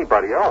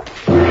anybody else.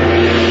 The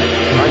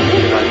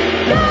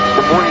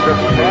more he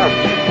doesn't have,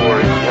 the more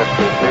he has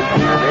to mention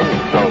your name.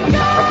 So, I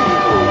think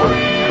he's a little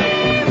worried.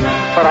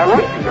 But I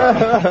like you.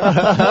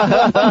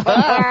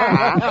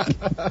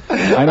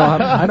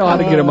 I know how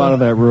to get him out of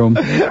that room.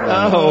 Oh,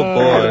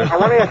 boy. I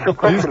want to ask you a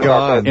question. He's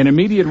gone. An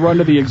immediate run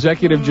to the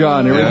executive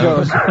John. Here he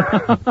goes.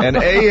 And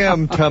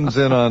AM comes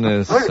in on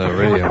his You were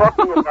radio.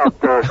 talking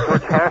about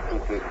George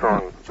Harrison's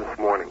song this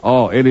morning.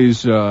 Oh, it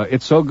is,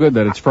 it's so good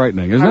that it's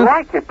frightening, isn't I it?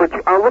 like it, but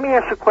let me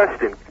ask you a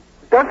question.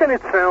 Doesn't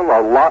it sound a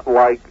lot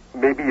like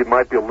maybe it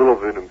might be a little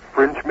of an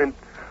infringement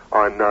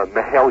on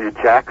Mahalia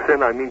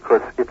Jackson? I mean,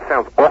 because it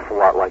sounds awful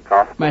lot like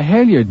gospel.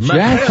 Mahalia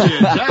Jackson?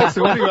 Mahalia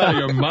Jackson, what are you out of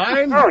your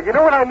mind? No, you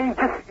know what I mean?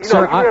 Just,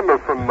 Sir, you remember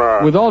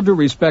from... With all due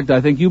respect,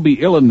 I think you be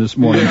illin' this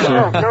morning,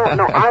 sir.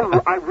 No,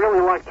 I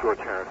really like George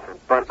Harrison,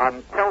 but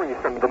I'm telling you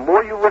something, the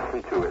more you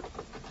listen to it,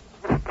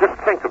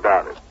 just think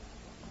about it.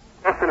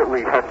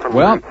 Definitely has some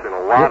roots in a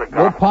lot of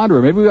We'll gospel. ponder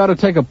it. Maybe we ought to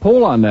take a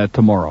poll on that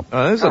tomorrow.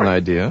 Oh, that's an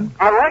idea.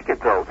 I like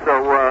it, though, so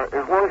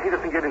as long as he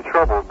doesn't get in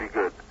trouble, it'll be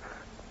good.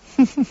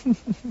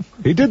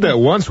 He did that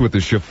once with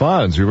the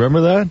chiffons. You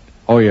remember that?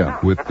 Oh, yeah.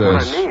 With That's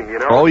what I mean, you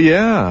know? Oh,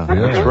 yeah.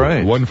 That's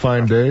right. One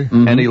fine day.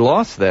 Mm-hmm. And he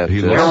lost that.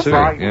 He too. lost it.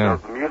 Yeah.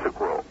 The music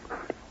world.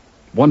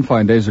 One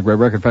Fine Day is a great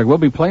record. In fact, we'll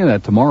be playing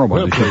that tomorrow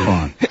by the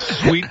Chiffon.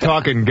 Sweet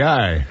talking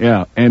guy.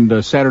 Yeah,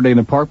 and Saturday in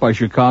the Park by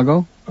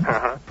Chicago.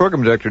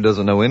 Program director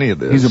doesn't know any of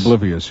this. He's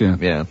oblivious, yeah.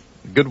 Yeah.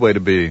 Good way to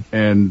be.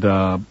 And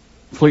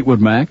Fleetwood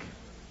Mac.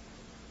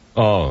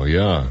 Oh,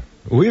 yeah.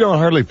 We don't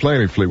hardly play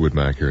any Fleetwood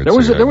Mac here. At There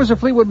was CIO. a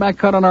Fleetwood Mac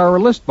cut on our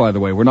list, by the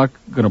way. We're not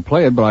going to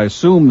play it, but I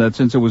assume that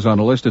since it was on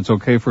the list, it's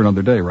okay for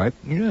another day, right?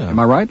 Yeah. Am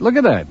I right? Look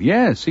at that.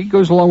 Yes, he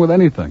goes along with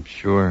anything.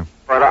 Sure.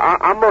 But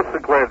I'm mostly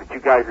glad that you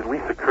guys at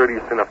least are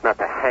courteous enough not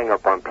to hang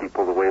up on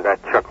people the way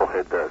that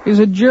chucklehead does. He's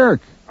a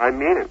jerk. I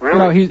mean it, really. You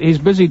know, he's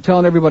busy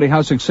telling everybody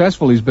how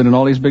successful he's been in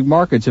all these big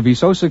markets. If he's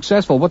so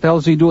successful, what the hell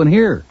is he doing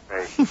here?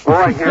 Well,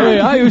 I hear Hey,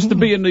 I used to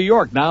be in New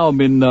York. Now I'm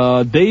in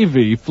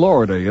Davie,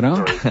 Florida, you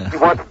know? he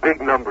wants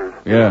big numbers.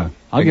 Yeah,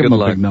 I'll Hey, give good him a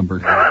luck. big number.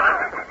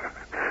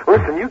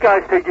 Listen, you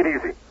guys take it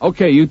easy.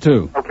 Okay, you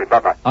too. Okay,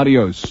 bye-bye.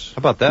 Adios. How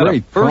about that?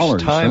 Great a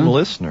callers, first-time huh?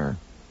 listener.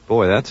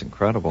 Boy, that's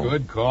incredible.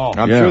 Good call.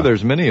 I'm Yeah. sure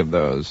there's many of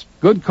those.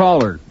 Good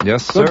caller.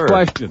 Yes, Good sir.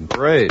 question.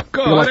 Great. I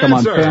feel like I'm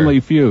on Family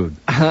Feud.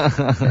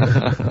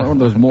 One of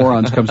those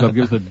morons comes up,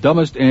 gives the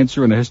dumbest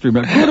answer in the history of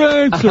America.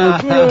 Good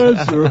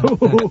answer, good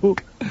answer.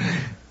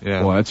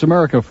 Yeah. Boy, that's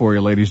America for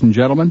you, ladies and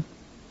gentlemen.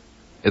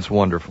 It's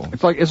wonderful.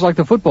 It's like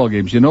the football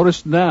games. You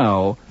notice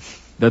now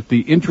that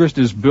the interest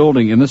is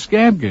building in the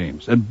scab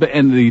games, and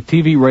the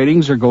TV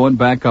ratings are going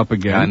back up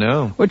again. I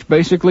know. Which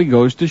basically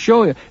goes to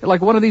show you, like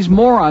one of these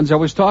morons I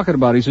was talking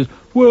about. He says,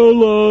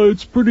 "Well,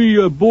 it's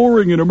pretty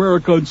boring in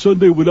America on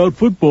Sunday without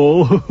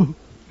football."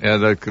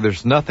 Yeah,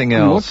 there's nothing I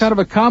mean, else. what kind of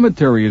a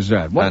commentary is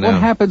that? I What know.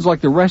 happens like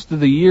the rest of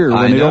the year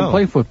when they don't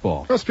play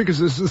football? That's because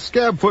the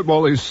scab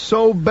football is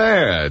so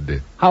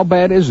bad. How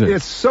bad is it?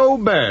 It's so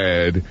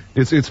bad.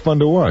 It's fun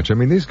to watch. I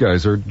mean, these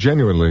guys are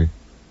genuinely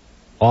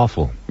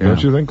awful. Yeah.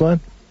 Don't you think, Glenn?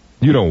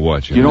 You don't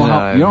watch it. You know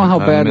how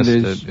bad it missed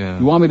is? it, yeah.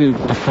 You want me to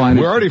define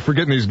it? We're already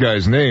forgetting these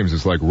guys' names.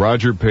 It's like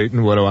Roger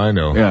Payton. What do I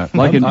know? Yeah,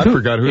 like I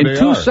forgot who they in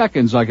 2 are.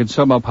 seconds, I can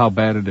sum up how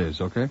bad it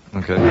is. Okay.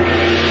 Okay.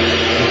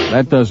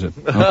 That does it.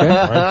 Okay.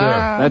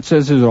 That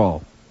says it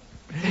all.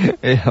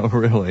 Yeah,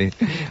 really.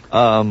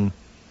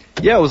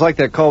 Yeah, it was like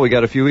that call we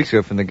got a few weeks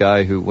ago from the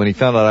guy who, when he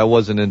found out I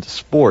wasn't into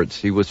sports,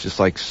 he was just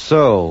like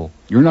so...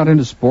 You're not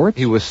into sports?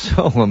 He was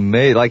so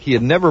amazed. Like he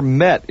had never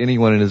met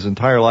anyone in his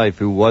entire life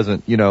who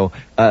wasn't,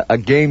 a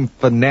game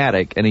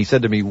fanatic. And he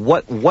said to me,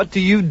 what do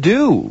you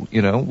do?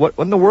 What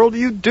in the world do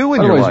you do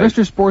in your life? Does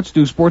Mr. Sports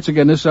do sports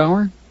again this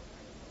hour?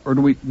 Or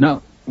do we...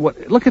 No.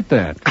 What? Look at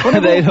that.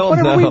 They don't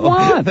whatever know. we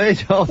want. They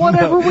don't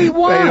Whatever know. we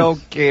want. They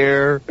don't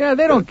care. Yeah,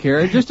 they don't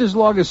care. Just as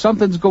long as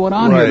something's going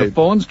on here. The Right.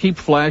 phones keep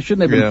flashing.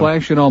 They've been Yeah.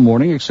 flashing all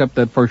morning, except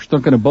that for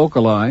Stunkin' and Boca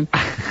line,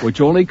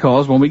 which only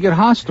calls when we get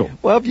hostile.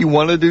 Well, if you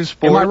want to do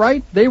sports... Am I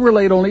right? They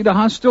relate only to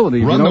hostility.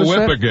 You Run the notice whip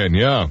that? again,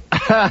 yeah.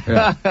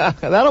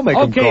 That'll make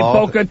them Okay,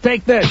 call. Boca,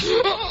 take this.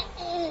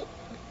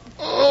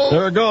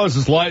 There it goes.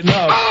 It's lighting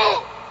up.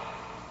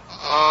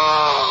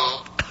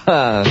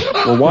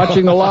 We're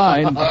watching the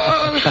line.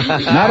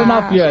 Not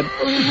enough yet.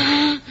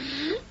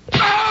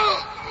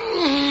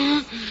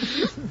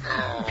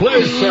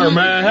 Please, sir,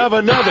 may I have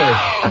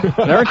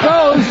another? There it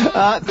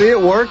goes. See,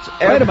 it works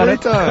Wait a every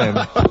minute. time.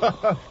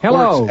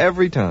 Hello. Works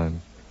every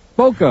time.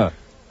 Boca.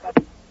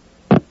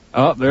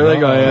 Oh, there they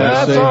go. Yeah,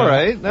 That's see. all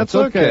right. That's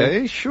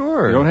okay.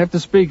 Sure. You don't have to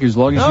speak as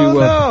long as No, you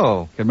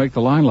no. can make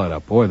the line light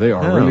up. Boy, they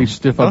are No. really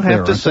stiff Don't up there.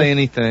 have to aren't say they?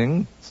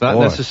 anything. It's not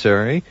Boy.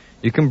 necessary.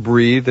 You can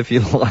breathe if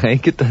you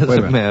like. It Wait a doesn't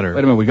minute. matter. Wait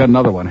a minute. We got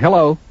another one.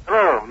 Hello.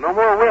 Hello, no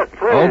more whip,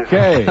 please.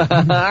 Okay.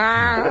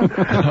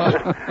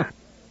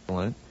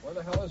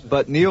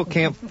 But Neil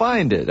can't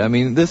find it. I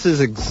mean, this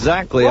is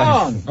exactly...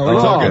 Wrong. Are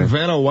we talking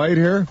Vanna White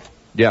here?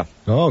 Yeah.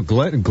 Oh,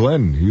 Glenn,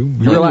 you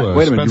Wait a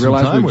minute. spent You some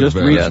realize time we've with just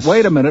Vanna. reached...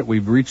 Wait a minute.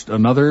 We've reached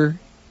another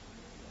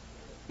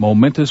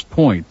momentous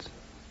point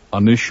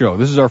on this show.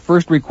 This is our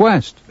first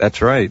request.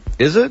 That's right.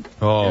 Is it?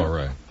 Oh, all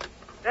right.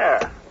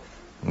 Yeah,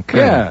 Okay.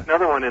 Yeah.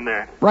 another one in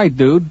there. Right,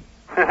 dude.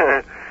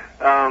 Why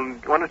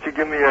don't you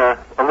give me a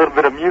little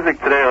bit of music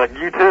today, like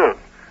you too?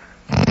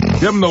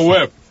 Give him the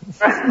whip.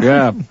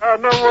 Yeah.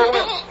 No more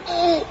whip.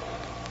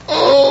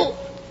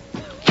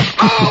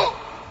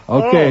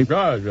 Okay. Oh,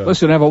 God.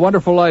 Listen, have a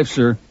wonderful life,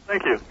 sir.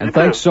 Thank you. And You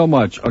thanks too. so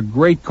much. A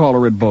great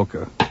caller in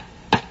Boca.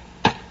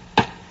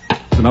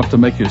 It's enough to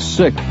make you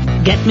sick.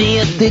 Get me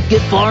a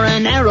ticket for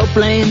an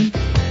aeroplane.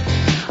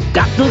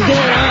 Got to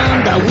get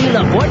on the Wheel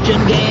of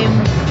Fortune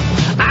game.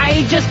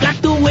 I just got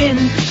to win.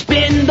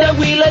 Spin the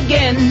wheel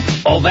again.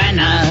 Oh,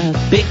 Vanna,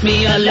 pick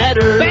me a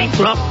letter.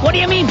 Bankrupt? What do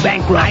you mean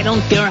bankrupt? I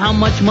don't care how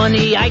much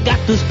money I got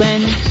to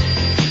spend.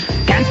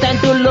 Can't stand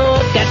to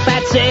look at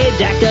Pat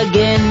Sajak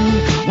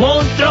again.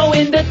 Won't throw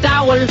in the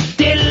towel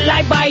till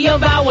I buy a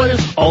vowel.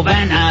 Oh,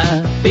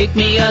 Vanna, pick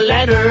me a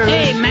letter.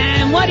 Hey,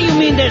 man, what do you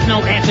mean there's no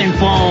effing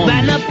phone?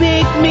 Vanna,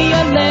 pick me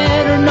a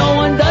letter. No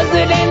one does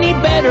it any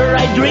better.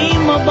 I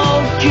dream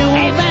about you.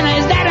 Hey, Vanna,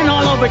 is that an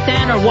all over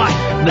 10 or what?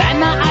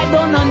 Vanna, I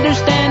don't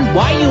understand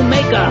why you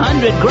make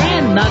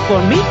 $100,000. Not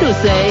for me to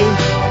say.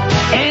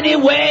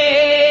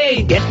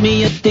 Anyway, get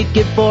me a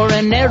ticket for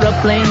an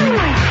aeroplane.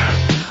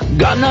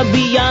 Gonna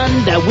be on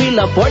the Wheel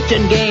of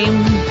Fortune game.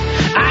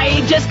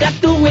 I just got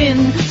to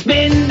win.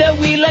 Spin the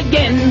wheel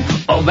again.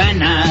 Oh,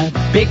 Vanna,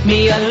 pick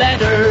me a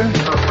letter.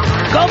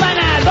 Go,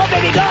 Vanna. Go,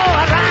 baby, go.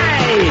 All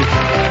right.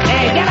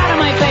 Hey, get out of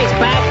my face,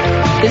 Pat.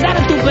 Is that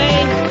a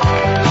toupee?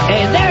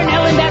 Hey, is there an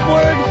L in that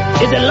word?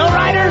 Is it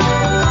lowrider?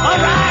 All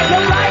right,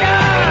 lowrider.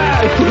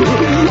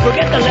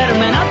 Forget the letter,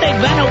 man. I'll take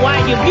Vanna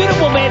White. You're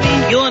beautiful, baby.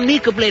 You and me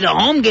could play the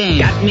home game.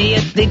 Got me a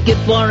ticket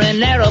for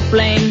an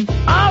aeroplane.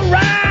 All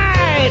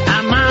right.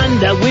 I'm on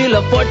the Wheel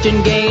of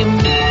Fortune game.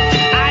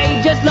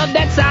 I just love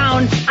that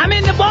sound. I'm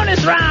in the bonus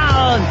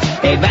round.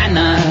 Hey,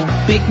 Vanna,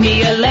 pick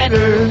me a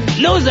letter.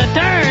 Lose a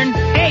turn.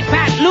 Hey,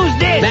 Pat, lose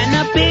this.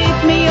 Vanna, pick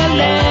me a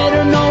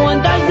letter. No one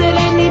does it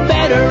any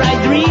better. I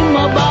dream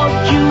about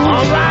you.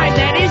 All right,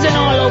 that is an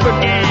all over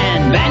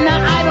 10. Vanna,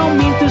 I don't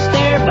mean to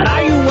stare, but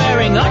are you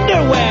wearing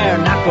underwear?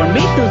 Not for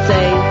me to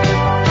say.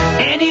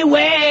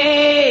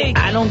 Anyway,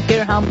 I don't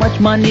care how much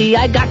money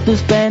I got to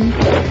spend.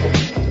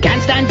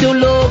 Can't stand to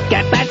look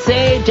at Pat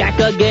Sajak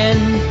again.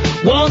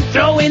 Won't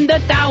throw in the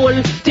towel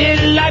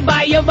till I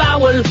buy a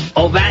vowel.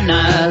 Oh,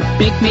 Vanna,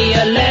 pick me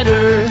a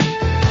letter.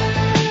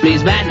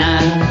 Please,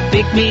 Vanna,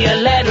 pick me a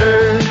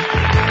letter.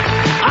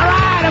 All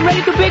right, I'm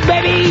ready to pick,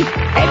 baby.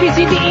 A, B,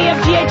 C, D, E, F,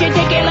 G, H, I,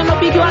 J, K, L, M, N, O,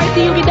 P, Q, R, S,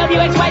 T, U, V, W,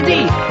 X, Y, Z.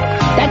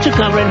 That should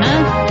cover it,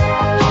 huh?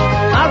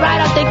 All right,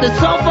 I'll take the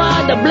sofa,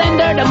 the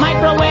blender, the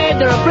microwave,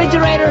 the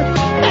refrigerator.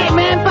 Hey,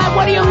 man, Pat,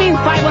 what do you mean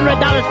 $500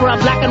 for a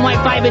black and white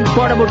 5-inch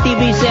portable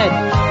TV set?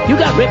 You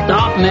got ripped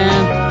off,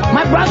 man.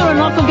 My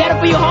brother-in-law could get it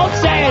for you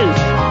wholesale.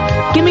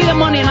 Give me the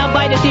money and I'll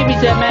buy the TV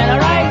set, man, all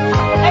right?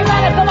 Hey,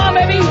 man, come on,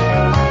 baby.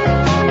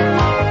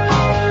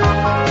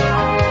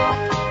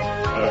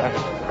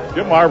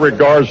 Give my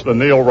regards to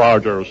Neil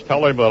Rogers.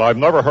 Tell him that I've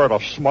never heard a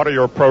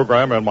smuttier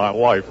program in my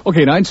life.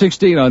 Okay,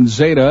 9:16 on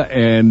Zeta,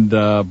 and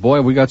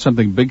boy, we got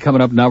something big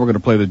coming up now. We're going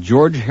to play the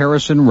George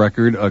Harrison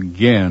record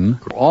again.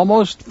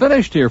 Almost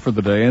finished here for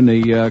the day, and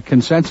the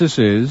consensus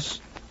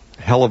is...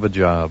 Hell of a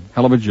job.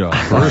 Hell of a job.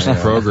 First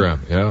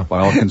program, yeah.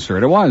 By all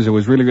concerned. It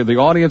was really good. The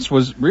audience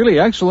was really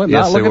excellent.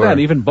 Yes, now, look they at were. that.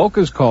 Even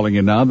Boca's calling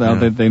in now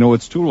that they know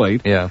it's too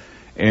late. Yeah.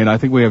 And I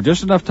think we have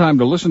just enough time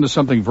to listen to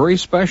something very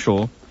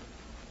special.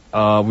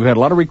 We've had a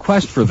lot of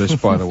requests for this,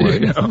 by the way.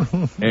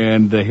 Yeah.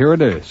 And here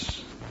it is.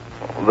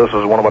 This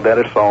is one of my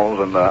daddy's songs,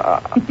 and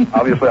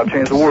obviously I've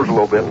changed the words a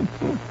little bit.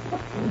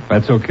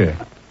 That's okay.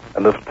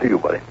 And this is to you,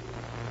 buddy.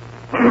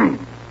 And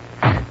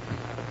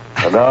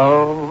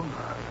now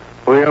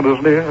the end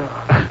is near,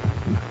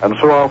 and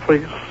so I'll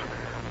face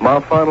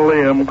my final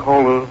AM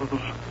callers.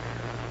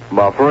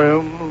 My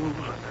friends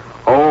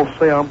all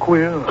say I'm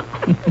queer,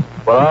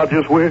 but I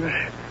just wish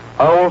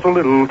I was a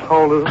little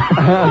taller.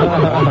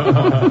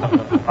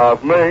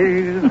 I've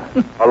made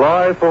a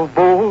life of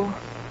bull,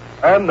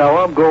 and now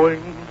I'm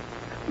going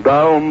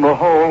down the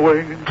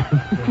hallway.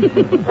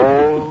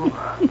 Oh,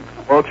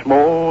 much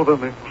more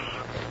than this,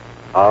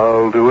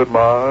 I'll do it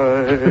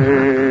my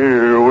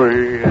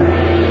way.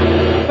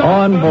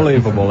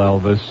 Unbelievable,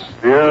 Elvis.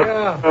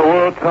 Yes, there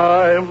were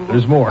times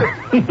There's more.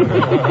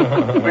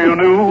 you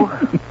knew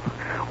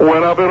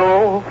when I bit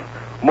off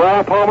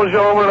more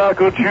Parmesan than I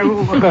could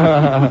chew.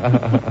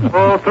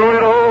 Oh, through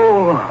it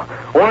all,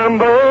 when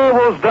there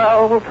was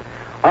doubt,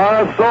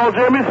 I saw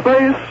Jimmy's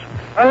face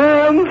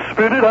and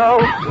spit it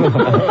out.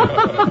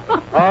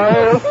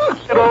 I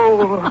spit it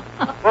all,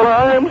 but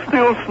I'm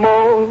still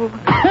small.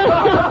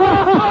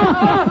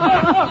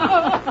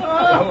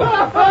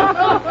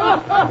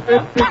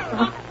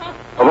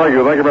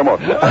 Thank you very much.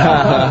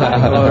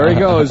 Well, there he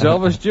goes,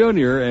 Elvis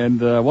Jr.,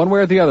 and one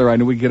way or the other, I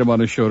knew we'd get him on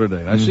the show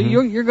today. I see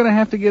you're going to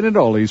have to get into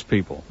all these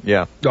people.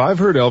 Yeah. I've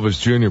heard Elvis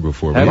Jr.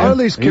 before. Have But a lot you? of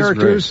these He's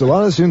characters, great. a lot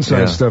of this inside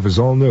Yeah. stuff is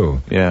all new.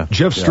 Yeah.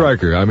 Jeff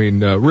Stryker, I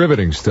mean,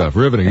 riveting stuff,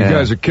 riveting. Yeah. You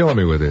guys are killing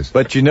me with this.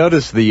 But you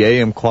notice the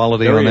AM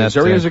quality There on he that? is.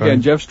 There he is Frank?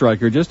 again, Jeff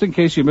Stryker. Just in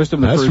case you missed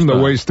him the That's first from the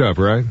time. waist up,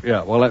 right?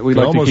 Yeah, well, we'd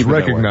You like almost to keep it that way.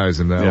 recognize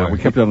him that Yeah, way. we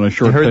kept it on a You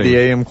short heard tape. the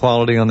AM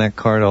quality on that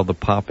card, all the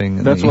popping.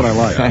 And That's the, what I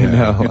like. I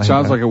know. It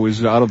sounds like it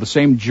was out of the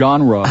same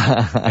genre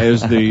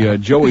as the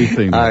Joey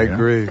theme. I you know?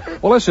 agree.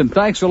 Well, listen,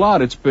 thanks a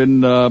lot. It's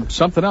been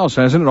something else,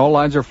 hasn't it? All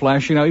lines are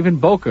flashing now. Even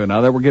Boca,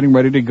 now that we're getting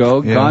ready to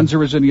go. Yeah.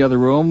 Gonzer is in the other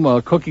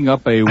room cooking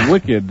up a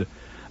wicked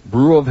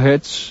brew of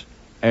hits.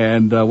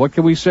 And what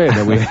can we say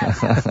that we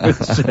haven't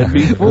said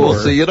before? We'll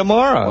see you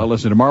tomorrow. Well,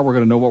 listen, tomorrow we're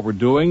going to know what we're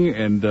doing.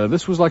 And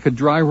this was like a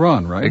dry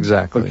run, right?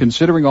 Exactly. But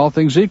considering all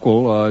things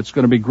equal, it's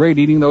going to be great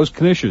eating those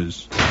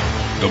knishes.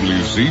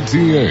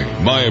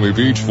 WZTA, Miami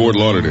Beach, Fort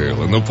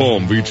Lauderdale, and the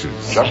Palm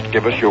Beaches. Just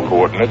give us your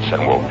coordinates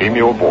and we'll beam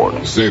you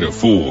aboard. Zeta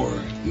 4,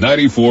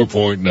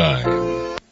 94.9.